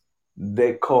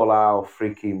they call out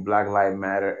freaking Black Lives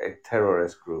Matter a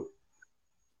terrorist group,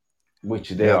 which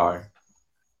they yeah. are,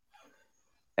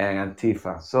 and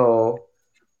Antifa. So,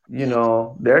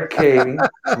 they're caving.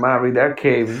 Mary, they're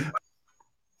caving.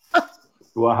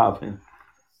 What happened?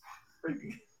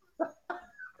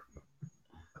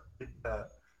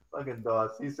 Fucking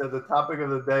Doss. He said the topic of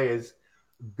the day is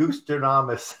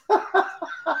Goosternomus.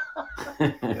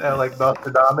 Like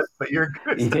Nostradamus, but you're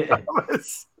Yeah.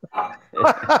 Goosternomus.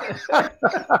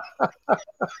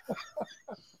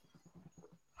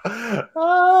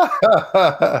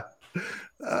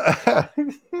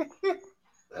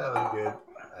 That was good.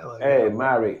 I like Hey, that.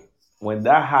 Mary, when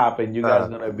that happened, you guys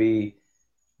gonna be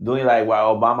doing like what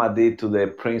Obama did to the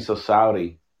Prince of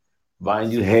Saudi,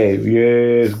 buying you hey,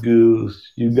 yes,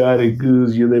 Goose, you got it,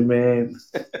 Goose, you're the man.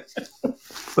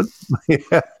 What,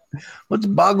 yeah. What's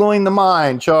boggling the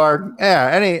mind, Char? Yeah,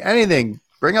 anything.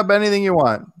 Bring up anything you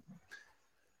want.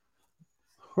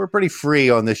 We're pretty free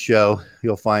on this show.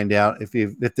 You'll find out if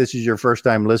this is your first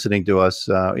time listening to us.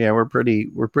 Yeah, we're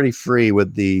pretty free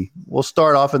with the. We'll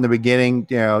start off in the beginning,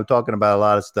 talking about a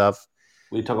lot of stuff.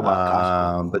 We talk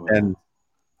about But Costco. then,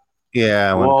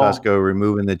 yeah, when Well, Costco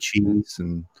removing the cheese,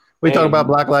 and we talk about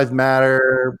hey, Black Lives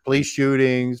Matter, police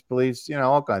shootings,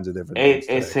 all kinds of different things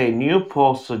it's today. a new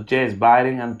poll suggests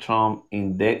Biden and Trump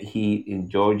in dead heat in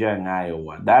Georgia and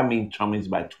Iowa. That means Trump is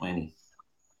by 20.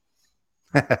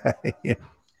 Yeah.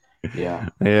 Yeah.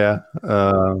 Yeah.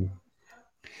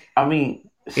 I mean,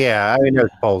 Yeah. I mean, those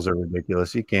polls are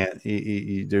ridiculous. You can't,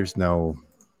 there's no,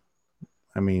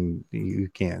 I mean, you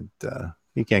can't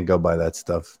go by that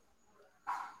stuff.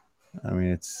 I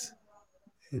mean, it's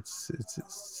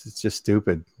just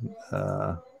stupid.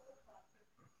 I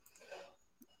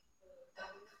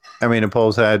mean, the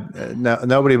polls had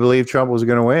nobody believed Trump was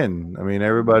going to win. I mean,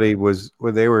 everybody was,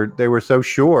 well, they were so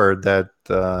sure that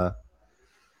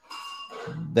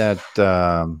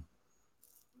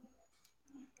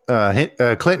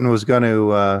Clinton was going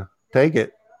to take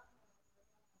it.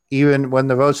 Even when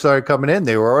the votes started coming in,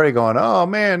 they were already going, "Oh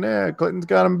man, yeah, Clinton's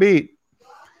got him beat."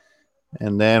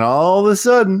 And then all of a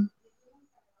sudden,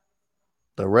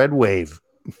 the red wave.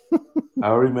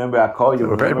 I remember I called you.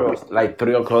 The red Remember, it wave. was like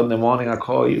 3 o'clock in the morning. I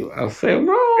called you. I said,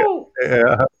 "Bro,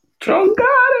 Yeah, Trump got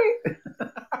it."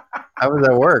 I was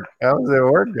at work. I was at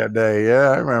work that day.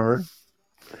 Yeah, I remember.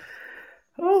 I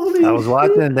Holy was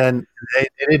watching, shit! and then they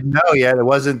didn't know yet. It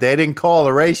wasn't. They didn't call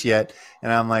the race yet,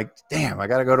 and I'm like, "Damn, I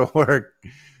got to go to work."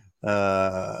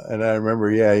 And I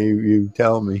remember, yeah, you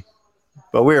tell me,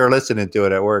 but we were listening to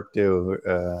it at work too.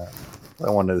 I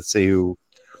wanted to see what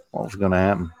was going to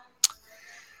happen.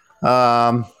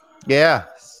 Yeah.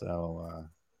 So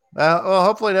Well,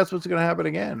 hopefully that's what's going to happen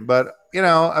again. But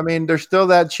I mean, there's still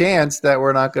that chance that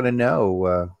we're not going to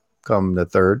know come the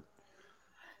third.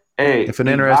 Hey, If an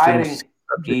interesting subject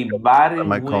if comes up, I Biden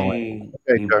might call in. win,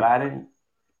 Okay, Chuck.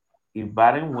 if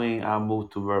Biden win, I'll move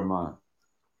to Vermont.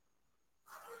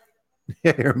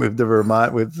 Yeah, you moved to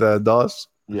Vermont with Doss.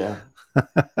 Yeah,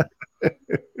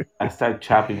 I start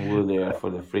chopping wood there for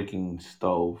the freaking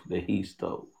stove, the heat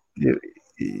stove.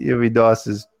 You be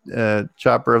Doss's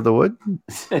chopper of the wood.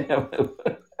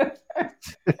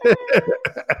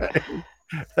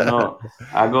 No,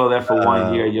 I go there for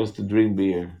 1 year just to drink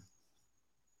beer.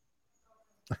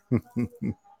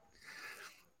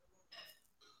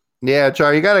 Yeah,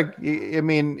 Char, you gotta. I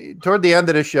mean, toward the end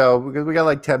of the show, because we got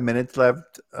like 10 minutes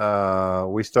left,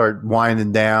 we start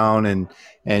winding down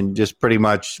and just pretty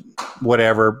much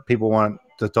whatever people want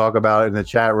to talk about in the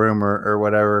chat room or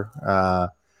whatever.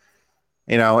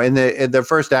 In the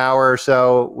first hour or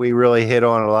so, we really hit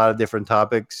on a lot of different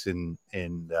topics and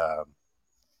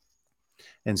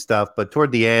stuff. But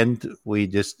toward the end,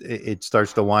 it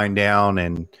starts to wind down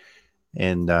and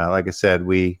like I said,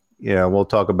 we'll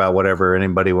talk about whatever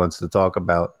anybody wants to talk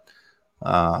about,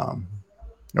 um,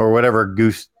 or whatever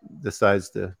Goose decides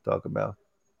to talk about.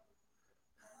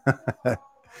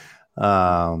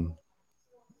 um,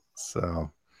 so,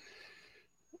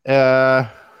 uh,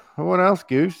 what else,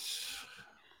 Goose?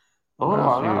 What Oh,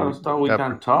 else I gotta you start. We got?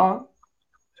 can talk.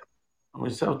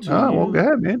 It's up to Oh, well, go you.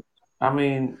 ahead, man. I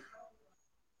mean,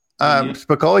 you,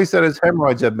 Spicoli said his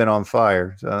hemorrhoids have been on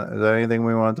fire. So, is that anything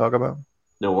we want to talk about?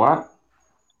 the what?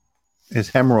 His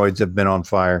hemorrhoids have been on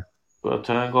fire. Well,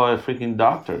 try and go a freaking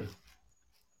doctor.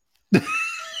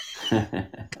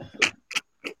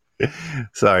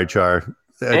 Sorry, Char.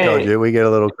 I told Hey, you we get a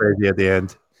little crazy at the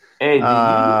end. hey, did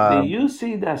Uh, you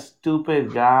see that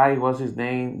stupid guy? What's his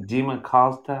name? Jim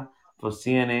Acosta for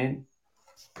CNN.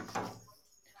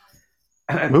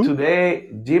 who?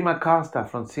 Today, Jim Acosta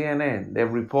from CNN, the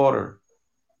reporter.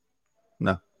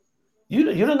 No. You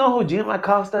don't know who Jim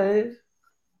Acosta is?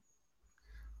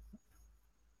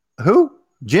 Who?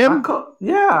 Jim?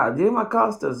 Yeah, Jim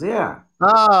Acosta's, yeah.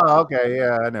 Oh, okay.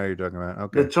 Yeah, I know who you're talking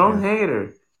about. The Okay. Trump Yeah.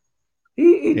 hater.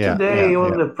 He Yeah. today Yeah.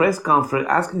 on Yeah. the press conference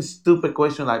asking stupid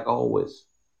questions like always.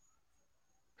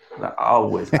 Like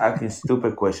always asking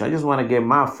stupid questions. I just want to get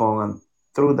my phone and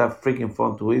throw that freaking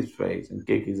phone to his face and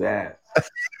kick his ass.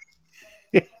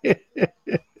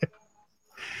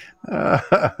 uh,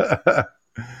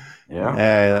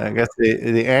 Yeah. I guess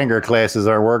the anger classes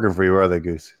aren't working for you, are they,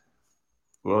 Goose?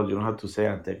 Well, you don't have to say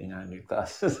I'm taking English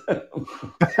classes.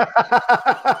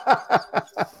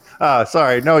 Oh,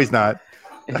 sorry. No, he's not.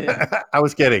 Yeah. I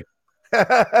was kidding.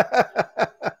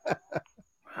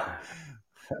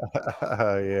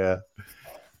 Yeah.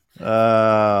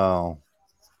 Oh.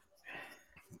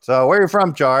 So where are you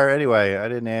from, Char? Anyway, I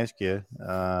didn't ask you.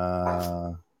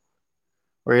 Where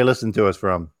you listen to us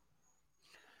from?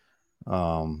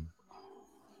 Um,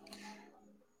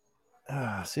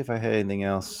 see if I had anything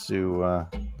else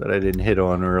that I didn't hit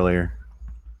on earlier.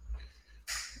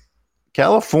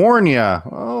 California.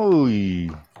 Oh,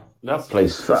 That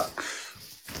place sucks.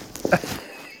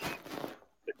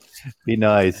 be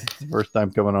nice. First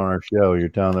time coming on our show. You're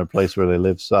telling their place where they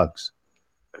live sucks.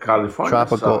 California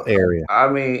Tropical sucks. area. I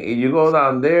mean, if you go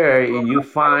down there and you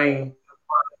find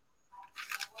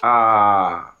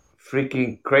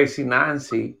freaking crazy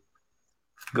Nancy,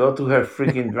 go to her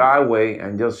freaking driveway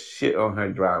and just shit on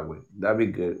her driveway. That'd be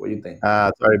good. What do you think?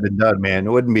 It's already been done, man. It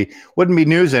wouldn't be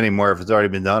news anymore if it's already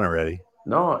been done already.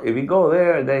 No, if you go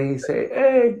there, then he say,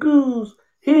 "Hey, Goose,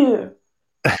 here,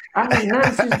 I'm in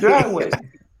Nancy's driveway."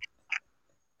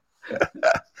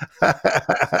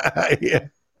 Yeah.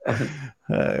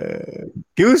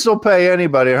 Goose will pay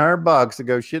anybody $100 to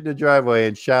go shit in the driveway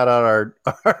and shout out our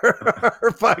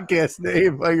podcast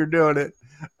name while you're doing it.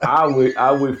 I will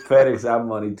FedEx that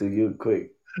money to you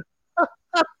quick.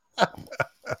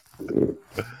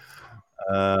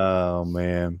 Oh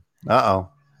man. Uh-oh.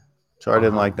 Sorry, I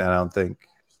didn't Uh-huh. like that, I don't think.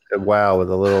 Said wow with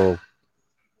a little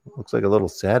looks like a little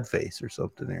sad face or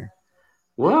something there.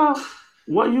 Well,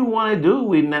 what you want to do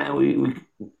with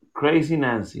crazy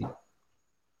Nancy?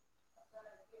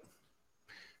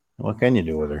 What can you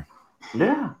do with her?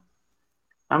 Yeah,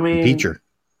 I Impeach mean, her.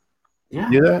 yeah.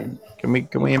 Do that?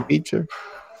 Can we impeach her?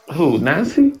 Who,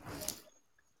 Nancy?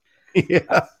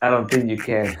 Yeah. I don't think you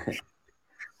can.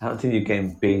 I don't think you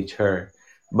can beat her.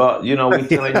 But we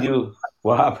telling Yeah. you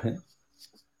what happened.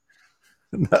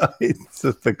 No, it's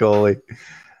just the goalie.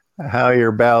 How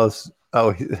your bowels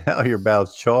how your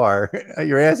bowels char.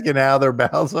 You're asking how their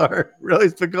bowels are. Really,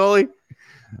 Spicoli?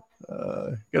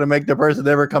 Gonna make the person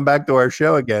never come back to our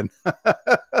show again.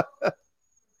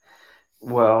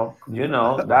 Well,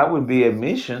 that would be a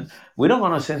mission. We don't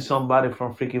want to send somebody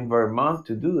from freaking Vermont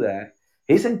to do that.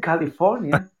 He's in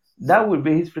California. That would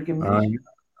be his freaking I mission.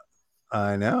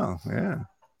 I know. Yeah.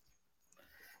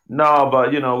 No,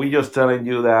 but we just telling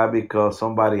you that because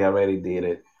somebody already did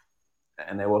it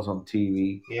and it was on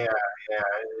TV. Yeah. Yeah.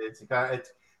 It's kind of,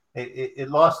 it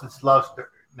lost its luster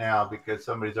now because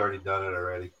somebody's already done it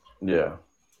already. Yeah.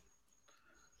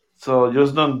 So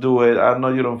just don't do it. I know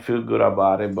you don't feel good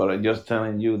about it, but I'm just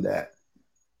telling you that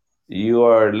you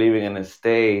are living in a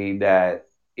state that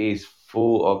is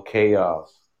full of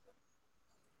chaos.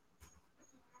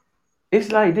 It's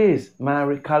like this,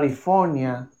 Mary,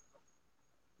 California,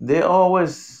 they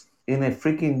always in a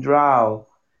freaking drought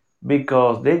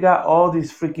because they got all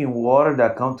this freaking water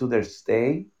that come to their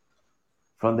state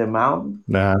from the mountain,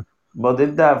 Nah. but they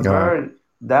Yeah. divert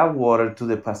that water to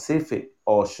the Pacific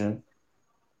Ocean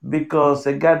because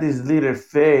they got this little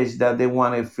fish that they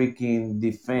want to freaking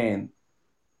defend.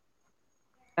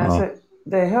 And I Oh. said,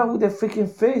 the hell with the freaking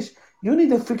fish? You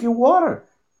need the freaking water.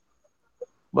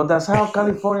 But that's how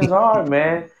Californians are,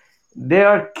 man. They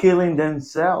are killing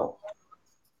themselves.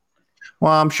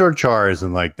 Well, I'm sure Char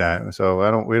isn't like that. So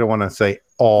I don't. We don't want to say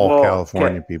all Well,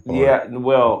 California people are. yeah,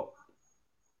 well,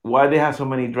 why they have so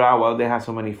many drought? Why they have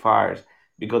so many fires?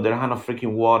 Because they don't have no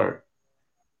freaking water.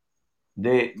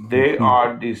 They Mhm.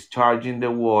 are discharging the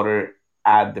water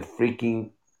at the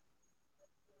freaking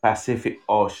Pacific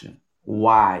Ocean.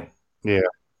 Why? Yeah.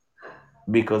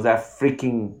 Because that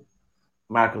freaking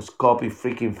microscopic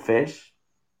freaking fish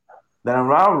that I'm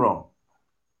wrong.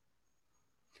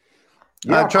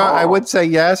 Yeah, Char, I would call. say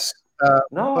yes,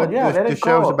 No, but yeah, let the him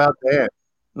show's call. about to end.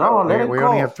 No, let him We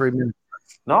only have call. 3 minutes.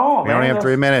 No, We only man, have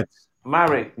three that's minutes.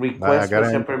 Marek. I Request gotta.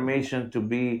 special permission to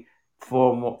be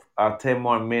 10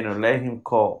 more minutes. Let him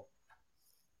call.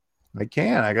 I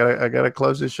can't. I gotta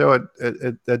close the show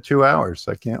at 2 hours.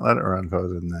 I can't let it run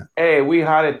further than that. Hey, we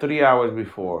had it 3 hours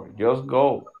before. Just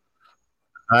go.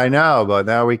 I know, but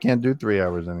now we can't do 3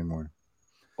 hours anymore.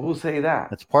 Who say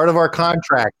that? It's part of our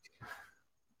contract.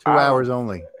 two I don't. hours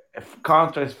only. If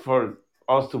contract for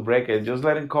us to break it, just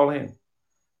let him call in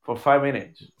for 5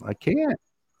 minutes. I can't.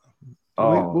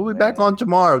 Oh We'll be back man, on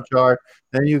tomorrow, Char.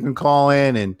 Then you can call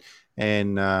in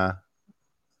and I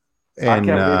and can't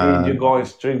believe you're going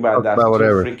strict by talk that. about Two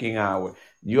whatever. freaking hours.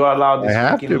 You allow I this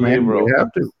have to, freaking man. We liberal.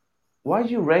 have to. Why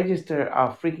you register a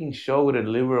freaking show with a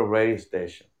liberal radio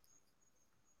station?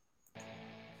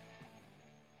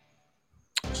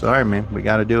 Sorry, man. We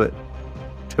got to do it.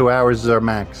 2 hours is our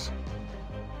max.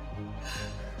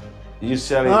 You All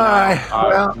selling right.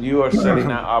 out. Well, You are selling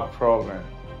out our program.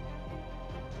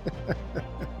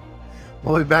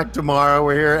 we'll be back tomorrow.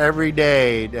 We're here every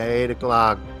day at 8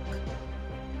 o'clock.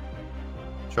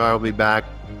 Char will be back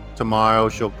tomorrow.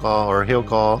 She'll call or he'll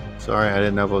call. Sorry, I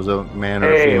didn't know if it was a man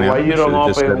or a Hey, female. why you I should don't have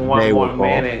just said open one they will more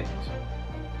call. minute?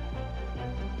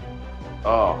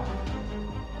 Oh,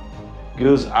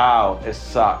 goose out. It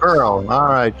sucks. Earl. All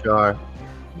right, Char.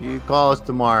 You call us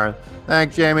tomorrow.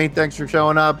 Thanks, Jamie. Thanks for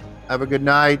showing up. Have a good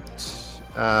night.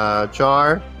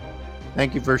 Char,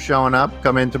 thank you for showing up.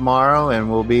 Come in tomorrow and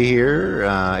we'll be here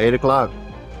 8 o'clock.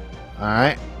 All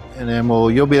right. And then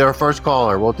you'll be our first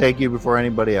caller. We'll take you before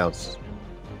anybody else.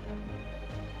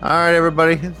 All right,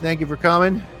 everybody. Thank you for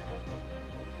coming.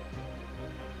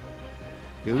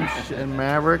 Goose and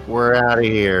Maverick, we're out of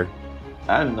here.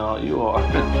 I know you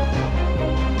are.